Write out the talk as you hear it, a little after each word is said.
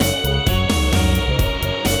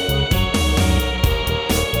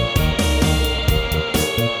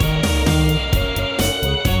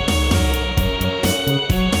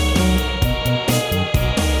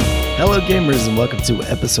Hello, gamers, and welcome to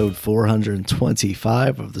episode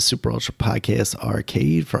 425 of the Super Ultra Podcast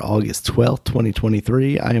Arcade for August 12th,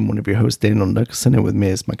 2023. I am one of your hosts, Daniel Nicholson, and with me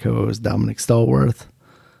is my co-host, Dominic Stallworth.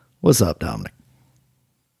 What's up, Dominic?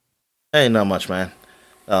 Hey, not much, man.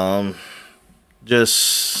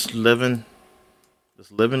 Just living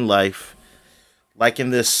life. Liking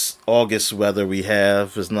this August weather we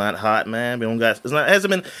have. It's not hot, man. We don't got. It's not. It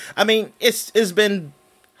hasn't been. I mean, it's been.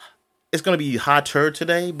 It's gonna be hotter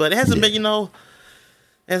today, but it hasn't been.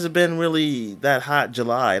 Hasn't been really that hot.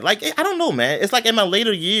 July, like I don't know, man. It's like in my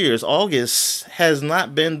later years, August has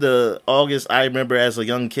not been the August I remember as a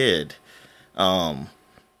young kid. I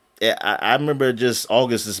remember just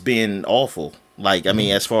August as being awful. Like, I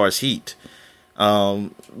mean, as far as heat.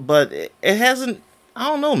 But it hasn't, I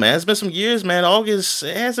don't know, man. It's been some years, man. August,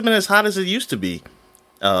 it hasn't been as hot as it used to be.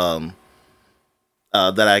 That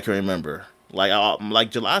I can remember.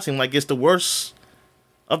 Like July seemed like it's the worst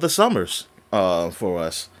of the summers, for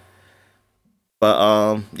us.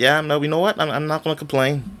 But, yeah, no, you know what? I'm not going to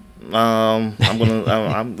complain. I'm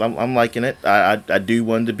liking it. I do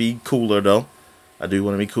want it to be cooler, though. I do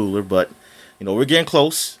want to be cooler, but we're getting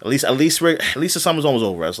close. At least the summer's almost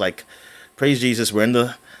over. It's like, praise Jesus, we're in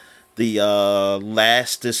the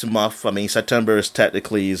last this month. I mean, September is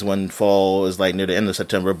technically when fall is like near the end of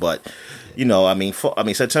September, but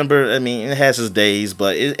September. I mean, it has its days,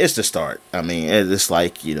 but it's the start. I mean, it's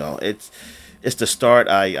like it's the start.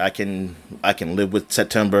 I can live with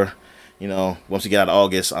September. Once we get out of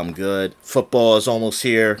August, I'm good. Football is almost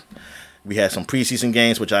here. We had some preseason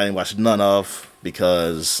games, which I didn't watch none of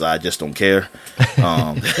because I just don't care.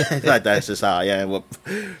 That's just how I am with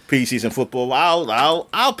preseason football.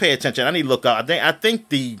 I'll pay attention. I need to look up. I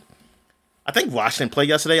think Washington played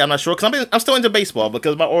yesterday. I'm not sure because I'm still into baseball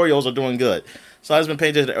because my Orioles are doing good. So I've been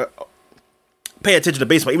paying attention to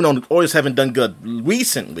baseball, even though the Orioles haven't done good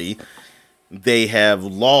recently. They have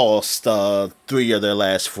lost 3 of their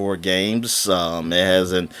last 4 games. It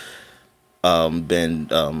hasn't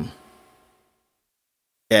been.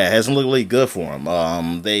 Yeah, it hasn't looked really good for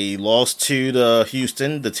them. They lost to the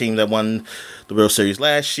Houston, the team that won the World Series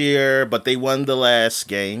last year, but they won the last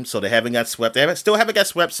game, so they haven't got swept. They still haven't got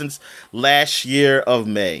swept since last year of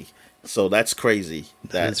May. So that's crazy.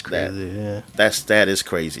 That's crazy. Yeah, that is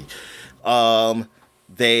crazy.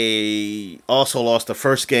 They also lost the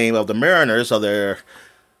first game of the Mariners of their.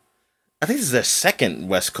 I think this is their second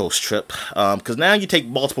West Coast trip. Because now you take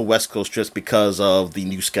multiple West Coast trips because of the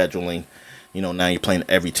new scheduling. Now you're playing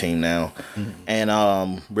every team now. Mm-hmm.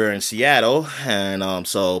 And we're in Seattle. And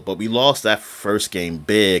but we lost that first game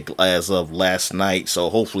big as of last night. So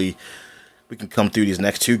hopefully we can come through these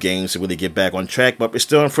next 2 games and really get back on track. But we're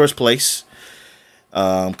still in first place.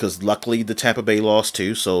 Because luckily the Tampa Bay lost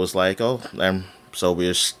too. So it's like, so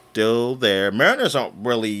we're still there. Mariners aren't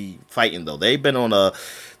really fighting though. They've been on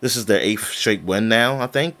this is their 8th straight win now, I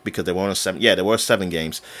think. Because they were on 7. Yeah, there were 7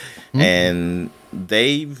 games. Mm-hmm. And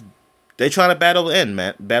they're trying to battle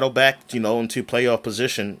back, into playoff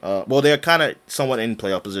position. Well, they're kind of somewhat in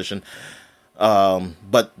playoff position,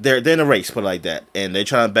 but they're in a race, put it like that, and they're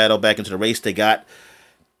trying to battle back into the race. They got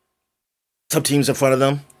some teams in front of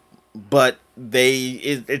them, but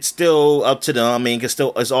it's still up to them. I mean, it's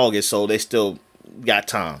August, so they still got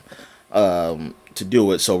time to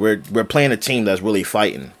do it. So we're playing a team that's really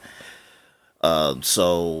fighting.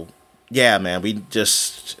 So. Yeah, man, we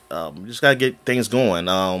just gotta get things going.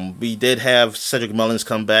 We did have Cedric Mullins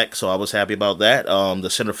come back, so I was happy about that. The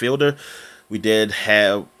center fielder, we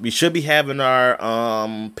should be having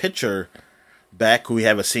our pitcher back, who we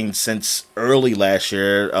haven't seen since early last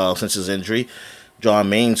year, since his injury. John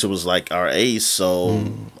Maines, who was like our ace, so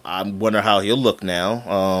I wonder how he'll look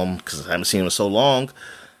now, because I haven't seen him in so long.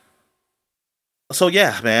 So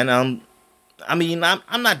yeah, man, I mean,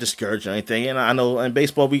 I'm not discouraged or anything, and I know in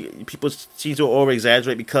baseball people seem to over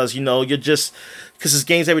exaggerate because because it's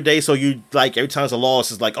games every day, so you like every time it's a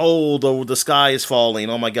loss, it's like, oh, the sky is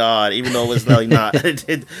falling, oh my god, even though it's really not.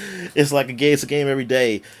 It's like it's a game every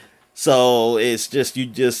day, so it's just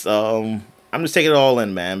I'm just taking it all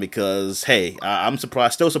in, man, because hey, I'm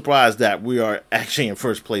still surprised that we are actually in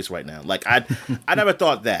first place right now. Like I never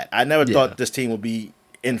thought that. I never thought this team would be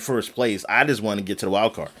in first place. I just want to get to the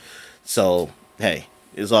wild card. So hey,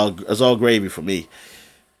 it's all gravy for me.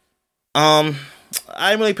 I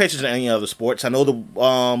didn't really pay attention to any other sports. I know the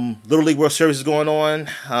Little League World Series is going on.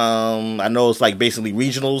 I know it's like basically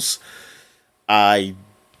regionals. I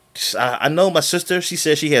know my sister. She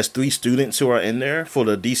says she has 3 students who are in there for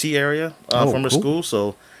the DC area from her school.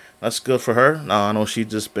 So that's good for her. I know she's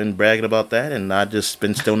just been bragging about that, and I just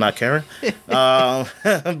been still not caring.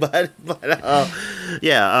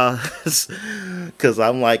 Yeah, Because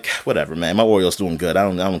I'm like, whatever, man. My Orioles doing good. I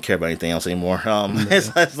don't care about anything else anymore.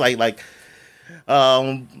 It's like,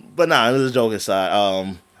 but nah, it was a joke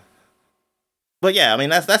aside. But yeah, I mean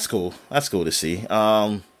that's cool. That's cool to see.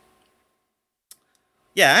 Yeah,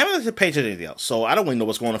 I haven't really paid attention to anything else, so I don't really know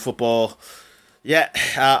what's going on in football. Yeah,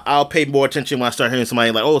 I'll pay more attention when I start hearing somebody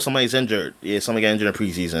like, oh, somebody's injured. Yeah, somebody got injured in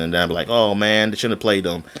preseason, and then I'll be like, oh man, they shouldn't have played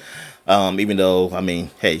them. Even though, I mean,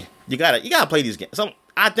 hey, you gotta play these games.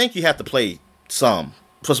 I think you have to play some.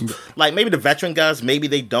 Like maybe the veteran guys, maybe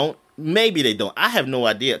they don't. Maybe they don't. I have no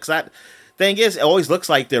idea. Because thing is, it always looks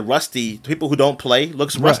like they're rusty. People who don't play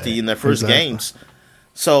looks rusty in their first games.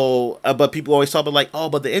 So, but people always talk about like, oh,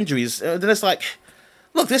 but the injuries. Then it's like,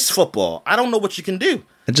 look, this is football. I don't know what you can do.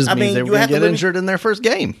 It just means they're going to get injured in their first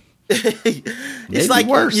game. It's like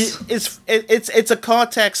worse. It's a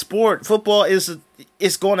contact sport. Football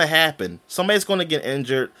it's going to happen. Somebody's going to get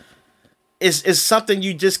injured. It's something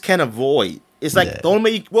you just can't avoid. It's like the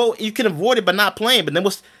only way you can avoid it by not playing. But then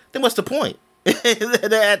what's the point? What's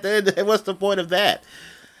the point of that?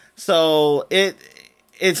 So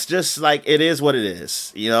it's just like it is what it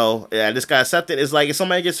is. You know, I just gotta accept it. It's like if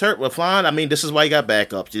somebody gets hurt, well, fine. I mean, this is why you got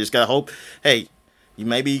backups. You just gotta hope. Hey,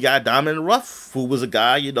 you got a diamond in the rough who was a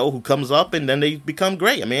guy, who comes up and then they become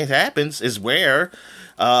great. I mean, it happens. It's rare.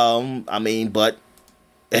 I mean, but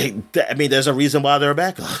hey, there's a reason why there are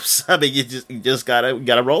backups. I mean, you just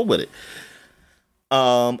gotta roll with it.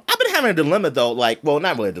 I've been having a dilemma though. Like, well,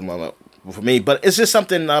 not really a dilemma for me, but it's just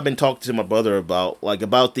something I've been talking to my brother about, like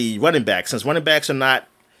about the running backs. Since running backs are not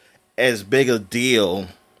as big a deal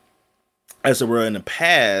as they were in the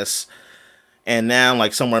past. And now,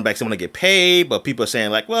 like, some running backs want to get paid, but people are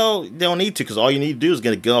saying, like, well, they don't need to because all you need to do is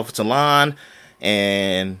get a good offensive line,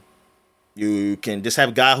 and you can just have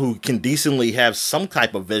a guy who can decently have some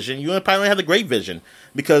type of vision. You don't probably have the great vision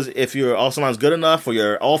because if your offensive line is good enough or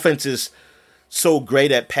your offense is so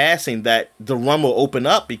great at passing that the run will open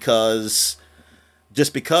up because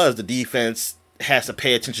the defense has to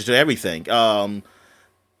pay attention to everything.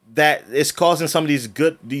 That it's causing some of these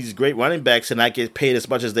great running backs to not get paid as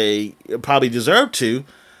much as they probably deserve to,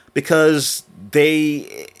 because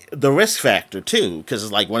the risk factor too. Because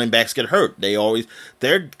it's like running backs get hurt,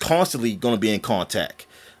 they're constantly going to be in contact.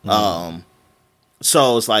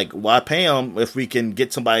 So it's like, why pay them if we can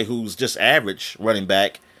get somebody who's just average running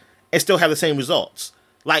back and still have the same results?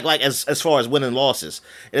 Like as far as winning and losses,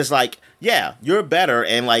 it's like, yeah, you're better,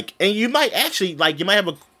 and you might actually you might have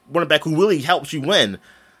a running back who really helps you win.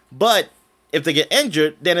 But if they get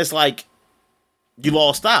injured, then it's like you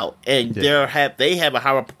lost out, and they have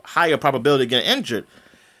a higher probability of getting injured.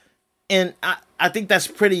 And I think it's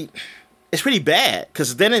pretty bad,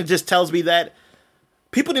 because then it just tells me that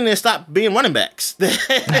people need to stop being running backs.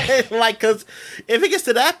 Because if it gets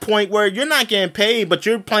to that point where you're not getting paid, but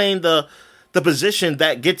you're playing the position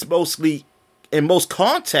that gets mostly in most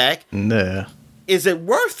contact, is it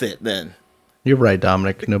worth it then? You're right,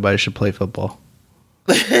 Dominic. Nobody should play football.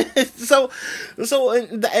 so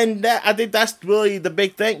that, I think that's really the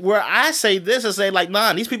big thing where I say this and say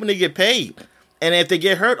nah, these people need to get paid, and if they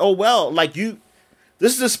get hurt, oh well,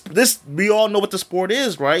 this we all know what the sport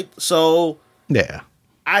is, right? So yeah,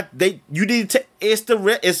 you need to. It's the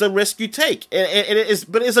risk you take, and it is,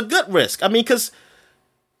 but it's a good risk. I mean, because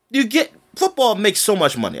football makes so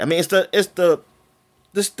much money. I mean, the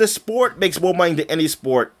sport makes more money than any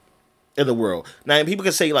sport in the world. Now, people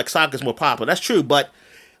can say soccer is more popular. That's true, but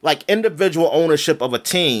individual ownership of a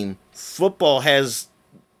team, football has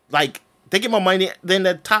they get more money than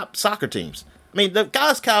the top soccer teams. I mean, the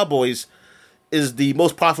Dallas Cowboys is the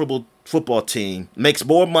most profitable football team, makes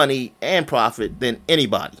more money and profit than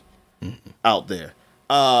anybody out there.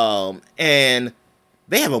 And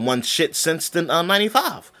they haven't won shit since the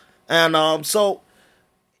 95. And so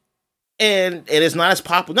and it is not as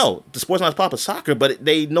popular. No, the sport's not as popular as soccer, but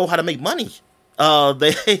they know how to make money.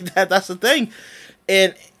 That's the thing,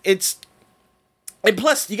 and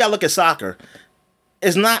plus you gotta look at soccer.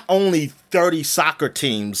 It's not only 30 soccer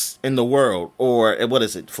teams in the world, or what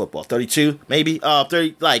is it? Football, 32 maybe.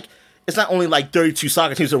 30. It's not only 32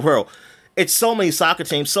 soccer teams in the world. It's so many soccer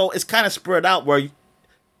teams, so it's kind of spread out. Where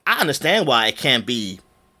I understand why it can't be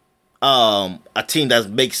a team that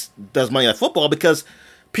does money like football, because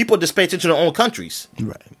people just pay attention to their own countries.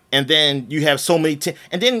 Right. And then you have so many teams.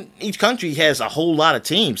 And then each country has a whole lot of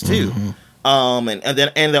teams, too. And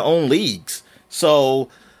their own leagues. So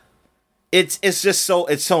it's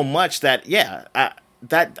so much that,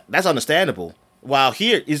 that's understandable. While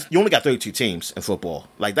here, you only got 32 teams in football.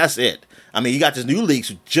 That's it. I mean, you got this new leagues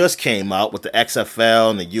who just came out with the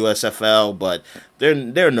XFL and the USFL, but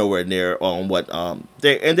they're nowhere near on what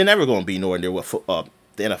they're never going to be nowhere near what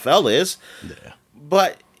the NFL is. Yeah.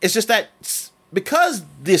 But it's just that because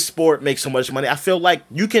this sport makes so much money, I feel like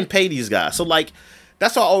you can pay these guys. So like,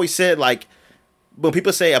 that's what I always said. Like, when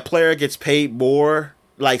people say a player gets paid more,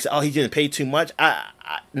 like, oh, he didn't pay too much.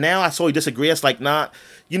 Now I totally disagree. It's like, nah,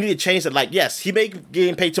 you need to change it. Like, yes, he may be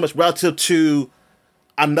getting paid too much relative to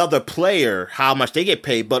another player, how much they get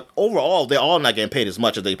paid, but overall, they're all not getting paid as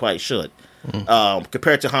much as they probably should,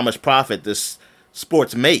 compared to how much profit this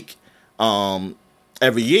sports make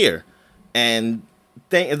every year. And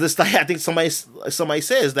this, I think somebody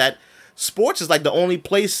says that sports is like the only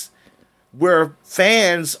place where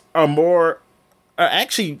fans are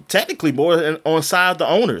actually technically more on side of the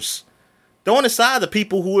owners. They're on the side of the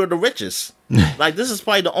people who are the richest. Like, this is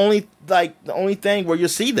probably the only thing where you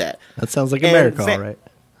see that. That sounds like America, all right.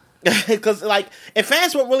 Because, like, if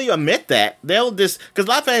fans won't really admit that, they'll just... Because a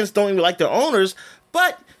lot of fans don't even like their owners,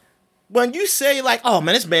 but when you say, like, oh,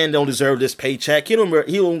 man, this man don't deserve this paycheck, he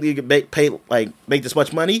only make this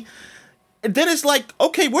much money, and then it's like,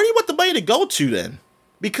 okay, where do you want the money to go to then?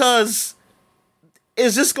 Because...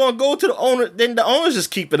 is this going to go to the owner? Then the owner's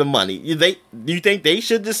just keeping the money. Do you think they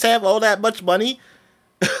should just have all that much money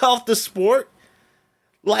off the sport?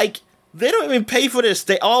 Like, they don't even pay for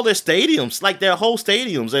all their stadiums, like their whole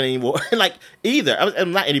stadiums anymore. Like, either.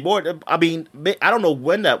 Not anymore. I mean, I don't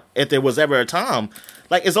know if there was ever a time.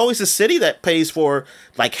 Like, it's always the city that pays for,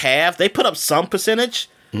 like, half. They put up some percentage.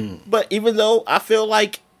 But even though I feel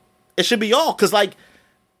like it should be all. Because, like,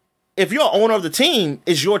 if you're owner of the team,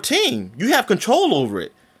 it's your team. You have control over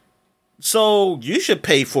it. So you should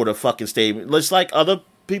pay for the fucking stadium. Just like other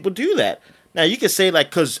people do that. Now, you can say, like,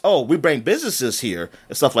 because, we bring businesses here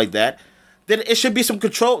and stuff like that. Then it should be some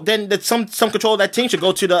control. Then some control of that team should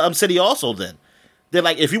go to the city also then. They're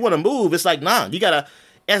like, if you want to move, it's like, nah, it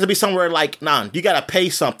has to be somewhere like, nah, you got to pay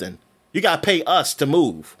something. You got to pay us to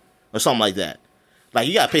move or something like that. Like,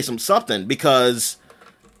 you got to pay something because,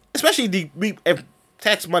 especially if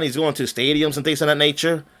tax money is going to stadiums and things of that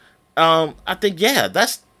nature. I think, yeah,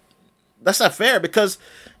 that's not fair because,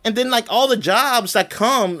 and then like all the jobs that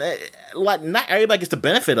come, like not everybody gets the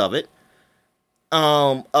benefit of it,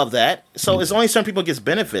 of that. So it's only some people gets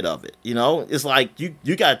benefit of it. You know, it's like you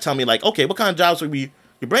gotta tell me like, okay, what kind of jobs are you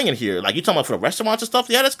bringing here? Like you talking about for the restaurants and stuff?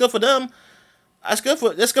 Yeah, that's good for them. That's good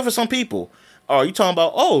for some people. Or you talking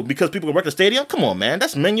about because people can work the stadium? Come on, man,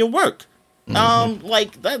 that's menial work.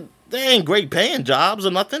 Like that. They ain't great paying jobs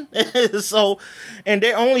or nothing. So, and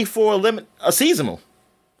they're only for a seasonal,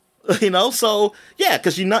 you know? So yeah,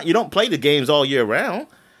 cause you don't play the games all year round.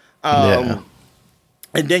 And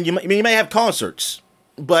then you may have concerts,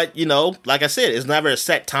 but you know, like I said, it's never a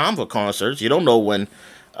set time for concerts. You don't know when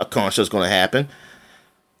a concert's going to happen.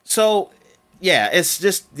 So yeah, it's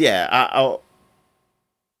just, yeah,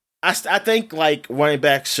 I think like running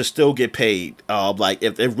backs should still get paid. Like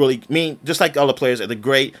if they really just like other players, they're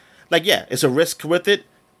great. Like, yeah, it's a risk with it,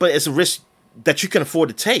 but it's a risk that you can afford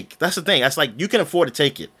to take. That's the thing. That's like, you can afford to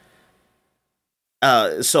take it.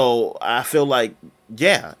 So I feel like,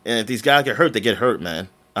 yeah, and if these guys get hurt, they get hurt, man.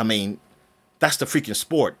 I mean, that's the freaking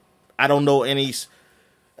sport. I don't know any,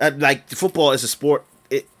 like, football is a sport.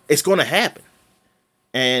 It's going to happen.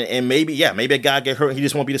 And maybe a guy get hurt and he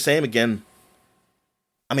just won't be the same again.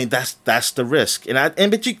 I mean, that's the risk. But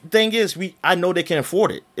the thing is, I know they can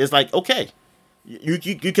afford it. It's like, okay. You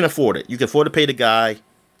can afford it. You can afford to pay the guy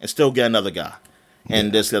and still get another guy.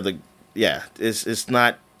 And this other, it's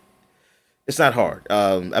not hard.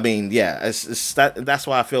 I mean, yeah, it's that's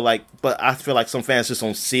why I feel like, but I feel like some fans just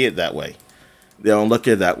don't see it that way. They don't look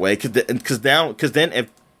at it that way because then if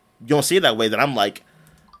you don't see it that way, then I'm like,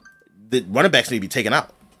 the running backs need to be taken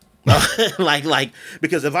out. like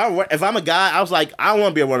because if I'm a guy, I was like, I don't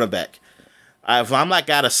want to be a running back. If I'm like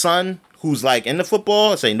got a son who's like in the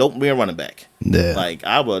football, I say nope, be a running back. Yeah. Like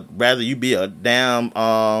I would rather you be a damn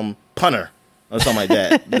punter or something like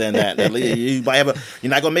that than that. You're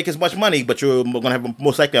not gonna make as much money, but you're gonna have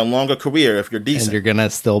most likely a longer career if you're decent. And you're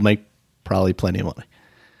gonna still make probably plenty of money.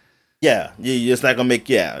 Yeah, you're just not gonna make.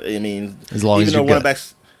 Yeah, I mean, as long as you're good.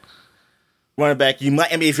 Running back, you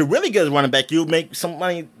might. I mean, if you're really good at running back, you'll make some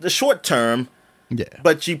money the short term. Yeah,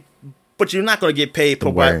 but you're not going to get paid for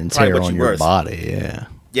wear and tear on your body. Yeah,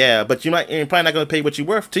 yeah, but you're probably not going to pay what you're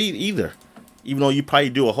worth to either. Even though you probably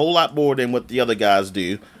do a whole lot more than what the other guys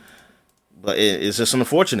do. But it's just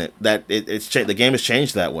unfortunate that the game has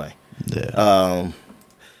changed that way. Yeah.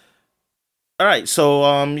 All right,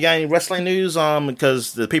 so you got any wrestling news?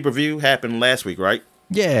 Because the pay-per-view happened last week, right?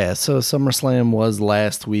 Yeah, so SummerSlam was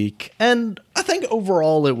last week, and I think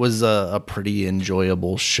overall it was a pretty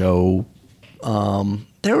enjoyable show.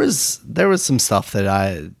 There was some stuff that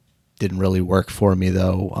I didn't really work for me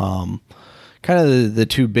though, kind of the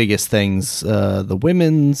two biggest things. The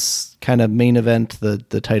women's kind of main event,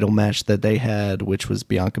 the title match that they had, which was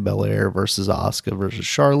Bianca Belair versus Asuka versus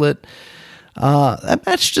Charlotte. That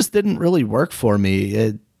match just didn't really work for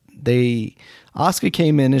me. Asuka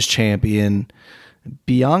came in as champion.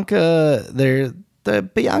 Bianca,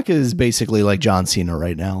 Bianca is basically like John Cena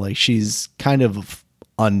right now. Like, she's kind of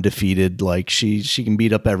undefeated. Like, she can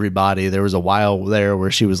beat up everybody. There was a while there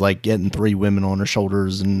where she was like getting 3 women on her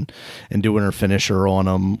shoulders and doing her finisher on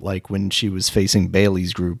them, like when she was facing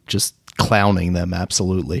Bayley's group, just clowning them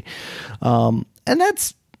absolutely. And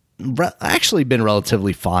that's actually been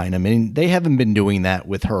relatively fine. I mean, they haven't been doing that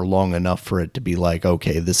with her long enough for it to be like,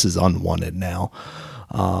 okay, this is unwanted now.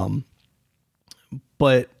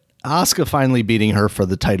 But Asuka finally beating her for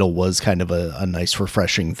the title was kind of a nice,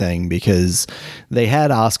 refreshing thing, because they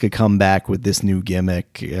had Asuka come back with this new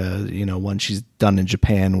gimmick, one she's done in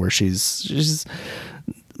Japan, where she's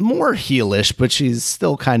more heelish, but she's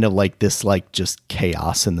still kind of like this, like, just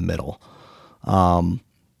chaos in the middle.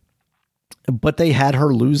 But they had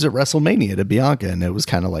her lose at WrestleMania to Bianca, and it was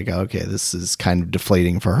kind of like, okay, this is kind of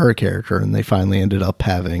deflating for her character, and they finally ended up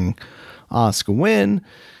having Asuka win.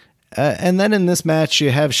 And then in this match,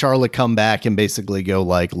 you have Charlotte come back and basically go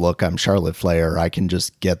like, look, I'm Charlotte Flair. I can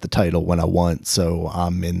just get the title when I want, so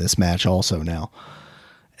I'm in this match also now.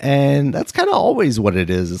 And that's kind of always what it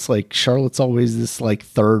is. It's like Charlotte's always this like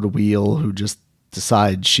third wheel who just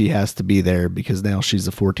decides she has to be there because now she's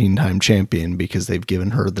a 14-time champion, because they've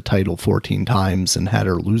given her the title 14 times and had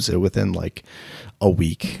her lose it within like a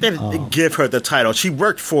week. They didn't give her the title. She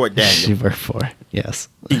worked for it, Daniel. She worked for it, yes.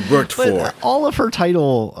 She worked for it. All of her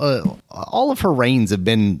all of her reigns have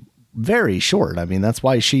been very short. I mean, that's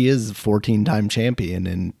why she is a 14-time champion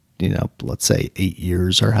in, let's say 8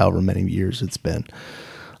 years or however many years it's been.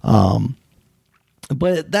 But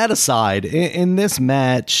that aside, in this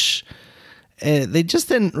match, they just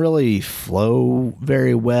didn't really flow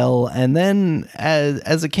very well. And then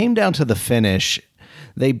as it came down to the finish,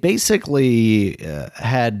 they basically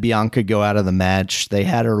had Bianca go out of the match. They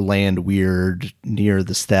had her land weird near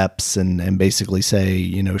the steps and basically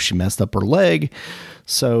say, she messed up her leg.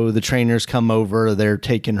 So the trainers come over, they're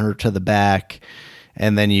taking her to the back.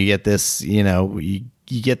 And then you get this,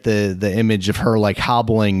 you get the image of her like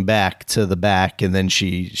hobbling back to the back, and then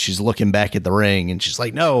she's looking back at the ring and she's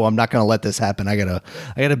like, no, I'm not going to let this happen. I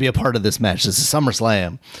gotta be a part of this match. This is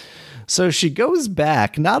SummerSlam. So she goes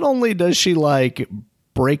back. Not only does she like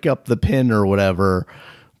break up the pin or whatever,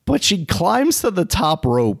 but she climbs to the top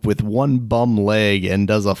rope with one bum leg and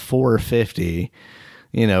does a 450.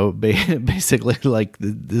 Basically like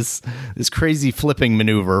this crazy flipping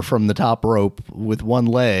maneuver from the top rope with one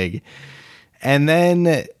leg. And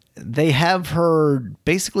then they have her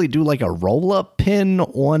basically do like a roll-up pin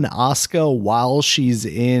on Asuka while she's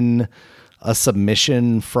in a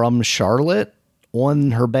submission from Charlotte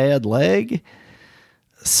on her bad leg.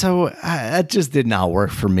 So that just did not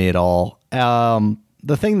work for me at all.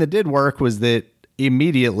 The thing that did work was that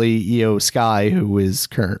immediately Io Sky, who was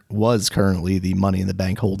currently the Money in the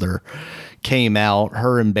Bank holder, came out,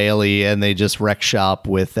 her and Bayley, and they just wrecked shop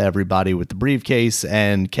with everybody with the briefcase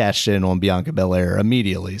and cashed in on Bianca Belair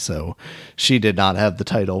immediately. So she did not have the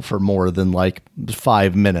title for more than like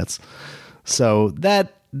 5 minutes. So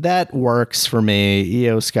that works for me.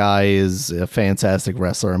 Io Sky is a fantastic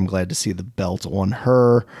wrestler. I'm glad to see the belt on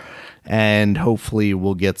her, and hopefully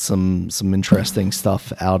we'll get some interesting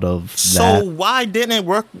stuff out of that. So why didn't it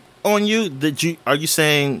work on you? Are you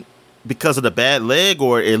saying because of the bad leg,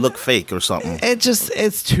 or it looked fake or something?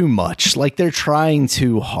 It's too much. Like, they're trying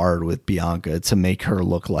too hard with Bianca to make her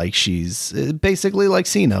look like she's basically like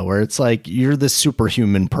Cena, where it's like you're this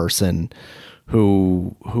superhuman person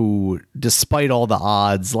who despite all the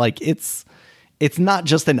odds, like it's not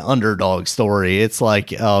just an underdog story. It's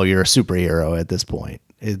like, oh, you're a superhero at this point.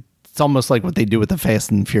 It's almost like what they do with the Fast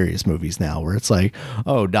and Furious movies now, where it's like,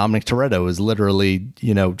 oh, Dominic Toretto is literally,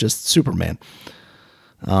 just Superman.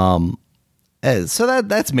 So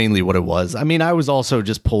that's mainly what it was. I mean, I was also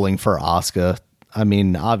just pulling for Asuka. I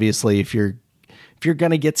mean, obviously, if you're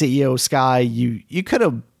gonna get to Io Sky, you could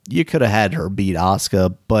have had her beat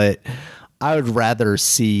Asuka, but I would rather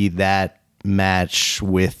see that match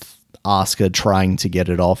with Asuka trying to get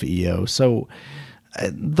it off Io. So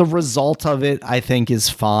the result of it, I think, is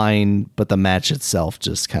fine, but the match itself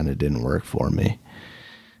just kind of didn't work for me.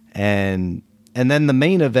 And then the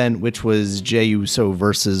main event, which was Jey Uso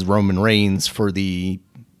versus Roman Reigns for the,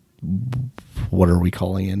 what are we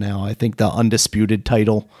calling it now? I think the Undisputed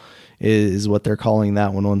title is what they're calling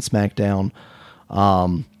that one on SmackDown.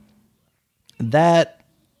 That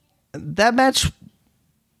match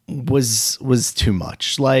was too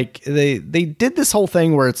much. Like they did this whole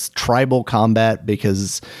thing where it's tribal combat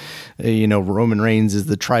because Roman Reigns is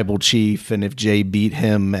the tribal chief, and if Jay beat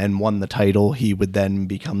him and won the title, he would then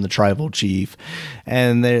become the tribal chief.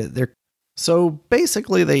 And they're so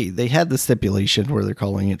basically they had the stipulation where they're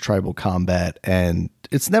calling it tribal combat, and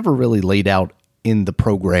it's never really laid out in the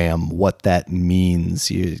program what that means.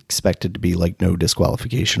 You expect it to be like no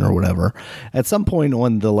disqualification or whatever. At some point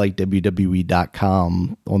on the like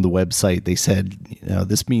WWE.com on the website, they said,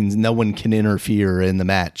 this means no one can interfere in the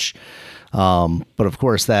match. But of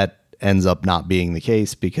course that ends up not being the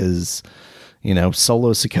case because,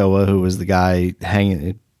 Solo Sikoa, who was the guy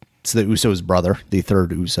it's the Uso's brother, the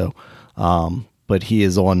third Uso. But he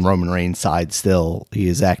is on Roman Reigns' side still. He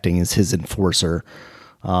is acting as his enforcer.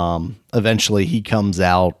 Eventually he comes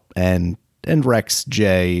out and wrecks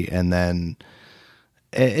Jay, and then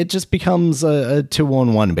it just becomes a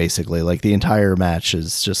 2-on-1 basically. Like the entire match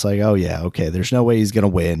is just like, oh yeah, okay, there's no way he's gonna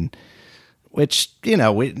win, which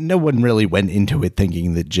no one really went into it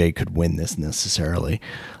thinking that Jay could win this necessarily.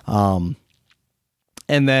 And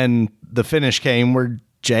then the finish came where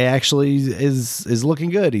Jay actually is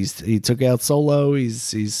looking good. He took out Solo.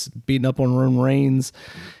 He's beating up on Roman Reigns.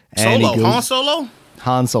 And Han Solo?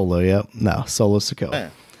 Han Solo, yep. No, Solo Sikoa.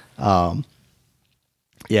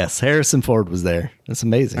 Yes, Harrison Ford was there. That's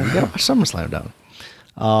amazing. You gotta watch SummerSlam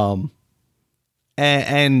down.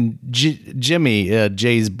 And Jimmy,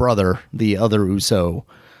 Jay's brother, the other Uso,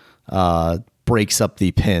 breaks up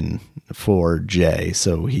the pin for Jay.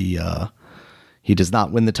 So he does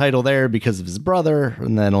not win the title there because of his brother.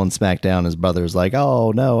 And then on SmackDown, his brother's like,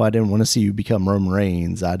 oh no, I didn't want to see you become Roman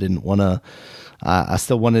Reigns. I didn't want to. I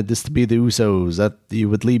still wanted this to be the Usos, that you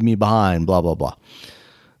would leave me behind, blah, blah, blah.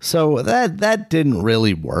 So that didn't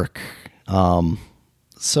really work.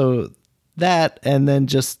 So that, and then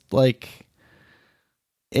just like,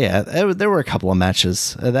 yeah, there were a couple of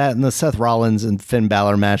matches. That and the Seth Rollins and Finn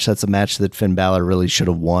Balor match, that's a match that Finn Balor really should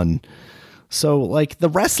have won. So like the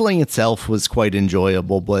wrestling itself was quite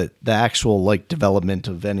enjoyable, but the actual like development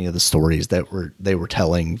of any of the stories that they were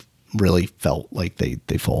telling really felt like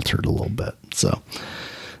they faltered a little bit. So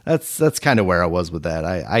that's kind of where I was with that.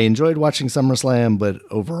 I enjoyed watching SummerSlam, but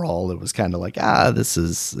overall it was kind of like, this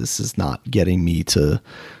is not getting me to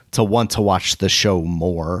want to watch the show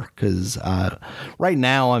more. Cause, right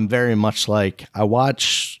now I'm very much like I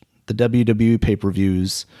watch the WWE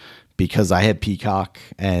pay-per-views because I have Peacock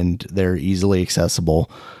and they're easily accessible.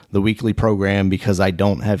 The weekly program, because I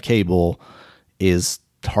don't have cable, is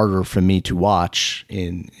harder for me to watch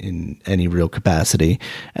in any real capacity.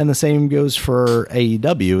 And the same goes for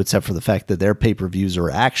AEW, except for the fact that their pay-per-views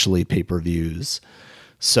are actually pay-per-views.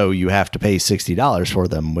 So you have to pay $60 for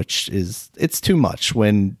them, which it's too much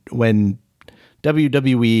when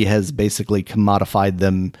WWE has basically commodified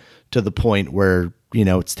them to the point where,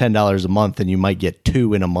 it's $10 a month and you might get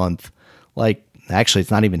 2 in a month. Like, actually,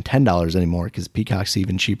 it's not even $10 anymore because Peacock's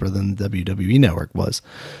even cheaper than the WWE network was.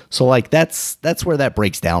 So like that's where that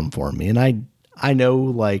breaks down for me. And I know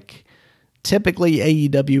like typically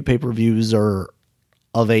AEW pay-per-views are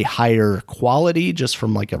of a higher quality just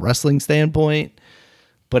from like a wrestling standpoint,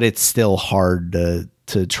 but it's still hard to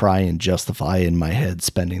try and justify in my head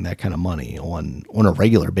spending that kind of money on a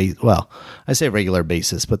regular basis. Well, I say regular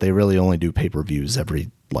basis, but they really only do pay-per-views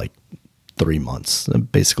every like 3 months,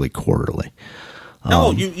 basically quarterly.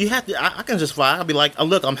 No, you have to. I can just fly. I'll be like,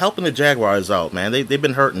 look, I'm helping the Jaguars out, man. They've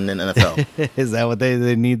been hurting in the NFL. Is that what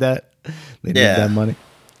they need that? They need that money?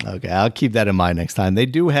 Okay, I'll keep that in mind next time. They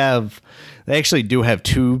actually do have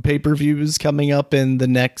 2 pay-per-views coming up in the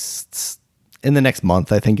next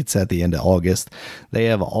month. I think it's at the end of August. They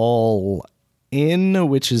have All In,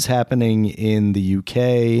 which is happening in the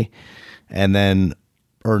UK, and then,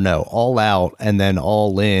 All Out, and then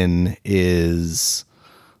All In is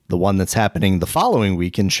the one that's happening the following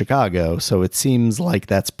week in Chicago. So it seems like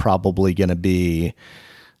that's probably going to be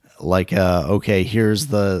like, okay, here's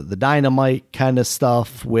the Dynamite kind of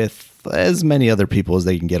stuff with as many other people as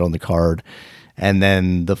they can get on the card. And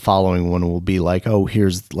then the following one will be like, oh,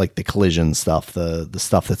 here's like the Collision stuff, the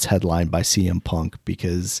stuff that's headlined by CM Punk,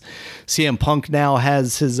 because CM Punk now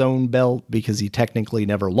has his own belt because he technically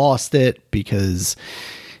never lost it because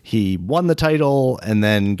he won the title and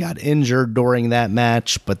then got injured during that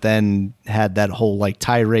match, but then had that whole like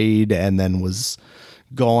tirade and then was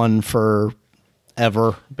gone for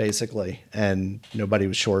ever basically. And nobody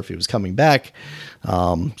was sure if he was coming back.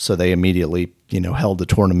 So they immediately, held the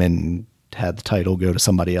tournament and had the title go to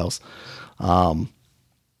somebody else.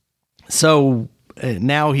 So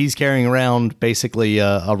now he's carrying around basically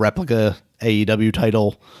a replica AEW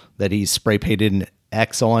title that he's spray painted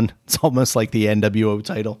X on. It's almost like the NWO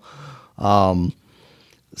title.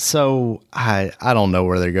 So I don't know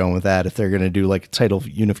where they're going with that. If they're going to do like a title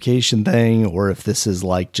unification thing, or if this is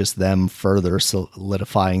like just them further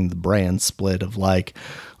solidifying the brand split of like,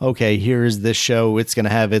 okay, here's this show, it's going to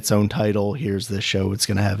have its own title. Here's this show, it's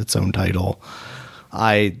going to have its own title.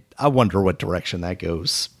 I wonder what direction that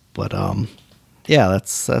goes. But yeah,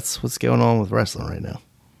 that's what's going on with wrestling right now.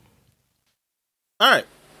 All right.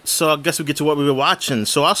 So I guess we get to what we were watching.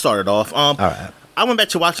 So I'll start it off. All right. I went back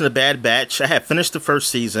to watching The Bad Batch. I had finished the first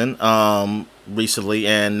season recently,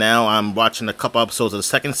 and now I'm watching a couple episodes of the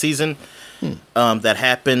second season. That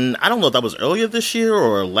happened. I don't know if that was earlier this year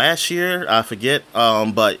or last year. I forget.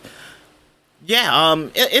 But yeah,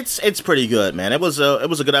 it's pretty good, man. It was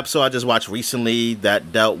a good episode I just watched recently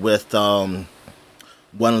that dealt with one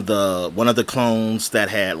of the clones that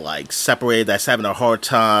had like separated, that's having a hard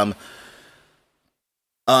time.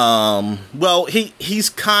 Well, he's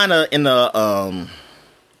kind of in a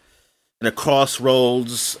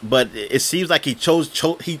crossroads, but it seems like he chose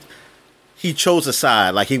a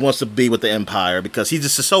side. Like he wants to be with the Empire because he's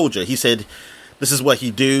just a soldier. He said, "This is what he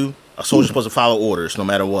do. A soldier's supposed to follow orders no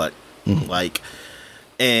matter what." Like,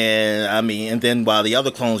 and I mean, and then while the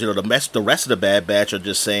other clones, the rest of the Bad Batch are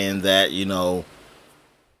just saying that,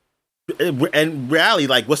 and reality,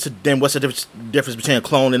 like, what's the difference between a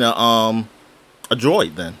clone and a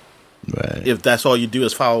droid then? Right. If that's all you do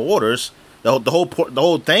is follow orders, the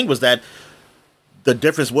whole thing was that the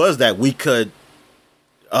difference was that we could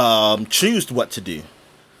choose what to do.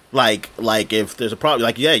 Like if there's a problem,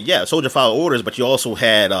 like a soldier follow orders, but you also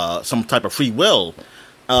had some type of free will,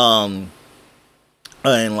 and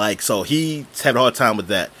like so he's having a hard time with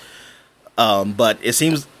that. But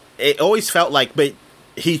it always felt like, but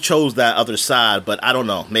he chose that other side, but I don't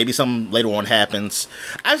know. Maybe something later on happens.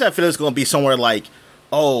 I just feel it's going to be somewhere like,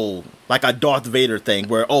 like a Darth Vader thing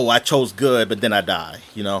where, I chose good, but then I die,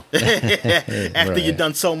 after you've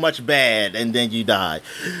done so much bad and then you die.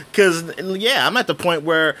 Because, I'm at the point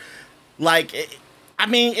where, like, I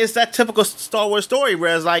mean, it's that typical Star Wars story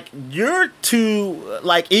where it's like, you're too,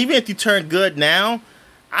 like, even if you turn good now,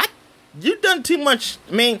 you've done too much.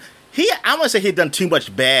 I mean, I want to say he'd done too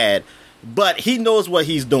much bad, but he knows what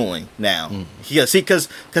he's doing now. Because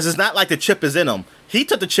it's not like the chip is in him. He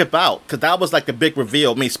took the chip out because that was like the big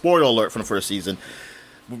reveal. I mean, spoiler alert from the first season.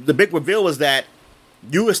 The big reveal was that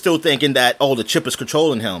you were still thinking that, the chip is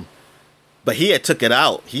controlling him. But he had took it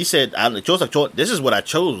out. He said, this is what I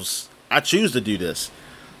chose. I choose to do this.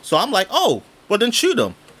 So I'm like, well, then shoot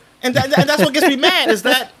him. And that's what gets me mad is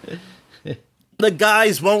that the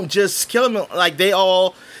guys won't just kill him. Like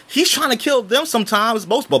he's trying to kill them sometimes,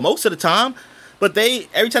 most of the time. But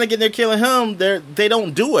every time they get in there killing him, they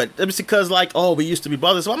don't do it. It's because we used to be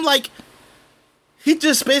brothers. So I'm like, he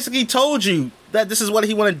just basically told you that this is what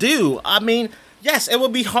he want to do. I mean, yes, it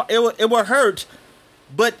would be hard, it will hurt,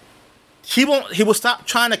 but he will stop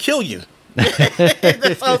trying to kill you. So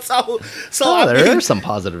there are some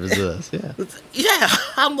positives to this. Yeah,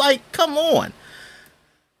 I'm like, come on.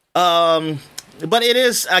 But it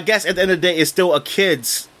is, I guess, at the end of the day, it's still a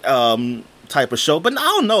kid's type of show. But I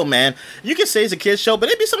don't know, man. You can say it's a kid's show, but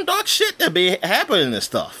it'd be some dark shit that be happening and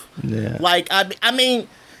stuff. Yeah. Like, I mean,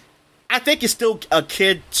 I think it's still a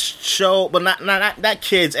kid's show, but not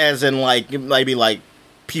kids as in, like, maybe, like,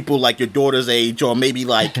 people like your daughter's age or maybe,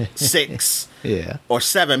 like, 6 or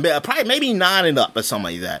 7. Probably maybe 9 and up or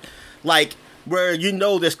something like that. Like, where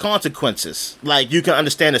there's consequences. Like, you can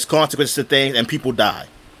understand there's consequences to things and people die.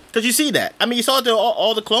 Because you see that. I mean, you saw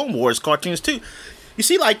all the Clone Wars cartoons, too. You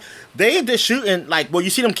see, like, they ain't just shooting, like, you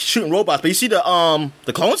see them shooting robots, but you see the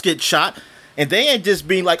clones get shot, and they ain't just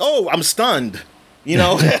being like, I'm stunned.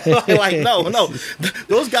 Like, no.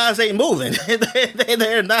 Those guys ain't moving.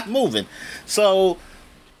 They're not moving. So,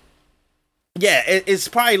 yeah, it's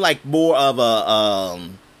probably, like, more of a,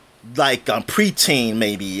 preteen,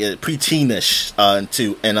 maybe, preteenish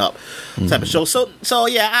and up type of show. So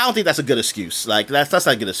yeah, I don't think that's a good excuse. Like that's not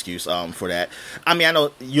a good excuse for that. I mean, I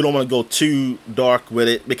know you don't want to go too dark with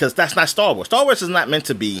it because that's not Star Wars. Star Wars is not meant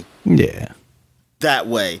to be that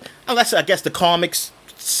way. Unless I guess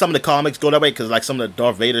some of the comics go that way because like some of the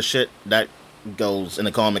Darth Vader shit that goes in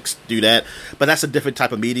the comics do that. But that's a different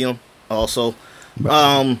type of medium also.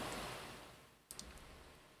 Right.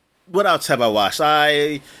 What else have I watched?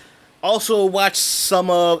 I also watched some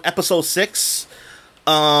of episode 6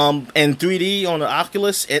 in 3D on the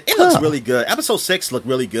Oculus. It looks really good. Episode 6 looked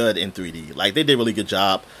really good in 3D. Like, they did a really good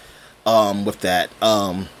job with that.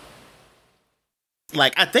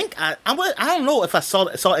 Like, I think, I don't know if I saw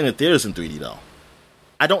it in the theaters in 3D, though.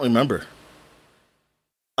 I don't remember.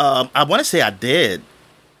 I want to say I did.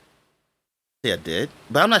 Yeah, I did,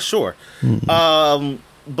 but I'm not sure.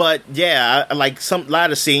 But yeah, a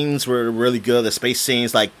lot of scenes were really good. The space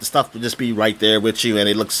scenes, like the stuff would just be right there with you, and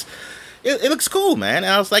it looks cool, man.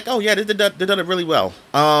 And I was like, oh yeah, they did it really well.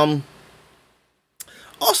 Also,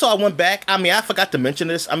 I went back. I mean, I forgot to mention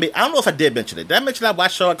this. I mean, I don't know if I did mention it. Did I mention I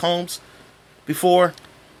watched Sherlock Holmes before,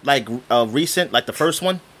 like recent, like the first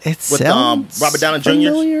one It with sounds Robert Downey Jr.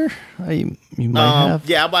 familiar. You might have.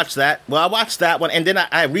 Yeah, I watched that. Well, I watched that one, and then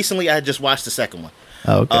I recently I just watched the second one.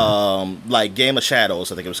 Oh, okay. Like Game of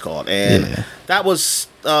Shadows, I think it was called, and that was,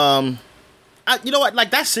 you know what,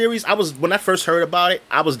 like that series. When I first heard about it,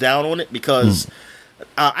 I was down on it because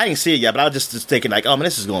I didn't see it yet, but I was just thinking like, oh man,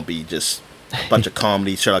 this is gonna be just a bunch of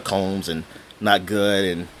comedy, Sherlock Holmes, and not good,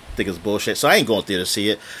 and think it's bullshit. So I ain't going theater to see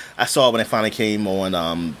it. I saw it when it finally came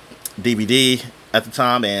on DVD at the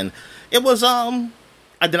time, and it was then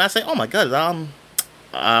I say, oh my god,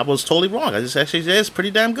 I was totally wrong. It's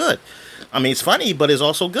pretty damn good. I mean, it's funny, but it's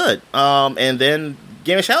also good. And then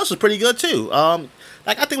Game of Shadows was pretty good too.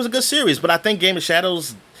 Like I think it was a good series, but I think Game of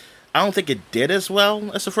Shadows, I don't think it did as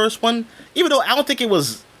well as the first one. Even though I don't think it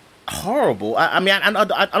was horrible. I mean,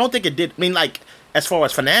 I don't think it did. I mean, like as far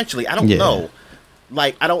as financially, I don't know.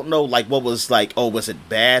 Like I don't know, like what was like. Oh, was it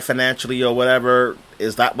bad financially or whatever?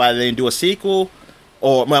 Is that why they didn't do a sequel?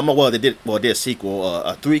 Or well, they did. Well, they did a sequel,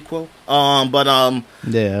 a threequel.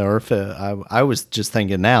 Yeah, or if I was just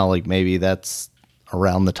thinking now, like maybe that's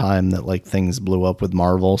around the time that like things blew up with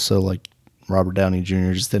Marvel, so like Robert Downey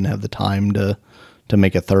Jr. just didn't have the time to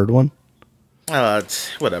make a third one.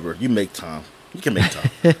 Whatever. You make time. You can make time.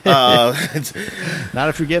 Not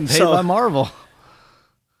if you're getting paid by Marvel.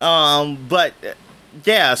 But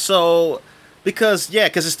yeah, so. Because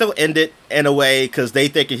it still ended in a way because they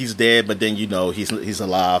thinking he's dead, but then he's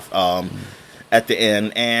alive at the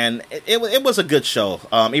end, and it was a good show.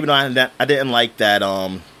 Even though I didn't like that.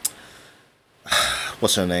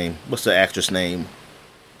 What's her name? What's the actress name?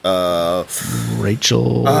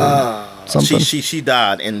 Rachel. Something. She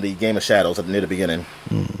died in the Game of Shadows near the beginning.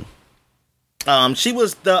 She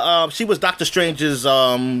was Doctor Strange's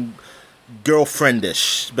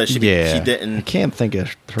girlfriendish, but she didn't. I can't think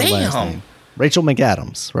of her last name. Rachel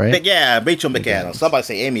McAdams, right? Yeah, Rachel McAdams. Somebody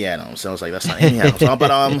say Amy Adams. So I was like, that's not Amy Adams.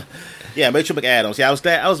 But yeah, Rachel McAdams. Yeah, I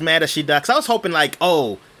was mad that she died because I was hoping like,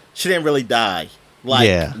 oh, she didn't really die.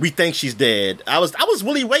 Like we think she's dead. I was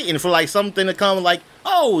really waiting for like something to come like,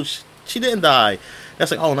 oh, she didn't die.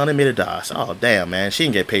 That's like, oh no, they made her die. So, oh damn, man, she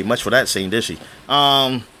didn't get paid much for that scene, did she?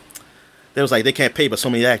 They was like they can't pay but so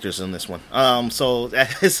many actors in this one. So they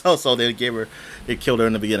killed her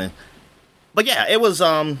in the beginning. But yeah, it was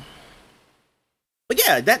But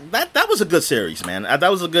yeah, that was a good series, man. That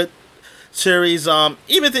was a good series.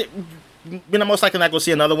 Even if I'm most likely not going to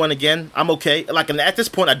see another one again, I'm okay. Like at this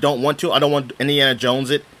point, I don't want to. I don't want Indiana Jones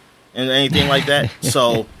it and anything like that.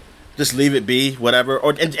 So just leave it be, whatever.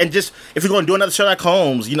 And just if you're going to do another Sherlock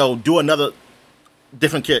Holmes, do another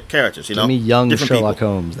different characters. Give me young Sherlock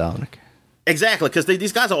Holmes, Dominic. Exactly, because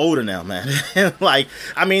these guys are older now, man. Like,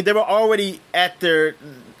 I mean, they were already at their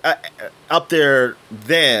up there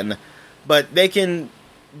then. But they can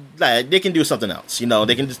do something else,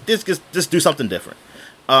 They can just do something different.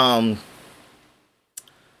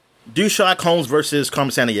 Do Sherlock Holmes versus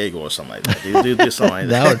Carmen Sandiego or something like that. Do something like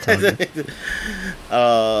that.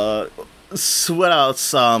 That would So what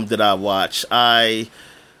else did I watch? I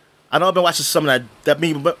know I've been watching some of that. I've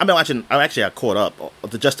been watching. I caught up.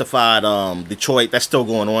 The Justified Detroit. That's still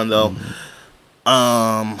going on though.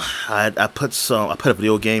 I put a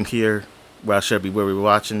video game here. Where I should be where we were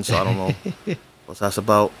watching, so I don't know what that's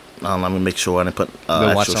about. Let me make sure I didn't put.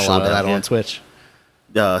 Been watching a lot of that on Twitch.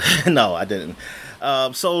 No, I didn't.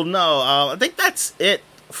 I think that's it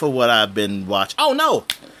for what I've been watching. Oh no,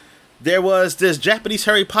 there was this Japanese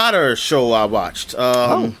Harry Potter show I watched.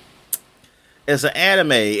 It's an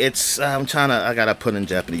anime. It's I gotta put in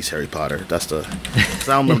Japanese Harry Potter. That's I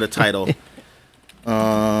don't remember the title.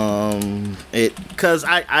 Because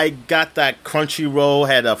I got that Crunchyroll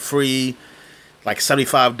had a free like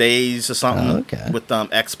 75 days or something with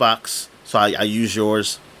Xbox, so I use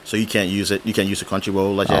yours, so you can't use it. You can't use the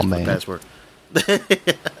Crunchyroll. Let you ask for the password.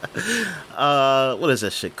 What is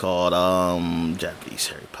that shit called? Japanese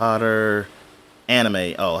Harry Potter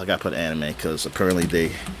anime. Oh, I gotta put anime because apparently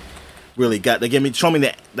they really show me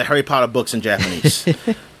the Harry Potter books in Japanese.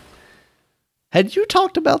 Had you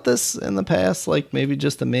talked about this in the past, like maybe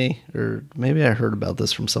just to me, or maybe I heard about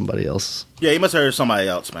this from somebody else? Yeah, you must have heard somebody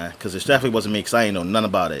else, man, because it definitely wasn't me, because I ain't know none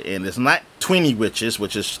about it. And it's not Tweeny Witches,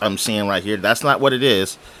 which is I'm seeing right here. That's not what it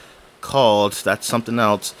is called. That's something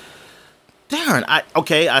else. Darn,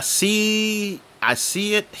 I see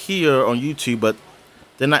it here on YouTube, but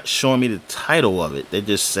they're not showing me the title of it. They're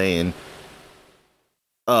just saying,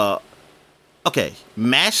 okay,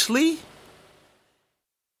 Mashley,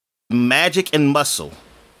 Magic and Muscle.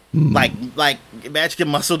 Like Magic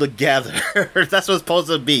and Muscle together. That's what it's supposed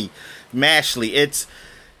to be. Mashley. It's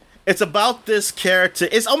about this character.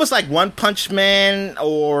 It's almost like One Punch Man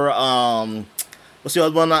or what's the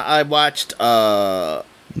other one I watched? My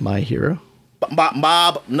Hero.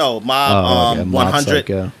 Mob. Mob 100.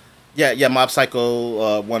 Psycho. Yeah, Mob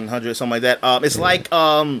Psycho 100, something like that. It's like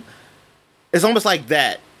it's almost like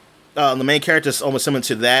that. The main character is almost similar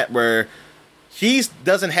to that, where he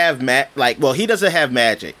doesn't have he doesn't have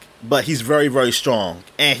magic, but he's very, very strong,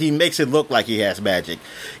 and he makes it look like he has magic,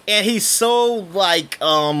 and he's so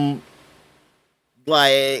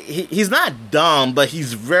he's not dumb, but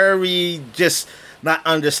he's very just not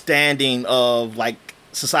understanding of like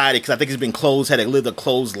society, because I think he's been lived a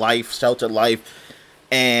closed life, sheltered life,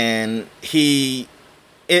 and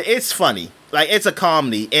it's funny, like it's a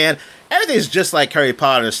comedy, and everything's just like Harry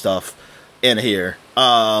Potter stuff in here.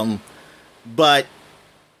 But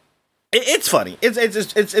it's funny.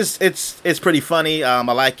 It's pretty funny. I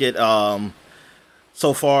like it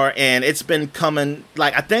so far, and it's been coming.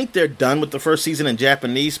 Like, I think they're done with the first season in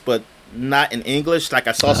Japanese, but not in English. Like,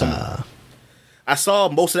 I saw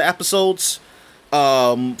most of the episodes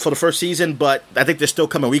for the first season, but I think they're still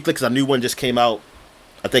coming weekly because a new one just came out.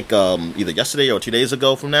 I think either yesterday or 2 days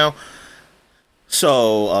ago from now.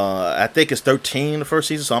 So I think it's 13 the first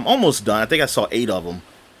season. So I'm almost done. I think I saw 8 of them.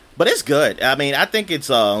 But it's good. I mean, I think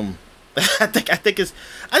it's I think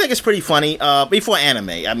it's pretty funny. Before anime,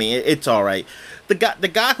 I mean, it's all right. The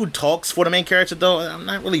guy who talks for the main character, though, I'm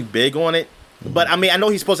not really big on it. But I mean, I know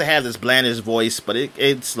he's supposed to have this blandish voice, but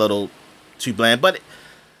it's a little too bland. But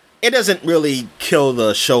it doesn't really kill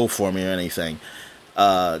the show for me or anything.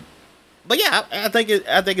 But yeah, I think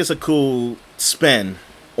it's a cool spin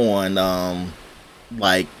on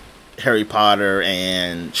like Harry Potter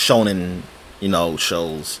and shonen,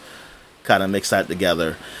 shows, kind of mix that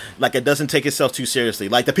together. Like, it doesn't take itself too seriously.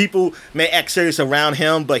 Like, the people may act serious around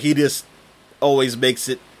him, but he just always makes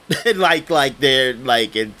it like they're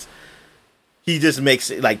like it's. He just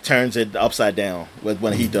makes it like turns it upside down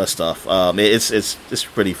when he does stuff. It's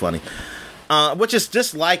pretty funny, which is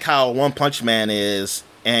just like how One Punch Man is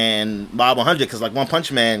and Mob 100, because like One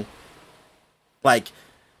Punch Man, like,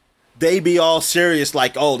 they be all serious,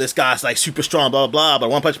 like, oh, this guy's like super strong, blah blah blah.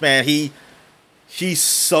 But One Punch Man, he's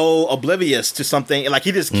so oblivious to something, like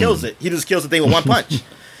he just kills it. He just kills the thing with one punch,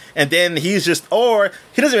 and then or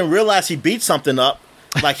he doesn't even realize he beat something up.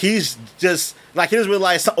 Like, he's just like, he doesn't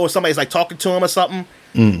realize, or somebody's like talking to him or something.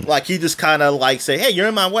 Like, he just kind of like say, "Hey, you're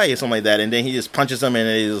in my way," or something like that, and then he just punches them and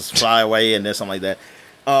they just fly away, and then something like that.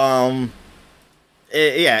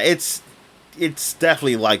 It's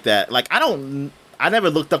definitely like that. Like, I never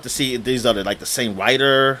looked up to see if these are like the same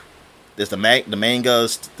writer. There's the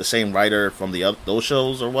manga's the same writer from those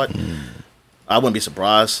shows or what. I wouldn't be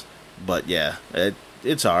surprised, but yeah,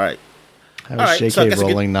 it's all right. How is J.K.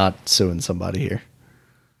 Rowling not suing somebody here?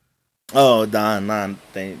 Oh, Don,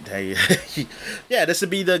 hey. Yeah, this would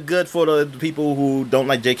be the good for the people who don't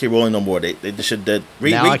like J.K. Rowling no more. They should read the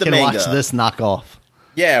manga. Now I can watch this knockoff.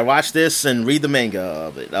 Yeah, watch this and read the manga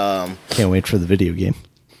of it. Can't wait for the video game.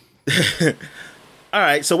 All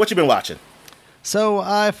right, so what you been watching? So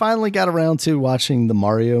I finally got around to watching the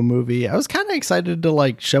Mario movie. I was kind of excited to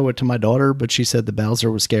like show it to my daughter, but she said the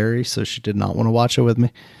Bowser was scary, so she did not want to watch it with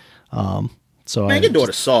me. So man, your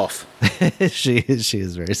daughter's soft. She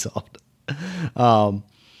is very soft.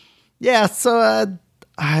 Yeah, so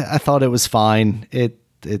I thought it was fine. It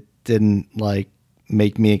didn't like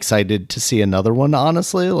make me excited to see another one,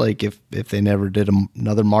 honestly. Like, if they never did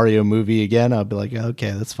another Mario movie again, I'd be like,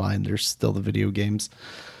 okay, that's fine. There's still the video games.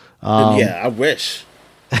 Yeah, I wish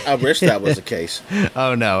that was the case.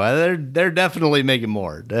 Oh no, they're definitely making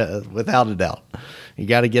more, without a doubt. You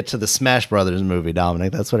got to get to the Smash Brothers movie,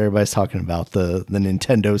 Dominic. That's what everybody's talking about, the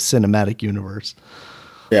Nintendo Cinematic Universe.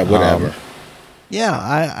 Yeah, whatever. Yeah,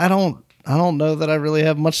 I don't know that I really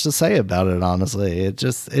have much to say about it, honestly. It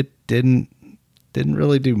didn't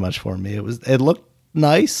really do much for me. It looked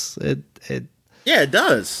nice. Yeah, it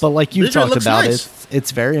does. But like you talked about, nice.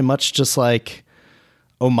 It's very much just like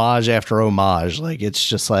homage after homage. Like, it's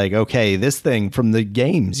just like, okay, this thing from the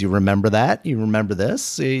games, you remember that? You remember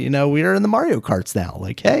this? We're in the Mario Karts now.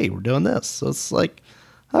 Like, hey, we're doing this. So it's like,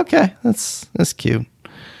 okay, that's cute.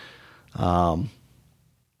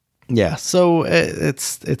 Yeah, so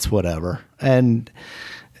it's whatever. And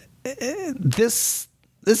this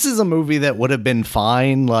is a movie that would have been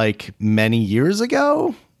fine like many years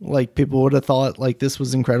ago. Like, people would have thought like this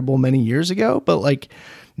was incredible many years ago. But like,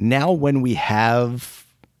 now when we have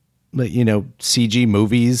CG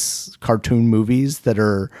movies, cartoon movies that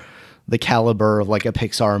are the caliber of like a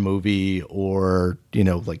Pixar movie, or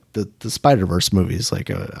like the Spider-Verse movies, like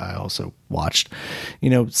I also watched,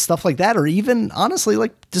 stuff like that, or even honestly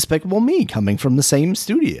like Despicable Me coming from the same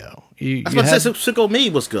studio. Despicable Me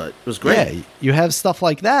was good. It was great. Yeah, you have stuff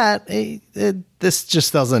like that. This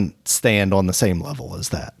just doesn't stand on the same level as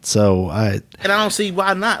that. So I don't see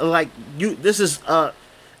why not. Like this is. I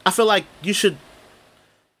feel like you should.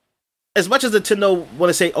 As much as Nintendo want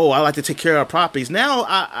to say, "Oh, I like to take care of our properties," now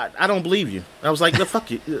I don't believe you. I was like, "No,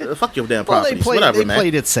 fuck you, fuck your damn properties." They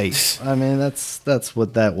played it safe. I mean, that's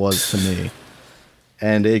what that was to me,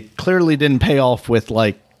 and it clearly didn't pay off with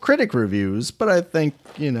like critic reviews. But I think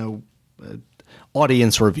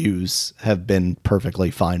audience reviews have been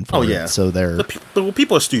perfectly fine for it. So they're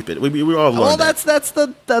people are stupid. We all learned. Well, that's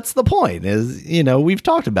the point. Is we've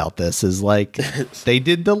talked about this. Is like they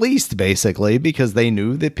did the least basically because they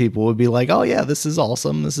knew that people would be like, oh yeah, this is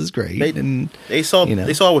awesome, this is great, and they saw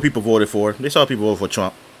what people voted for. They saw people vote for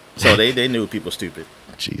Trump, so they knew people were stupid.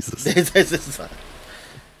 Jesus,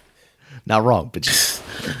 not wrong, but just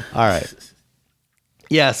all right.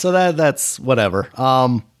 Yeah, so that's whatever.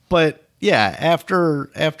 But yeah,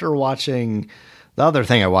 after watching the other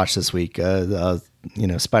thing I watched this week,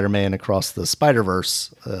 Spider-Man Across the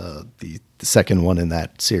Spider-Verse, the second one in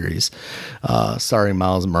that series, starring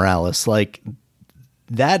Miles Morales, like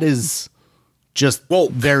that is just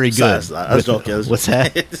woke. Very good. I was joking. What's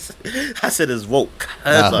that? I said it's woke.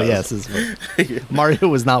 Yes, it's woke. Mario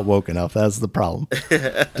was not woke enough. That's the problem.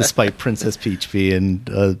 Despite Princess Peach being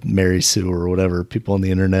Mary Sue or whatever people on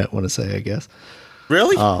the internet want to say, I guess.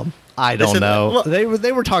 Really? I don't know.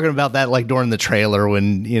 They were talking about that like during the trailer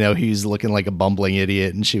when he's looking like a bumbling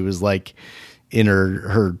idiot and she was like in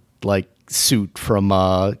her like suit from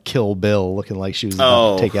Kill Bill, looking like she was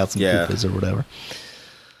about to take out some Koopas or whatever.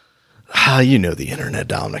 The internet,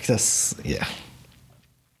 Dominic. That's yeah.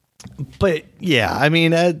 But yeah, I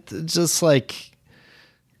mean, just like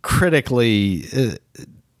critically,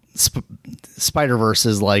 Spider-Verse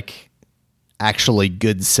is like actually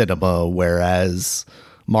good cinema, whereas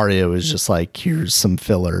Mario is just like, here's some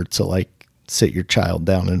filler to like sit your child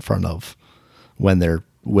down in front of when they're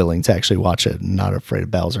willing to actually watch it and not afraid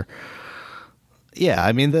of Bowser. Yeah,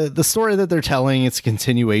 I mean, the story that they're telling, it's a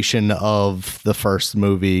continuation of the first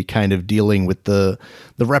movie, kind of dealing with the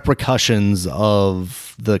repercussions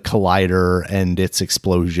of the Collider and its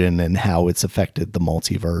explosion and how it's affected the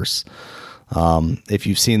multiverse. If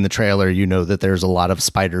you've seen the trailer, you know that there's a lot of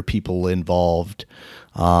spider people involved.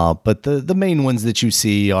 But the main ones that you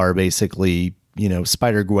see are basically,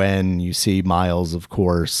 Spider-Gwen, you see Miles, of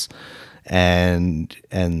course, and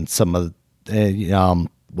some of,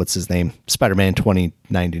 what's his name? Spider-Man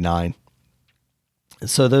 2099.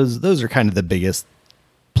 So those are kind of the biggest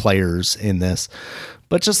players in this,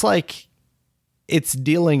 but just like it's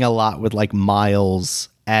dealing a lot with like Miles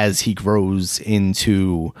as he grows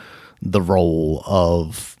into the role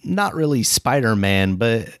of not really Spider-Man,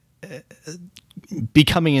 but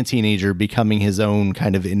becoming a teenager, becoming his own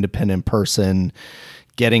kind of independent person,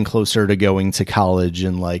 getting closer to going to college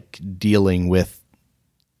and like dealing with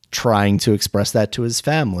trying to express that to his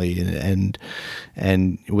family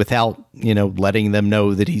and without, letting them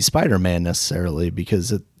know that he's Spider-Man necessarily,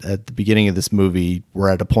 because at the beginning of this movie, we're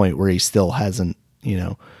at a point where he still hasn't,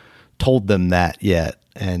 told them that yet.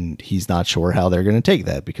 And he's not sure how they're going to take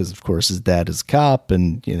that because, of course, his dad is a cop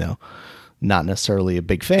and, not necessarily a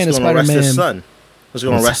big fan of Spider-Man. Arrest his son. He's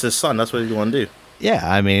going to arrest his son. That's what he's going to do. Yeah,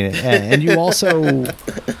 I mean, and you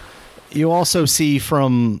also see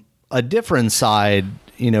from a different side,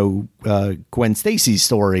 Gwen Stacy's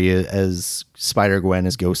story as Spider-Gwen,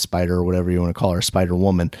 as Ghost Spider, or whatever you want to call her,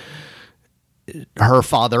 Spider-Woman. Her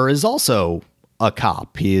father is also a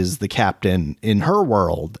cop. He is the captain in her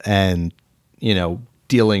world, and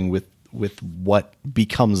dealing with what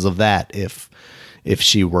becomes of that if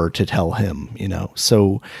she were to tell him.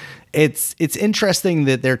 So it's interesting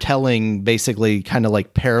that they're telling basically kind of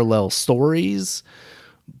like parallel stories,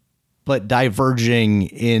 but diverging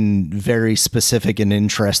in very specific and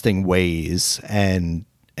interesting ways. And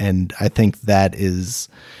I think that is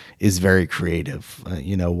very creative.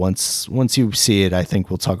 Once you see it, I think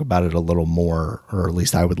we'll talk about it a little more, or at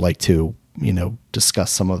least I would like to, discuss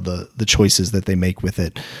some of the choices that they make with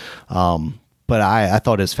it. But I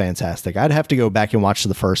thought it was fantastic. I'd have to go back and watch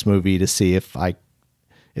the first movie to see if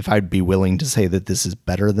I'd be willing to say that this is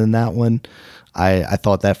better than that one. I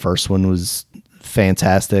thought that first one was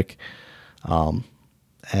fantastic.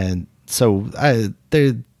 And so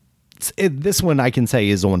this one I can say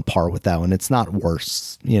is on par with that one. It's not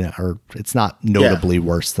worse, or it's not notably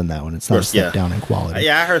worse than that one. It's not a step down in quality.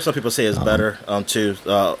 Yeah, I heard some people say it's better too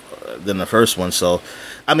than the first one. So,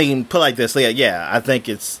 I mean, put it like this, I think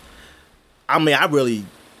it's. I mean, I really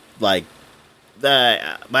like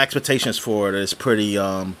that. My expectations for it is pretty.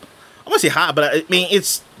 I want to say high, but I mean,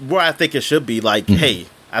 it's where I think it should be. Like, hey,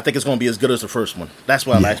 I think it's going to be as good as the first one. That's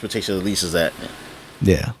why my expectation at least is at.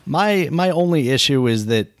 Yeah. My only issue is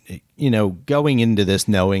that, going into this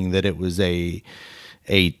knowing that it was a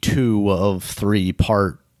 2 of 3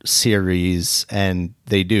 part series, and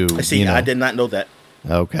they do. I see. I did not know that.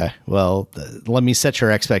 Okay. Well, let me set your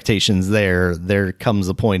expectations there. There comes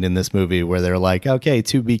a point in this movie where they're like, okay,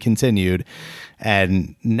 to be continued.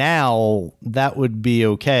 And now that would be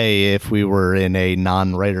okay if we were in a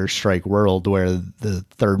non-writer's strike world where the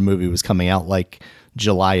third movie was coming out like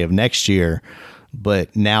July of next year.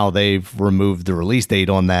 But now they've removed the release date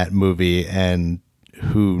on that movie, and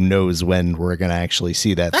who knows when we're going to actually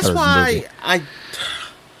see that third movie. That's why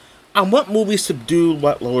I want movies to do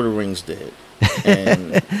what Lord of the Rings did.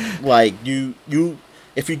 And like you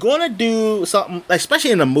if you're going to do something,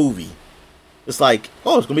 especially in a movie, it's like,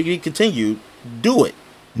 oh, it's going to be continued, do it.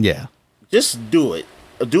 Yeah. Just do it.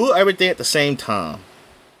 Do everything at the same time.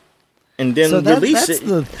 And then release it.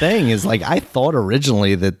 That's the thing is, like, I thought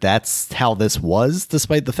originally that that's how this was,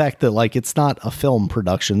 despite the fact that, like, it's not a film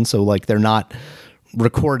production. So, like, they're not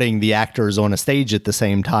recording the actors on a stage at the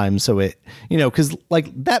same time. So it, because,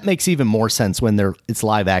 like, that makes even more sense when it's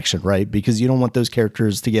live action, right? Because you don't want those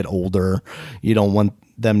characters to get older. You don't want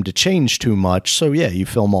them to change too much. So, yeah, you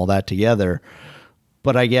film all that together.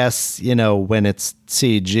 But I guess, when it's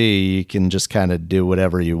CG, you can just kind of do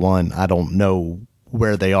whatever you want. I don't know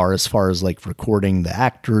where they are as far as like recording the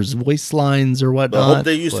actors' voice lines or whatnot. I hope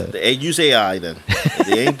they use AI then. If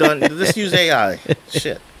they ain't done. Just use AI.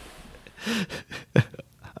 Shit.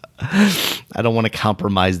 I don't want to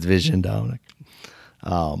compromise vision, Dominic.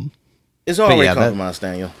 It's already compromised,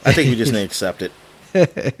 Daniel. I think we just need to accept it.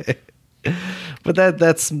 But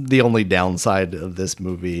that's the only downside of this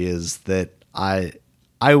movie is that I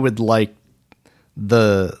would like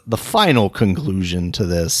the final conclusion to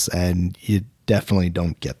this, and you definitely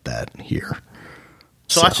don't get that here.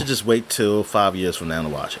 So I should just wait till 5 years from now to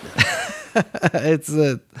watch it. It's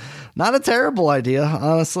not a terrible idea,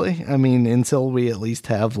 honestly. I mean, until we at least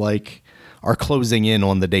have like are closing in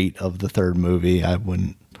on the date of the third movie, I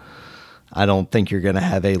don't think you're going to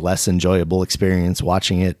have a less enjoyable experience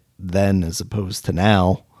watching it then as opposed to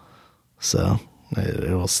now. So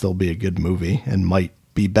it'll still be a good movie and might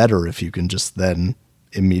be better if you can just then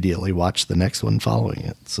immediately watch the next one following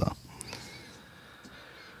it.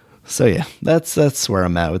 So yeah, that's where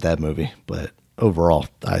I'm at with that movie. But overall,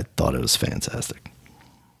 I thought it was fantastic.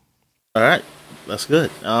 All right, that's good.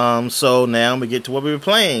 So now we get to what we were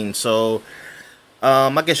playing. So,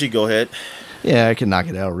 I guess you go ahead. Yeah, I can knock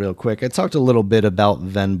it out real quick. I talked a little bit about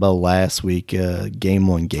Venba last week. Game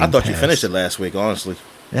on Game Pass. I thought you finished it last week, honestly.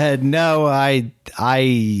 No, I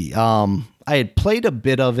had played a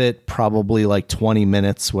bit of it, probably like 20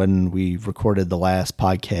 minutes when we recorded the last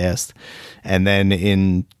podcast, and then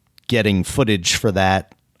in getting footage for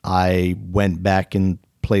that, I went back and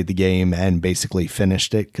played the game and basically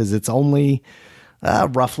finished it because it's only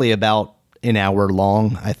roughly about an hour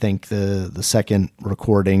long. I think the second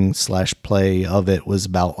recording / play of it was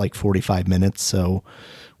about like 45 minutes. So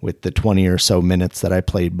with the 20 or so minutes that I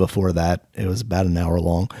played before that, it was about an hour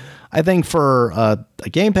long. I think for a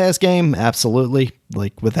Game Pass game, absolutely,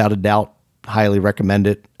 like without a doubt, highly recommend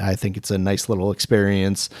it. I think it's a nice little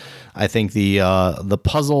experience. I think the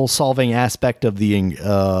puzzle solving aspect of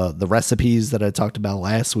the recipes that I talked about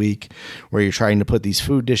last week, where you're trying to put these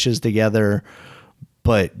food dishes together,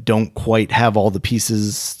 but don't quite have all the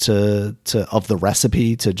pieces of the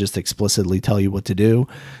recipe to just explicitly tell you what to do.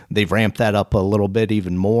 They've ramped that up a little bit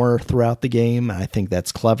even more throughout the game. I think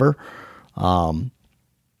that's clever.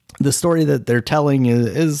 The story that they're telling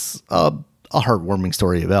is a heartwarming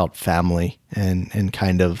story about family and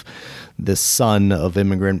kind of this son of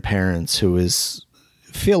immigrant parents who is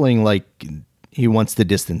feeling like he wants to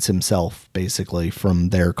distance himself basically from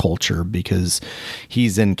their culture because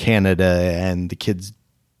he's in Canada and the kids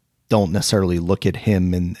don't necessarily look at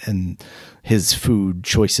him and his food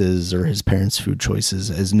choices or his parents' food choices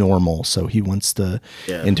as normal. So he wants to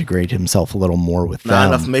integrate himself a little more with them. Not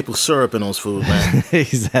enough maple syrup in those food, man.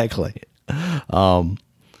 Exactly.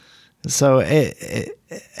 So,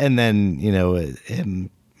 and then, him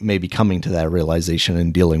maybe coming to that realization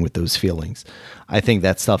and dealing with those feelings. I think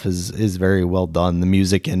that stuff is very well done. The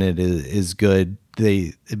music in it is good.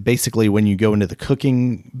 They basically, when you go into the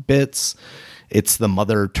cooking bits, it's the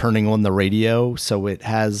mother turning on the radio, so it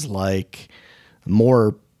has like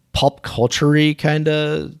more pop culture-y kind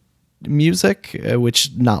of music,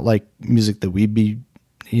 which not like music that we'd be,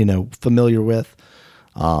 familiar with,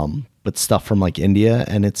 but stuff from like India,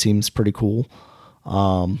 and it seems pretty cool.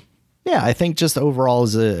 Yeah, I think just overall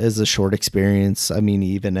as a short experience. I mean,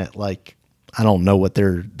 even at like, I don't know what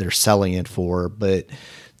they're selling it for, but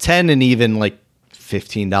 $10 and even like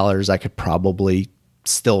 $15, I could probably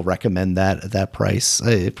still recommend that at that price.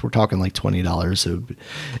 If we're talking like $20,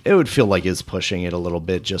 it would feel like it's pushing it a little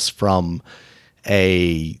bit just from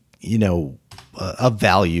a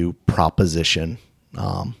value proposition.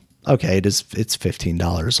 Okay, it's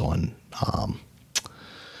 $15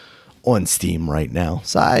 on Steam right now,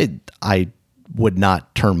 so I would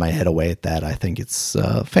not turn my head away at that. I think it's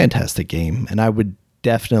a fantastic game, and I would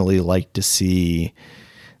definitely like to see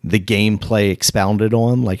the gameplay expounded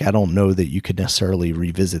on. Like, I don't know that you could necessarily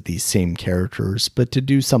revisit these same characters, but to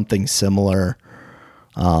do something similar,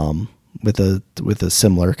 with a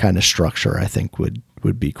similar kind of structure, I think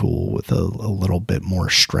would be cool, with a little bit more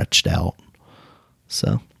stretched out.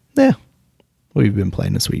 So, yeah. What have you been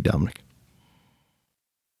playing this week, Dominic?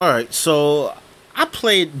 All right, so I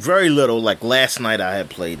played very little. Like last night, I had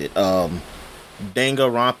played it.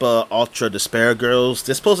 Danganronpa Ultra Despair Girls.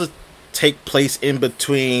 They're supposed to take place in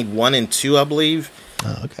between 1 and 2, I believe.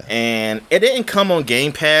 Oh, okay. And it didn't come on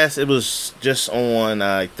Game Pass. It was just on,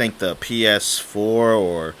 I think, the PS4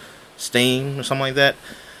 or Steam or something like that.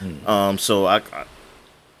 So I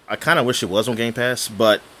kind of wish it was on Game Pass,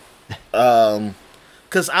 but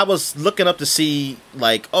because I was looking up to see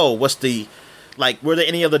like, oh, were there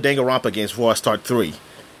any other Danganronpa games before I start 3?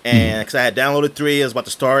 And because I had downloaded 3, I was about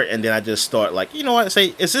to start, and then I just start like, you know what? I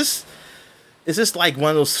say, is this like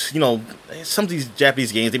one of those, some of these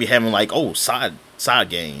Japanese games, they be having like, oh, side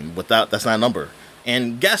game that's not a number.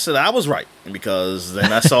 And guess that I was right, because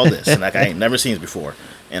then I saw this, and like I ain't never seen it before.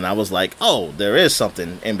 And I was like, oh, there is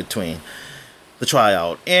something in between the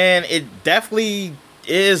tryout. And it definitely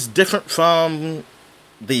is different from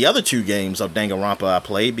the other 2 games of Danganronpa I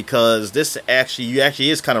played, because this actually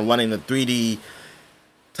is kind of running the 3D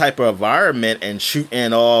type of environment and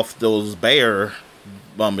shooting off those bear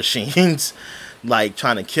machines, like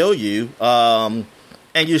trying to kill you.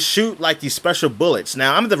 And you shoot like these special bullets.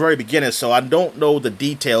 Now, I'm at the very beginning, so I don't know the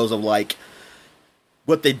details of like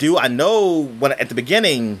what they do. I know when at the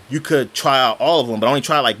beginning you could try out all of them, but only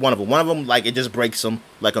try like one of them. One of them, like, it just breaks them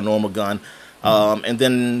like a normal gun. And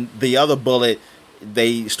then the other bullet,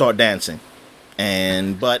 they start dancing.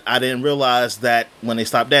 But I didn't realize that when they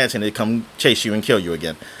stop dancing, they come chase you and kill you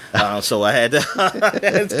again. So I had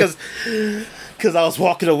to, because I was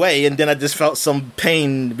walking away, and then I just felt some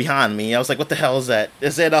pain behind me. I was like, "What the hell is that?"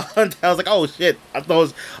 Is it? I was like, "Oh shit!" I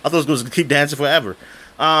thought it was going to keep dancing forever.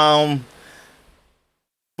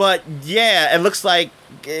 But yeah, it looks like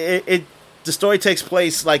the story takes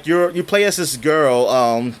place like you play as this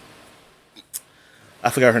girl. I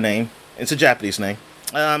forgot her name. It's a Japanese name.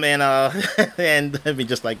 And I mean,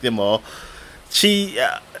 just like them all, she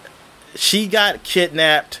got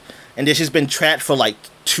kidnapped, and then she's been trapped for like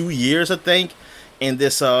 2 years, I think, in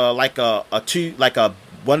this like a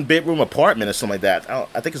 1-bedroom apartment or something like that.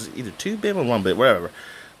 I think it's either 2-bedroom, 1-bed, whatever.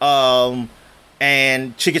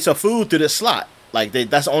 And she gets her food through this slot. Like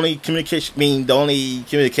that's the only communication. I mean, the only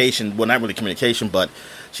communication. Well, not really communication, but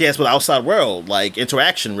she has with the outside world, like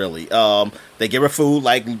interaction. Really, they give her food,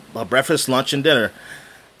 like breakfast, lunch, and dinner.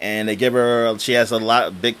 And they give her, she has a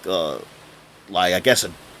lot big, like I guess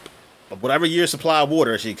whatever year supply of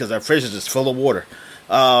water, because her fridge is just full of water.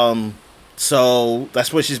 So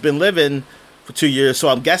that's where she's been living for 2 years. So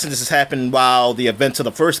I'm guessing this has happened while the events of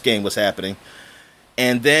the first game was happening.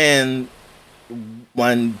 And then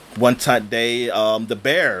one day, the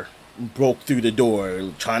bear broke through the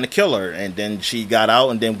door trying to kill her, and then she got out,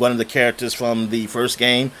 and then one of the characters from the first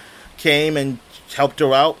game came and helped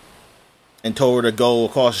her out and told her to go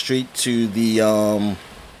across the street to the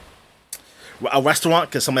a restaurant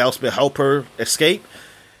because somebody else would help her escape.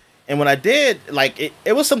 And when I did, like,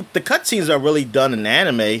 it was the cutscenes are really done in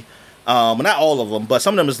anime. Not all of them, but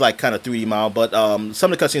some of them is like kind of 3D model. But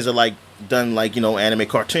some of the cutscenes are like done like, anime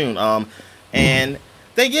cartoon. And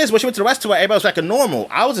thing is, when she went to the restaurant, everybody was acting normal.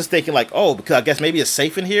 I was just thinking like, oh, because I guess maybe it's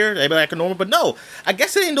safe in here. Everybody acting normal, but no, I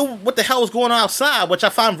guess they didn't know what the hell was going on outside, which I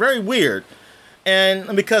find very weird.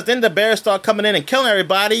 And because then the bears start coming in and killing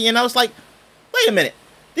everybody, and I was like, wait a minute,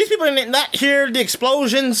 these people did not hear the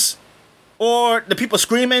explosions or the people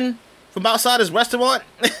screaming from outside this restaurant?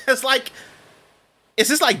 It's like, is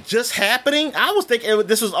this like just happening? I was thinking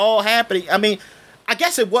this was all happening. I mean, I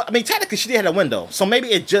guess it was. I mean, technically she did have a window, so maybe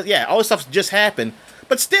it just, all this stuff just happened.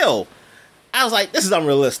 But still, I was like, this is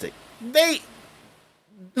unrealistic. They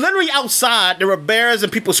literally outside, there were bears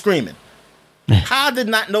and people screaming. How did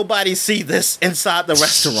not nobody see this inside the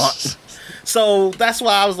restaurant? So that's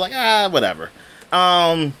why I was like, whatever.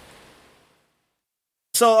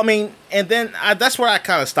 So I mean, and then that's where I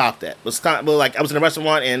kind of stopped at. It was kind of like I was in a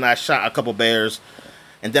restaurant and I shot a couple bears,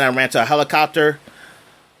 and then I ran to a helicopter.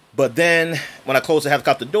 But then when I closed the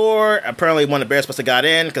helicopter door, apparently one of the bears must have got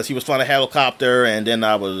in because he was flying a helicopter, and then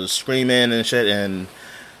I was screaming and shit, and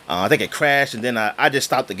I think it crashed, and then I just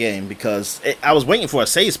stopped the game because I was waiting for a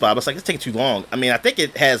save spot. I was like, it's taking too long. I mean, I think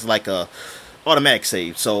it has like a automatic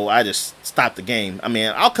save, so I just stopped the game. I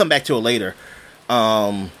mean, I'll come back to it later.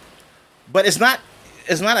 But it's not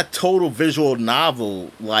a total visual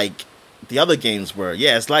novel like the other games were.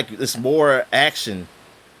 Yeah, it's more action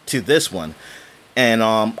to this one. And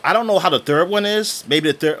I don't know how the third one is. Maybe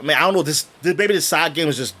I don't know. Maybe the side game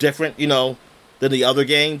is just different, than the other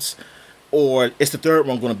games, or is the third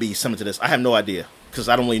one going to be similar to this? I have no idea because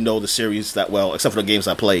I don't really know the series that well, except for the games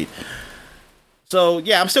I played. So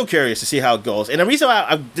yeah, I'm still curious to see how it goes. And the reason why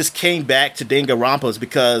I just came back to Danganronpa is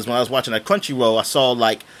because when I was watching that Crunchyroll, I saw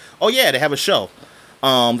like, oh yeah, they have a show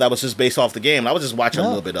that was just based off the game. I was just watching a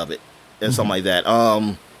little bit of it and something like that.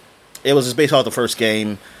 It was just based off the first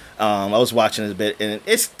game. I was watching it a bit, and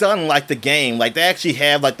it's done like the game. Like, they actually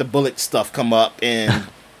have, like, the bullet stuff come up and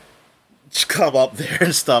come up there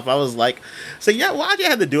and stuff. I was like, so, yeah, why'd you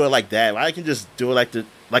have to do it like that? Why can't you just do it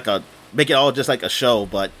make it all just like a show?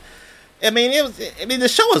 But, I mean, the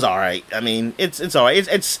show is all right. I mean, it's all right.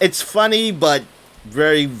 It's funny, but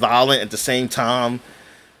very violent at the same time.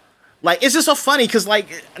 Like, it's just so funny, because, like,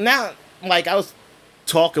 now, like, I was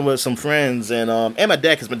talking with some friends and my dad,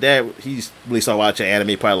 because my dad, he's really started watching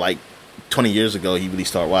anime probably like 20 years ago. He really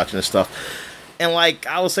started watching this stuff, and like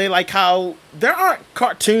I would say, like, how there aren't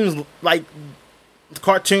cartoons like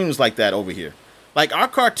that over here. Like, our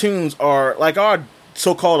cartoons are like our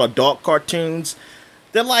so-called adult cartoons.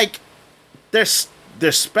 They're like they're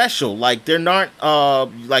special. Like, they're not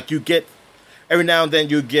like you get every now and then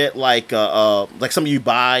you get like something you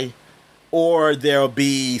buy. Or there'll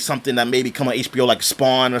be something that maybe come on HBO, like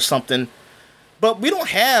Spawn or something. But we don't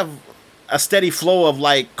have a steady flow of,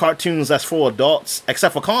 like, cartoons that's for adults,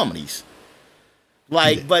 except for comedies.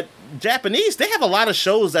 Like, yeah. But Japanese, they have a lot of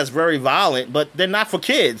shows that's very violent, but they're not for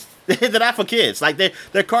kids. They're not for kids. Like,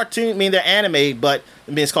 they're cartoon, I mean, they're anime, but,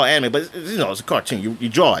 I mean, it's called anime, but, it's a cartoon. You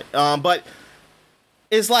draw it. But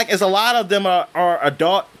it's like, a lot of them are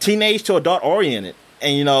adult, teenage to adult oriented,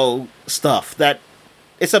 and, stuff that,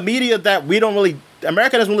 it's a media that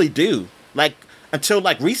America doesn't really do, like, until,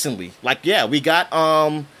 like, recently. Like, yeah, we got,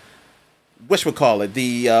 whatchamacallit,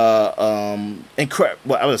 the,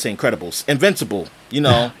 I would say Incredibles, Invincible,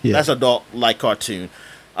 yeah. That's adult, like, cartoon.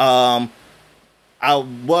 I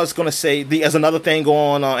was gonna say, there's another thing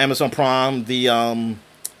going on Amazon Prime, the,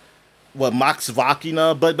 Mox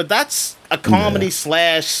Vachina, but that's a comedy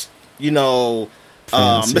slash,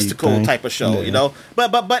 mystical thing. Type of show, yeah.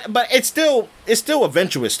 But it's still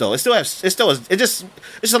adventurous though. It's just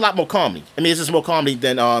a lot more comedy. I mean, it's just more comedy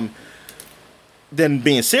than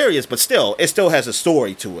being serious, but still, it still has a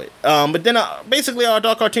story to it. But then basically our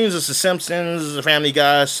adult cartoons is The Simpsons, The Family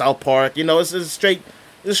Guy, South Park. It's straight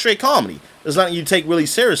comedy. It's nothing you take really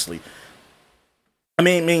seriously. I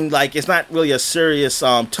mean, like, it's not really a serious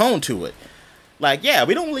tone to it. Like, yeah,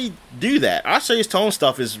 we don't really do that. Our serious tone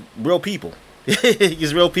stuff is real people.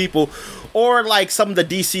 It's real people, or like some of the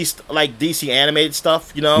DC animated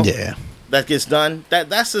stuff, yeah, that gets done.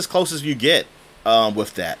 That's as close as you get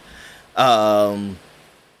with that. Well,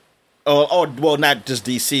 not just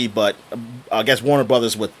DC, but I guess Warner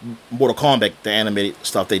Brothers with Mortal Kombat, the animated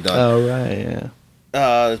stuff they done. Oh right,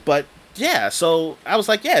 yeah. But yeah, so I was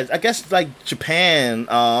like, yeah, I guess like Japan.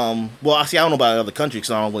 Well, I don't know about other countries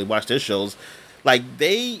because I don't really watch their shows. Like,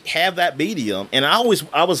 they have that medium, and I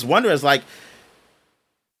was wondering,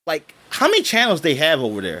 like how many channels they have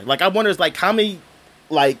over there. Like, I wonder, like, how many,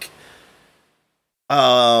 like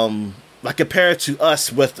compared to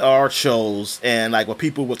us with our shows and like with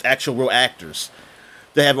people with actual real actors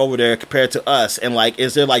they have over there compared to us, and like,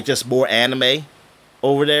 is there like just more anime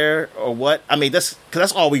over there or what? I mean, because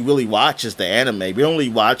that's all we really watch is the anime. We don't really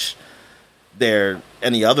watch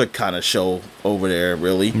any other kind of show over there,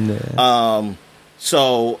 really. Yeah.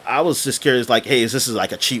 So I was just curious, like, hey, is this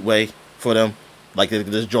like a cheat way for them? Like, they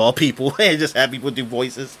just draw people and just have people do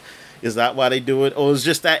voices? Is that why they do it? Or is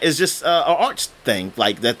just that? It's just an arts thing.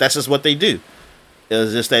 Like, that's just what they do.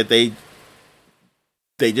 It's just that they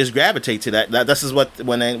just gravitate to that. This is what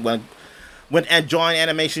when drawing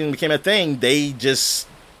animation became a thing, they just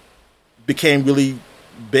became really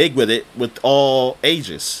big with it with all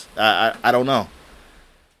ages. I don't know.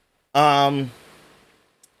 And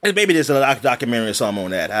maybe there's a documentary or something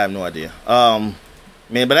on that. I have no idea.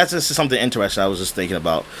 Man, but that's just something interesting I was just thinking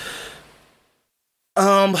about.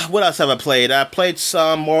 What else have I played? I played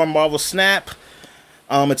some more Marvel Snap.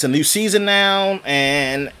 It's a new season now,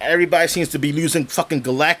 and everybody seems to be using fucking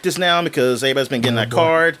Galactus now because everybody's been getting that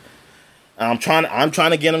card. I'm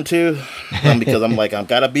trying to get him too, because I'm like, I've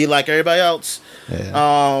got to be like everybody else.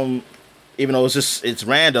 Yeah. Even though it's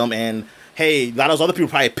random, and hey, a lot of those other people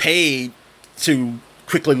probably paid to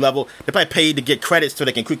quickly level. They probably paid to get credits so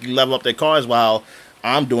they can quickly level up their cards, while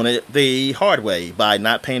I'm doing it the hard way by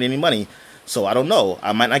not paying any money. So I don't know.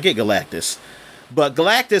 I might not get Galactus, but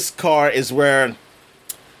Galactus card is where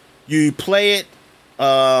you play it.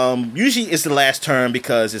 Usually it's the last turn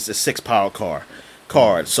because it's a 6 power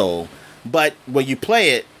card. So, but when you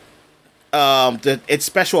play it, its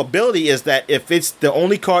special ability is that if it's the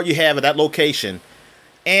only card you have at that location,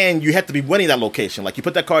 and you have to be winning that location, like you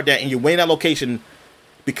put that card down and you win that location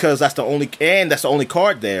because that's the only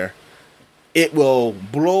card there, it will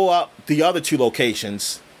blow up the other 2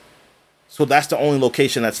 locations. So that's the only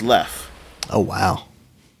location that's left. Oh wow.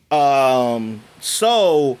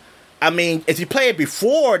 So I mean, if you play it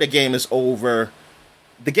before the game is over,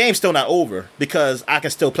 the game's still not over because I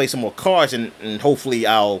can still play some more cards and hopefully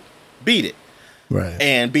I'll beat it. Right.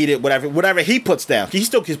 And beat it, whatever he puts down. He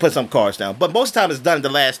still can put some cards down. But most of the time it's done in the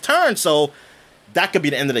last turn, so that could be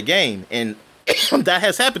the end of the game. And that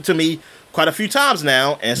has happened to me quite a few times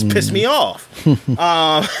now, and it's pissed me off.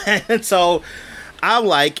 And so I'm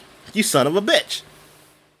like, you son of a bitch.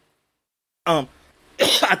 I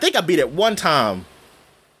think I beat it one time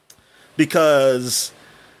because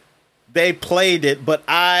they played it, but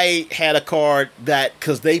I had a card that,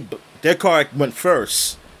 because their card went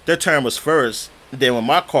first, their turn was first. Then when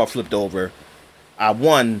my card flipped over, I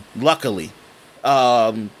won, luckily.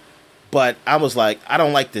 But I was like, I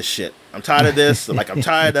don't like this shit. I'm tired of this. Like, I'm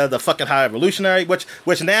tired of the fucking High Evolutionary, which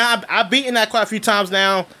now I've beaten that quite a few times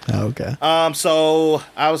now. Oh, okay. So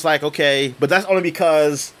I was like, okay, but that's only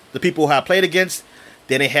because the people who I played against,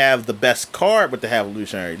 then they have the best card with the High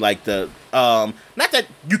Evolutionary. Like the not that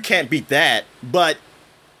you can't beat that, but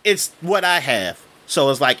it's what I have. So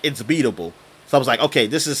it's like, it's beatable. So I was like, okay,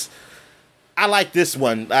 I like this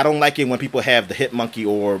one. I don't like it when people have the Hit Monkey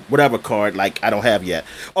or whatever card like I don't have yet.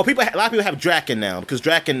 Or a lot of people have Draken now, because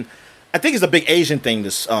Draken, I think, is a big Asian thing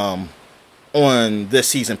this on this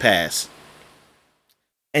season pass.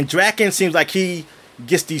 And Draken seems like he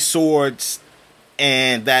gets these swords,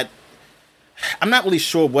 and that I'm not really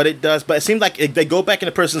sure what it does, but it seems like they go back in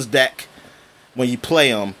a person's deck when you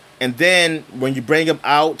play them, and then when you bring them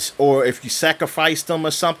out, or if you sacrifice them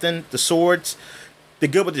or something, the swords, they're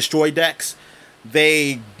good with destroy decks.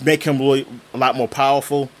 They make him really a lot more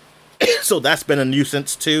powerful. So that's been a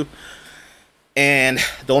nuisance too. And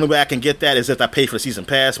the only way I can get that is if I pay for the season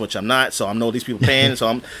pass, which I'm not. So I know these people paying.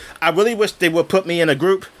 So I really wish they would put me in a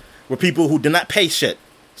group with people who did not pay shit,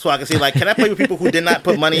 so I can say, like, can I play with people who did not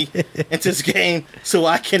put money into this game so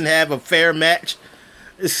I can have a fair match?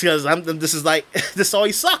 Because this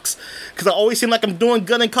always sucks. Because I always seem like I'm doing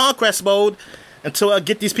good in Conquest mode until I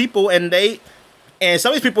get these people, and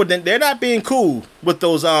some of these people, they're not being cool with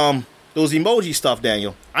those emoji stuff,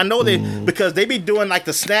 Daniel. I know because they be doing like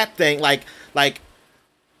the snap thing, like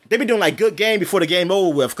they be doing like good game before the game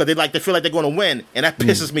over with, because they feel like they're going to win, and that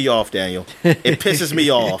pisses me off, Daniel. It pisses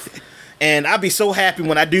me off, and I'd be so happy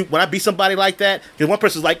when I beat somebody like that, because one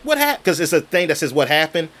person's like, "What happened?" Because it's a thing that says "What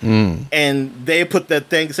happened," and they put that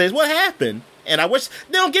thing that says "What happened," and I wish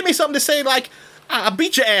they don't give me something to say like, I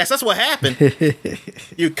beat your ass. That's what happened.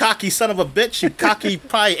 You cocky son of a bitch. You cocky,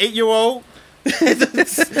 probably 8-year-old.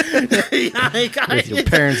 With your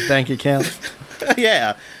parents' bank account.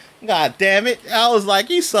 Yeah. God damn it. I was like,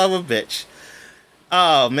 you son of a bitch.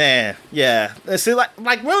 Oh, man. Yeah. See, like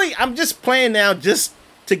really, I'm just playing now just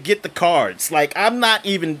to get the cards. Like, I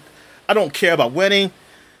don't care about winning,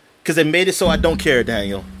 because they made it so I don't care,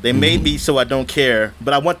 Daniel. They made me so I don't care,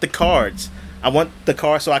 but I want the cards. I want the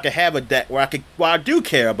card so I can have a deck where I do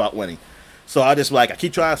care about winning. So I just I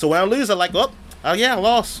keep trying. So when I lose, I'm like, oh yeah, I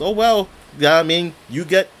lost. Oh well. Yeah, I mean, you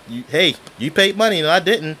paid money and I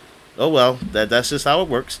didn't. Oh well, that's just how it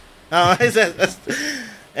works. And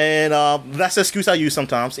that's the excuse I use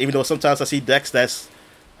sometimes. Even though sometimes I see decks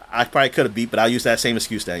I probably could have beat, but I'll use that same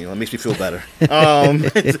excuse, Daniel. It makes me feel better. But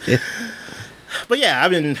yeah,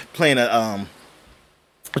 I've been playing a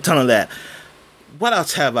ton of that. What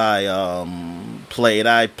else have I played?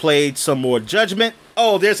 I played some more Judgment.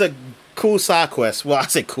 Oh, there's a cool side quest. Well, I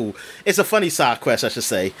say cool. It's a funny side quest, I should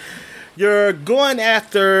say. You're going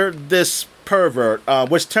after this pervert,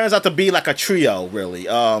 which turns out to be like a trio, really.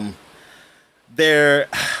 They're,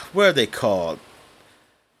 what are they called?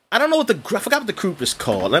 I don't know what I forgot what the group is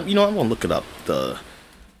called. I'm going to look it up. The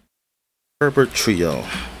pervert trio.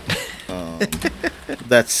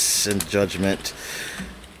 That's in Judgment.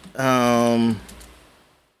 The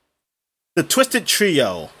Twisted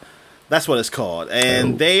Trio. That's what it's called.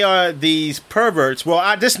 And they are these perverts. Well,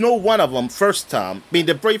 I just know one of them first time. I mean,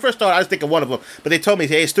 the very first started, I just think of one of them. But they told me,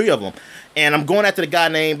 hey, it's 3 of them. And I'm going after the guy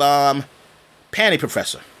named Panty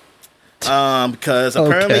Professor. Because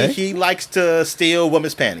apparently he likes to steal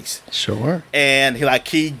women's panties. Sure. And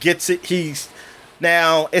he gets it.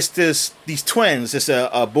 Now, it's these twins. It's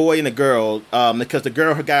a boy and a girl. Because the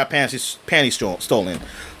girl got her panties stolen.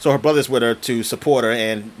 So her brother's with her to support her.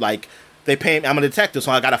 And, like, they pay me. I'm a detective,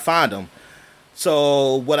 so I got to find them.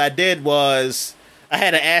 So what I did was I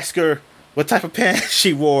had to ask her what type of pants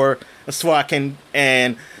she wore so I can.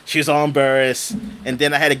 And she was all embarrassed. And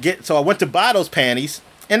then I had to so I went to buy those panties.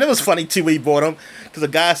 And it was funny, too, when he bought them. Because the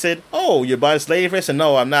guy said, oh, you're buying slave? I said,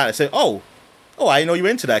 no, I'm not. I said, oh, I didn't know you were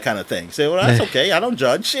into that kind of thing. I said, well, that's okay. I don't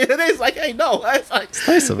judge. And it's like, hey, no. It's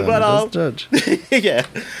nice of him. He doesn't judge. Yeah.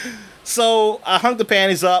 So I hung the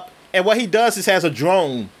panties up. And what he does is has a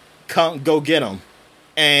drone go get them.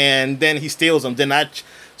 And then he steals them.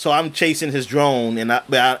 So I'm chasing his drone. And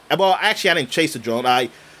actually, I didn't chase the drone. I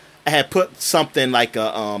had put something like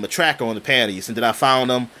a tracker on the panties. And then I found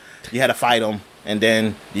them. You had to fight him. And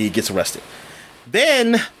then he gets arrested.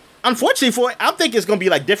 Then, unfortunately, I think it's going to be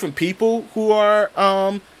like different people who are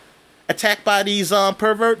attacked by these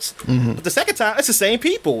perverts. Mm-hmm. But the second time, it's the same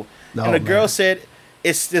people. And the girl said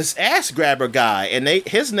it's this ass grabber guy, and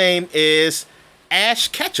his name is Ash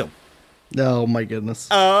Ketchum. Oh my goodness.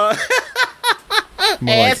 More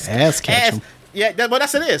like Ass Ketchum. Yeah, that's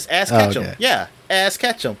what it is. Ass Ketchum. Okay. Yeah, Ass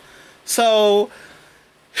Ketchum. So.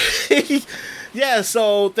 Yeah,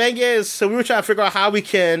 so thing is, we were trying to figure out how we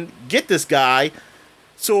can get this guy.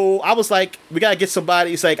 So I was like, we gotta get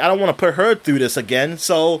somebody. He's like, I don't want to put her through this again.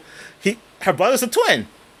 So her brother's a twin.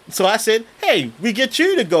 So I said, hey, we get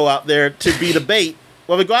you to go out there to be the bait.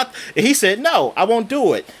 Well, we go out, and he said, no, I won't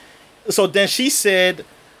do it. So then she said,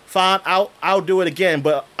 fine, I'll do it again,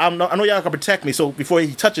 but I know y'all can protect me. So before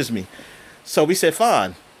he touches me, so we said,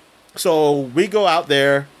 fine. So we go out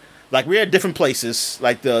there. Like, we're at different places.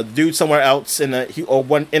 Like, the dude somewhere else on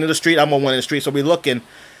one end of the street. I'm on one end of the street. So we're looking.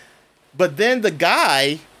 But then the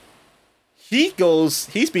guy, he's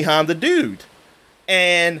behind the dude.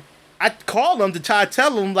 And I call him to try to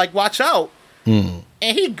tell him, like, watch out. And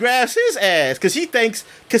he grabs his ass. Because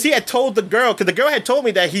he had told the girl. Because the girl had told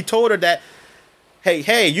me that he told her that,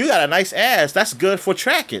 hey, you got a nice ass. That's good for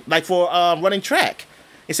tracking. Like, for running track.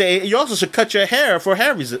 He said, you also should cut your hair for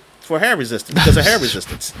hair resistance. Because of hair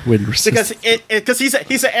resistance. Wind resistance. Because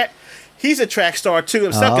he's a track star too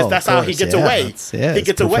himself. Because that's how he gets away. He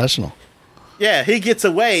gets professional. Away. Yeah, he gets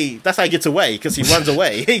away. That's how he gets away. Because he runs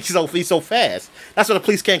away. He's so fast. That's why the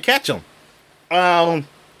police can't catch him.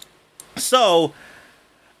 So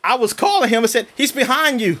I was calling him and said, he's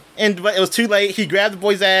behind you. And it was too late. He grabbed the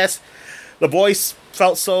boy's ass. The boy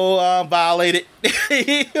felt so violated.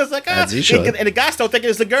 He was like, as he should. And the guy still thinking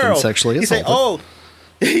it's the girl. And sexually assaulted.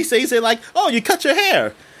 He said, like, oh, you cut your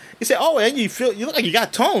hair. He said, oh, and you look like you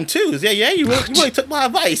got tone too. Yeah, you really took my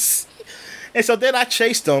advice. And so then I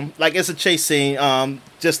chased him, like it's a chase scene,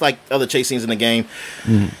 just like other chase scenes in the game,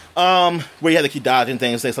 where you had to keep dodging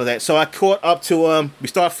things like that. So I caught up to him. We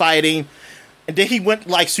start fighting, and then he went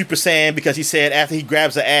like Super Saiyan because he said after he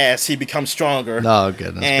grabs the ass, he becomes stronger. Oh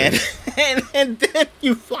goodness! And then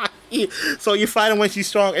you fight. So you fight him when she's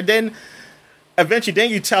strong, and then. Eventually, then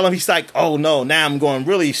you tell him, he's like, oh no, now I'm getting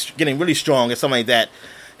really strong or something like that.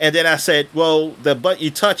 And then I said, well, the butt you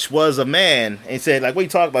touched was a man. And he said, like, what are you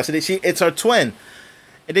talking about? I said, it's her twin.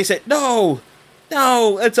 And they said, no,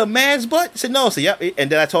 it's a man's butt. I said, no. So, yep. And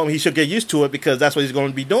then I told him he should get used to it because that's what he's going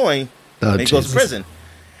to be doing when he goes to prison.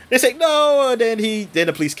 They said, no. And then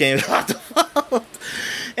the police came out.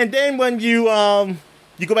 And then when you go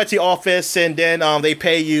back to your office and then they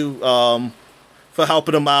pay you for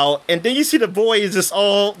helping him out. And then you see the boy is just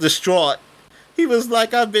all distraught. He was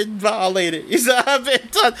like, I've been violated. He said, I've been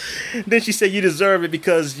done. Then she said, you deserve it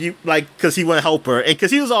because he wouldn't help her. And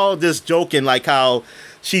because he was all just joking, like how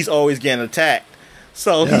she's always getting attacked.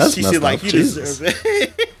 So she said, like, you deserve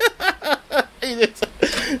it.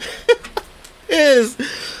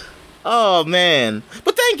 Oh, man.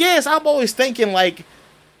 But thing is, I'm always thinking, like,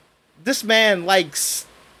 this man likes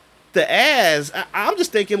the ass. I'm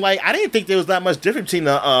just thinking, like, I didn't think there was that much difference between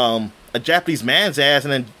a Japanese man's ass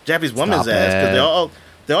and a Japanese woman's ass, because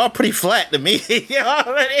they're all pretty flat to me. You know what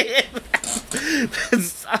I mean?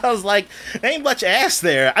 I was like, there ain't much ass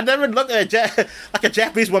there. I never looked at like a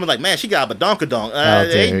Japanese woman like, man, she got a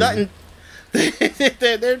badonkadonk. Ain't nothing.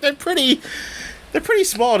 They're pretty. They're pretty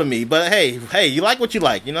small to me. But hey, you like what you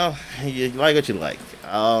like, you know. You like what you like.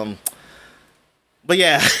 But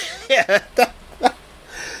yeah, yeah.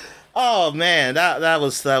 Oh man, that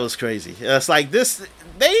was crazy. It's like this.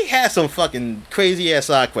 They had some fucking crazy ass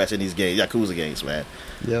side quests in these games, Yakuza games, man.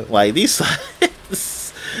 Yeah. Like these.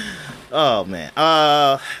 Oh man.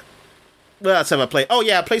 What else have I played? Oh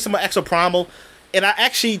yeah, I played some Exoprimal, and I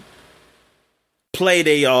actually played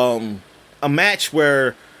a match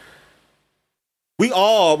where we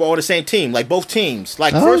all were on the same team, like both teams.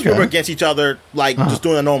 Like first we were against each other, like just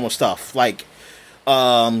doing the normal stuff, like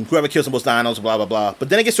whoever kills the most dinos, blah blah blah. But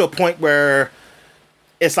then it gets to a point where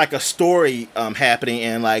it's like a story happening,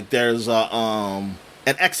 and like there's an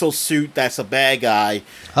exosuit that's a bad guy.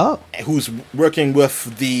 Who's working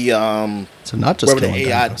with the so not just killing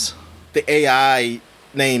dinos. The AI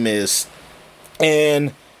name is,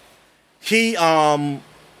 and he now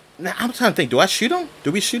I'm trying to think. Do I shoot him?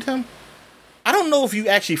 Do we shoot him? I don't know if you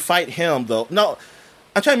actually fight him though. No,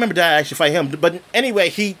 I'm trying to remember that I actually fight him. But anyway,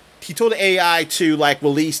 he told the AI to like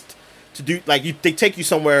release to do like they take you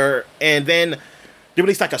somewhere, and then they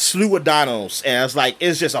released like a slew of dinos, and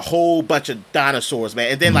it's just a whole bunch of dinosaurs,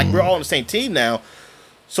 man. And then like we're all on the same team now,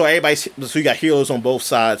 so you got healers on both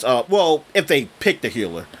sides. Well, if they pick the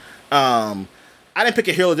healer, I didn't pick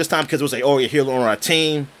a healer this time because it was already a healer on our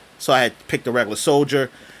team, so I had picked a regular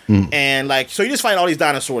soldier. And like, so you just find all these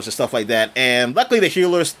dinosaurs and stuff like that. And luckily, the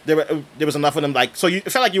healers there was enough of them. Like, so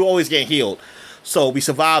it felt like you were always getting healed. So we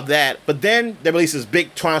survived that. But then they released this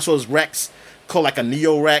big Tyrannosaurus Rex called like a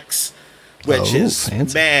Neo Rex, which is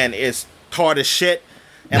fancy. Man, it's hard as shit.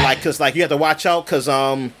 And like, cause like you have to watch out, cause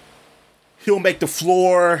he'll make the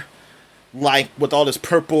floor like with all this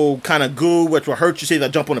purple kind of goo, which will hurt you. So you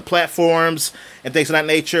jump on the platforms and things of that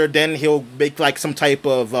nature. Then he'll make like some type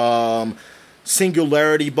of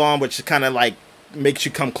singularity bomb, which kind of like makes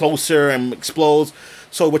you come closer and explodes.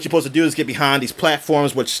 So what you're supposed to do is get behind these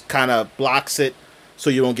platforms, which kind of blocks it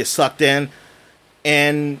so you don't get sucked in.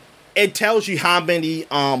 And it tells you how many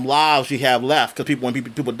lives you have left, because when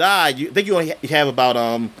people die, I think you only have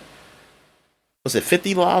about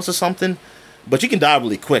 50 lives or something. But you can die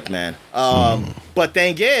really quick, man. But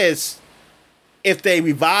thing is, if they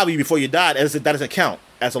revive you before you die, that doesn't count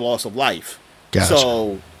as a loss of life.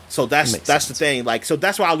 Gotcha. So that's the thing. Like, so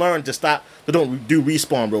that's why I learned to stop. They don't do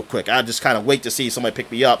respawn real quick. I just kind of wait to see somebody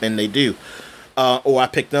pick me up, and they do, or I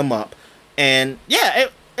pick them up. And yeah,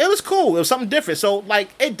 it was cool. It was something different. So like,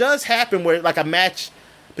 it does happen where like a match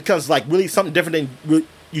becomes like really something different than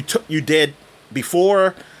you did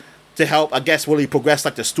before, to help, I guess, really progress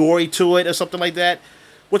like the story to it or something like that,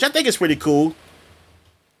 which I think is pretty cool.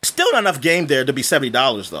 Still not enough game there to be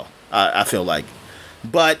 $70 though. I feel like,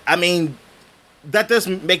 but I mean, that does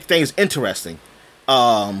make things interesting,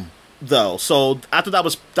 though. So I thought that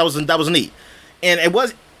was neat, and it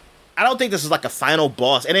was. I don't think this is like a final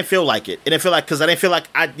boss. It didn't feel like it. It didn't feel like, because I didn't feel like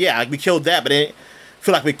we killed that, but it didn't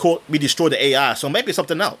feel like we destroyed the AI. So maybe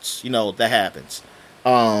something else, that happens.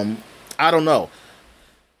 I don't know,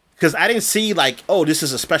 because I didn't see like, oh, this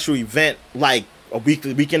is a special event, like a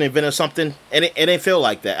weekend event or something, and it didn't feel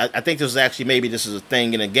like that. I think this is actually, maybe this is a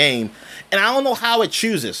thing in a game, and I don't know how it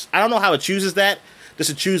chooses. I don't know how it chooses that. Does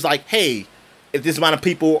it choose like, hey, if this amount of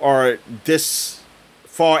people are this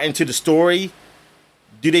far into the story,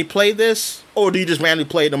 do they play this, or do you just randomly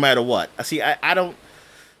play it no matter what? I don't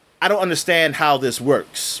understand how this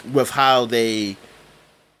works with how they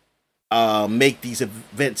make these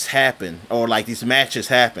events happen, or like these matches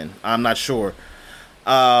happen. I'm not sure.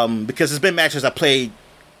 Because there's been matches I played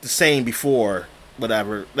the same before,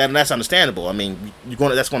 whatever, and that's understandable. I mean,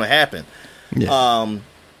 that's going to happen. Yeah.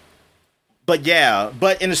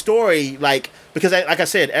 But in the story, like, because like I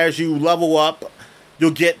said, as you level up,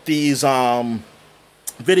 you'll get these videos,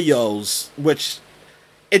 which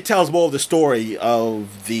it tells more of the story of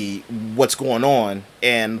what's going on,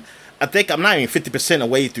 and I think I'm not even 50%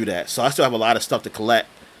 away through that, so I still have a lot of stuff to collect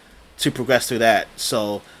to progress through that.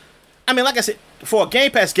 So, I mean, like I said, for a Game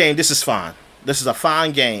Pass game, this is fine. This is a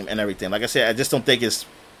fine game and everything. Like I said, I just don't think it's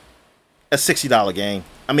a $60 game.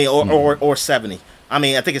 I mean, or $70. I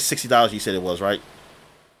mean, I think it's $60. You said it was, right?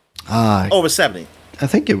 Over 70. I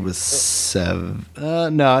think it was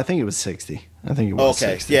no, I think it was 60. I think it was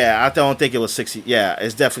 60. Yeah, I don't think it was 60. Yeah,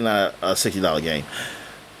 it's definitely not a $60 game.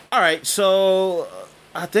 All right, so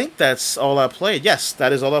I think that's all I played. Yes,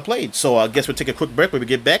 that is all I played. So I guess we'll take a quick break. When we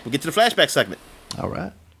get back, we'll get to the flashback segment. All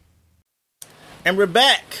right. And we're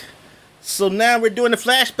back. So now we're doing the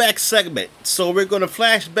flashback segment. So we're going to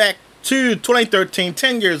flash back to 2013,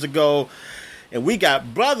 10 years ago. And we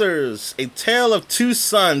got Brothers, A Tale of Two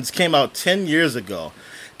Sons came out 10 years ago.